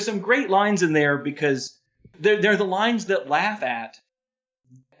there's some great lines in there because they're the lines that laugh at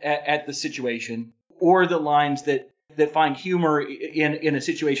the situation, or the lines that find humor in a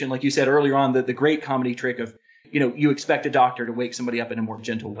situation, like you said earlier on, the great comedy trick of, you expect a doctor to wake somebody up in a more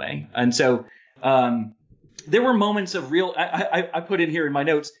gentle way. And so there were moments of real, I put in here in my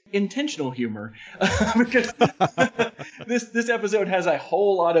notes, intentional humor, because this episode has a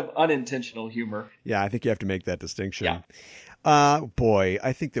whole lot of unintentional humor. Yeah, I think you have to make that distinction. Yeah. Boy,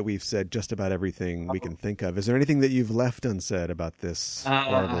 I think that we've said just about everything we can think of. Is there anything that you've left unsaid about this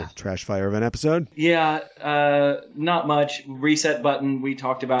horrible trash fire of an episode? Yeah, not much. Reset button, we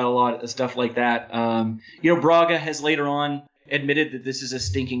talked about a lot of stuff like that. Braga has later on admitted that this is a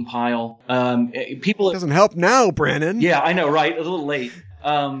stinking pile. It doesn't help now, Brandon. Yeah, I know, right? A little late.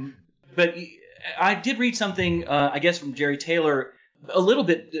 But I did read something, I guess, from Jerry Taylor, a little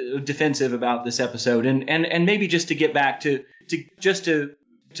bit defensive about this episode, and maybe just to get back to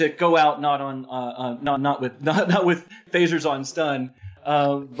go out not with phasers on stun,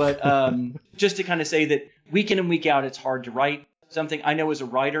 but just to kind of say that week in and week out it's hard to write something. I know as a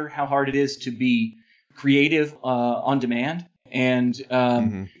writer how hard it is to be creative on demand, and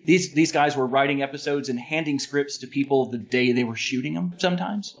these guys were writing episodes and handing scripts to people the day they were shooting them.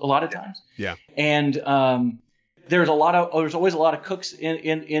 Sometimes, a lot of times, yeah, and there's always a lot of cooks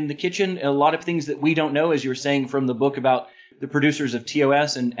in the kitchen, a lot of things that we don't know, as you were saying from the book about the producers of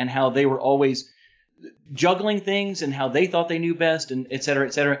TOS and how they were always juggling things and how they thought they knew best, and et cetera,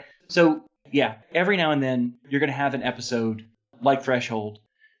 et cetera. So yeah, every now and then you're going to have an episode like Threshold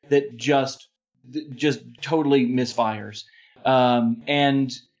that just totally misfires.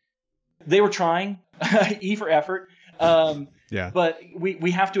 And they were trying, E for effort. Yeah. But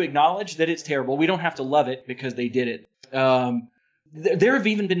we have to acknowledge that it's terrible. We don't have to love it because they did it. There have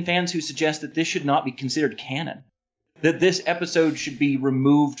even been fans who suggest that this should not be considered canon, that this episode should be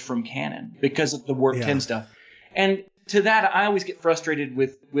removed from canon because of the Warp 10 stuff. And to that, I always get frustrated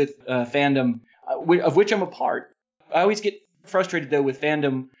with fandom, of which I'm a part. I always get frustrated though with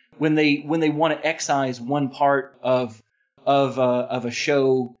fandom when they want to excise one part of a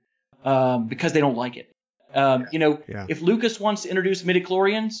show because they don't like it. If Lucas wants to introduce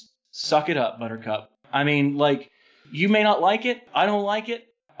midichlorians, suck it up, Buttercup. I mean, like, you may not like it. I don't like it.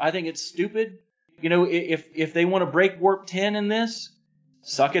 I think it's stupid. If they want to break Warp 10 in this,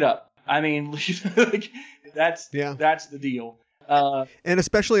 suck it up. I mean, that's the deal. And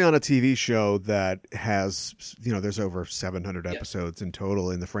especially on a TV show that has, there's over 700 episodes in total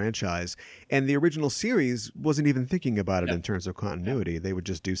in the franchise. And the original series wasn't even thinking about it in terms of continuity. They would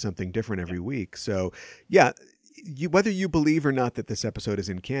just do something different every week. So, whether you believe or not that this episode is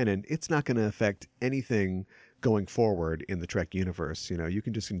in canon, it's not going to affect anything going forward in the Trek universe. You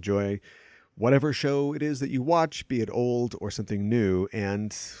can just enjoy whatever show it is that you watch, be it old or something new.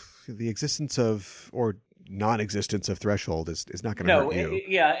 And the existence of, or non-existence of Threshold is not going to hurt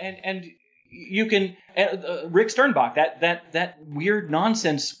you. And you can Rick Sternbach, that weird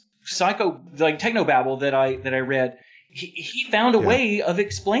nonsense psycho like technobabble that I read, he found a way of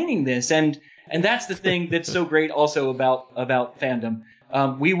explaining this, and that's the thing that's so great also about fandom.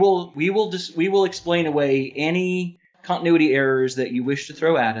 We will explain away any continuity errors that you wish to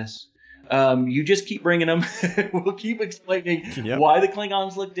throw at us. You just keep bringing them. We'll keep explaining why the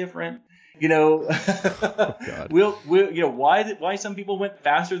Klingons look different. We'll why some people went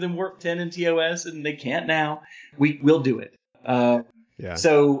faster than Warp 10 and TOS and they can't now. We'll do it.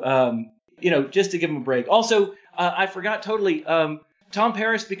 So just to give them a break. Also, I forgot totally. Tom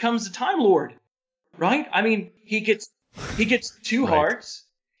Paris becomes the Time Lord, right? I mean, he gets 2 hearts.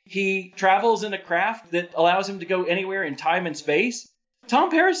 He travels in a craft that allows him to go anywhere in time and space.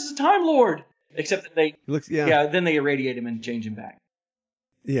 Tom Paris is a Time Lord, except that then they irradiate him and change him back.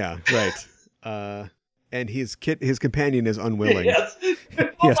 Yeah, right. And his companion is unwilling. Yes.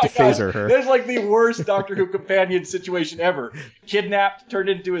 He has to phaser her. That's like the worst Doctor Who companion situation ever. Kidnapped, turned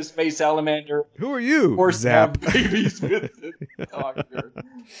into a space salamander. Who are you? Or Zap. Babies with the Doctor.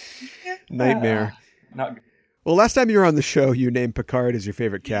 Nightmare. Not good. Well, last time you were on the show, you named Picard as your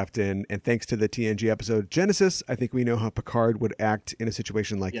favorite captain, and thanks to the TNG episode Genesis, I think we know how Picard would act in a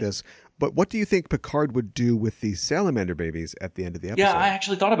situation like this. But what do you think Picard would do with the salamander babies at the end of the episode? Yeah, I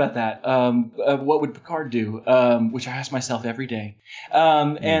actually thought about that. What would Picard do? Which I ask myself every day. We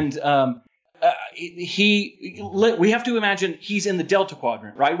have to imagine he's in the Delta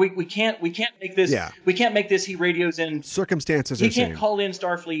Quadrant, right? We can't make this. Yeah. We can't make this. He radios in. Circumstances. He can't call in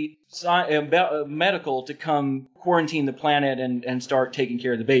Starfleet medical to come quarantine the planet and start taking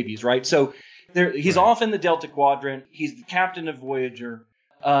care of the babies, right? So he's off in the Delta Quadrant. He's the captain of Voyager.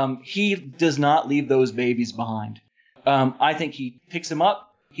 He does not leave those babies behind. I think he picks them up.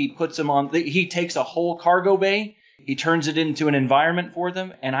 He puts them on. He takes a whole cargo bay. He turns it into an environment for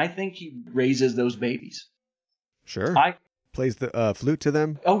them, and I think he raises those babies. Sure. Plays the flute to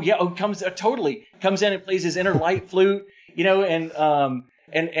them. Oh yeah. Comes in and plays his inner light flute. And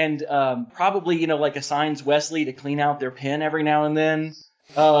probably like assigns Wesley to clean out their pen every now and then.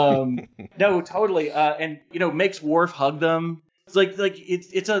 No, totally. And makes Worf hug them. It's like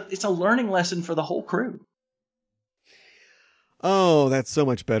it's a learning lesson for the whole crew. Oh, that's so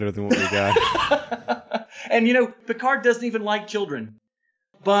much better than what we got. And Picard doesn't even like children,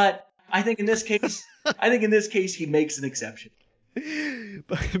 but I think in this case, he makes an exception.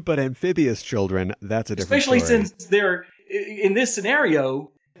 But amphibious children, that's a different Especially story. since they're in this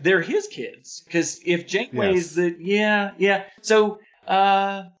scenario, they're his kids. Because if Janeway's So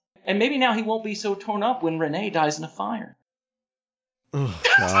and maybe now he won't be so torn up when Renee dies in a fire. Oh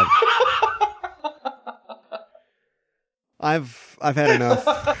God. I've had enough.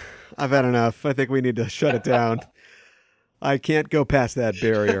 I think we need to shut it down. I can't go past that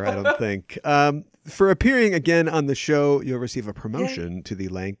barrier, I don't think. For appearing again on the show, you'll receive a promotion to the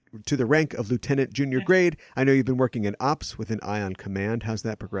rank of Lieutenant Junior Grade. I know you've been working in Ops with an eye on command. How's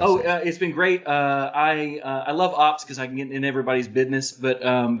that progressing? It's been great. I love Ops because I can get in everybody's business, but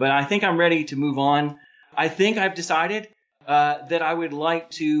I think I'm ready to move on. I think I've decided that I would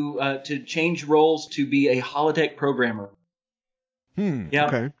like to change roles to be a holodeck programmer. Yeah.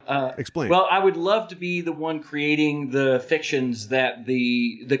 Okay. Explain. Well, I would love to be the one creating the fictions that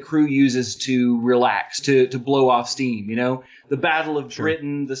the crew uses to relax, to blow off steam. The Battle of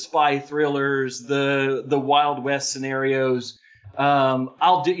Britain, the spy thrillers, the Wild West scenarios.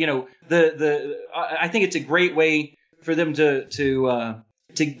 I'll do. I think it's a great way for them to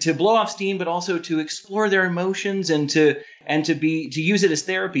blow off steam, but also to explore their emotions and to use it as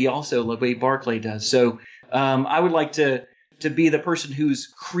therapy, also, the way Barclay does. So I would like to be the person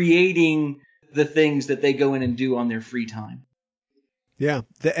who's creating the things that they go in and do on their free time. Yeah.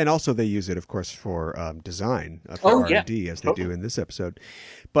 And also they use it, of course, for design, for R&D, as they do in this episode.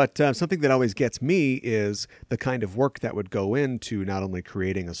 But something that always gets me is the kind of work that would go into not only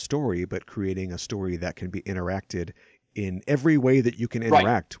creating a story, but creating a story that can be interacted in every way that you can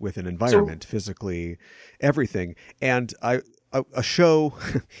interact with an environment, physically, everything. And a show...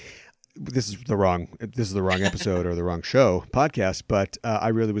 This is the wrong episode or the wrong show podcast, but I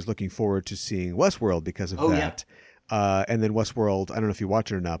really was looking forward to seeing Westworld because of that. And then Westworld, I don't know if you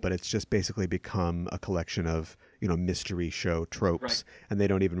watch it or not, but it's just basically become a collection of, mystery show tropes, and they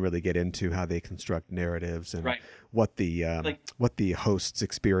don't even really get into how they construct narratives and what the hosts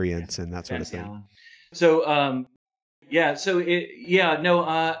experience and that sort of thing. So,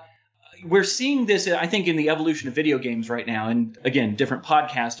 we're seeing this, I think, in the evolution of video games right now, and again, different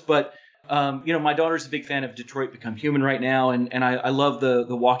podcasts, but my daughter's a big fan of Detroit Become Human right now, and I love the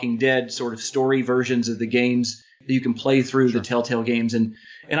Walking Dead sort of story versions of the games that you can play through the Telltale games, and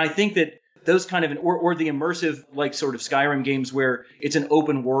I think that those kind of or the immersive sort of Skyrim games where it's an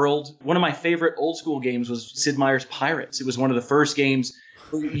open world. One of my favorite old school games was Sid Meier's Pirates. It was one of the first games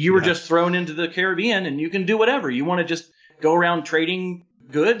where you were just thrown into the Caribbean and you can do whatever you want to. Just go around trading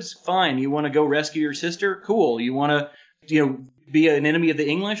goods? Fine. You want to go rescue your sister? Cool. You want to, be an enemy of the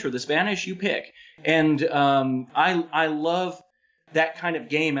English or the Spanish? You pick. And I love that kind of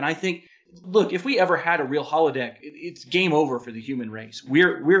game. And I think, look, if we ever had a real holodeck, it's game over for the human race.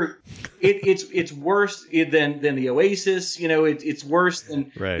 It's worse than the Oasis. It's worse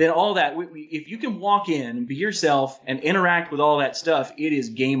than all that. If you can walk in and be yourself and interact with all that stuff, it is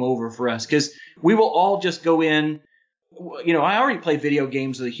game over for us, because we will all just go in. I already play video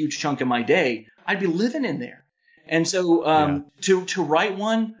games with a huge chunk of my day. I'd be living in there. And so to write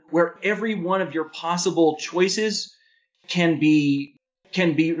one where every one of your possible choices can be,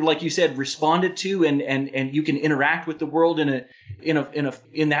 like you said, responded to, and you can interact with the world in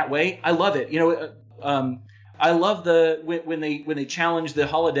that way. I love it. I love when they challenge the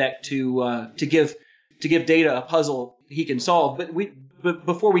holodeck to give Data a puzzle he can solve. But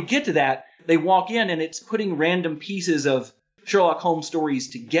before we get to that, they walk in and it's putting random pieces of Sherlock Holmes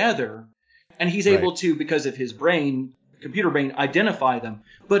stories together, and he's able to, because of his brain, computer brain, identify them.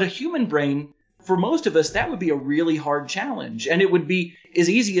 But a human brain, for most of us, that would be a really hard challenge. And it would be as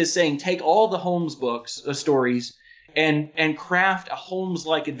easy as saying, take all the Holmes books, stories, and craft a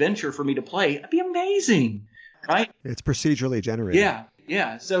Holmes-like adventure for me to play. That'd be amazing, right? It's procedurally generated.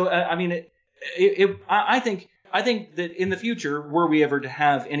 Yeah. So, I think that in the future, were we ever to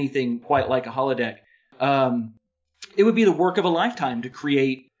have anything quite like a holodeck, it would be the work of a lifetime to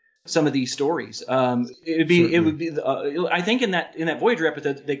create some of these stories. It would be. I think in that Voyager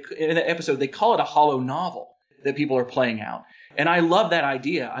episode, they call it a holo novel that people are playing out, and I love that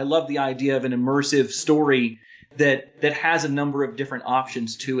idea. I love the idea of an immersive story that has a number of different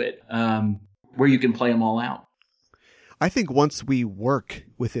options to it, where you can play them all out. I think once we work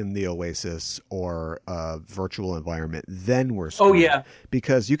within the Oasis or a virtual environment, then we're screwed. Oh, yeah.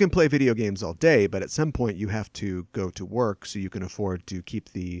 Because you can play video games all day, but at some point you have to go to work so you can afford to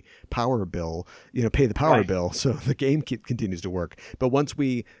keep the power bill, pay the power bill so the game continues to work. But once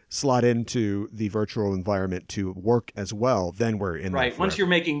we slot into the virtual environment to work as well, then we're in there once you're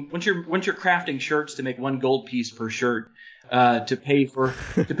crafting shirts to make one gold piece per shirt to pay for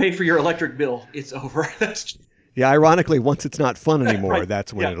your electric bill, it's over. Yeah, ironically, once it's not fun anymore,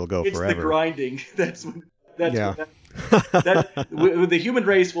 that's when it'll go forever. It's the grinding. The human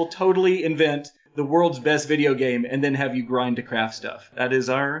race will totally invent the world's best video game and then have you grind to craft stuff. That is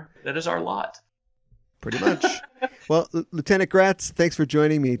our lot. Pretty much. Well, Lieutenant Gratz, thanks for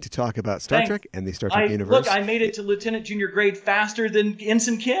joining me to talk about Star Trek and the Star Trek universe. Look, I made it to Lieutenant Junior grade faster than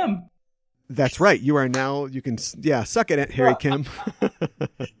Ensign Kim. That's right. You are now, suck it, Harry Kim.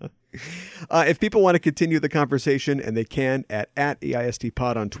 If people want to continue the conversation, and they can at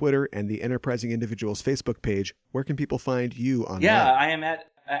EISTpod on Twitter and the Enterprising Individuals Facebook page, where can people find you online? Yeah, I am at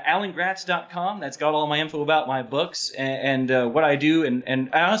alangratz.com. That's got all my info about my books and what I do. And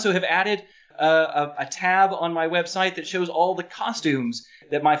I also have added a tab on my website that shows all the costumes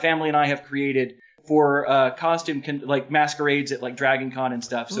that my family and I have created for costume masquerades at Dragon Con and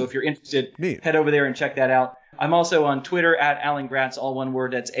stuff. So if you're interested, head over there and check that out. I'm also on Twitter at Alan Gratz, all one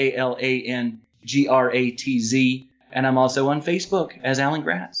word. That's ALANGRATZ. And I'm also on Facebook as Alan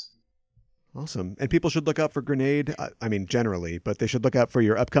Gratz. Awesome. And people should look out for Grenade. Generally, but they should look out for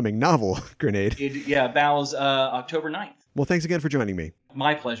your upcoming novel, Grenade. Bows October 9th. Well, thanks again for joining me.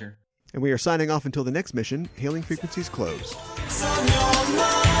 My pleasure. And we are signing off until the next mission. Hailing frequencies closed.